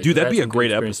favorite beta. Dude, that'd I be had a some great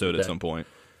good experience episode with at that. some point.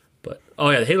 But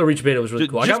the Halo Reach beta was really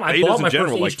cool. I Just bought betas my in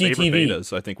general, like first favorite HDTV.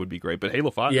 betas, I think would be great. But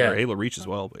Halo 5 Yeah. or Halo Reach as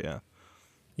well. But yeah.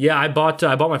 Yeah, I bought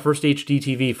my first HD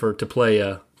TV to play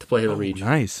Halo Reach.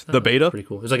 Nice. The beta? Pretty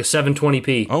cool. It was like a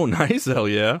 720p Oh, nice. Hell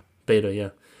yeah. beta, yeah.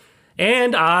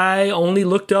 And I only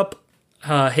looked up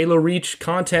Halo Reach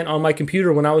content on my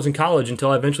computer when I was in college until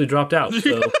I eventually dropped out.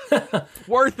 So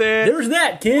Worth it. there's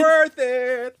that, kid. Worth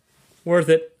it. Worth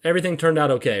it. Everything turned out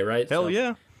okay, right? Hell So-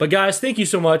 yeah. But guys, thank you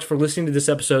so much for listening to this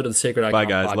episode of the Sacred Icon Bye,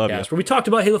 guys. podcast, Love ya. where we talked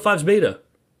about Halo 5's beta.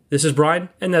 This is Brian,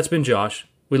 and that's been Josh.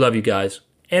 We love you guys.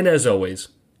 And as always,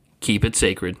 keep it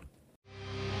sacred.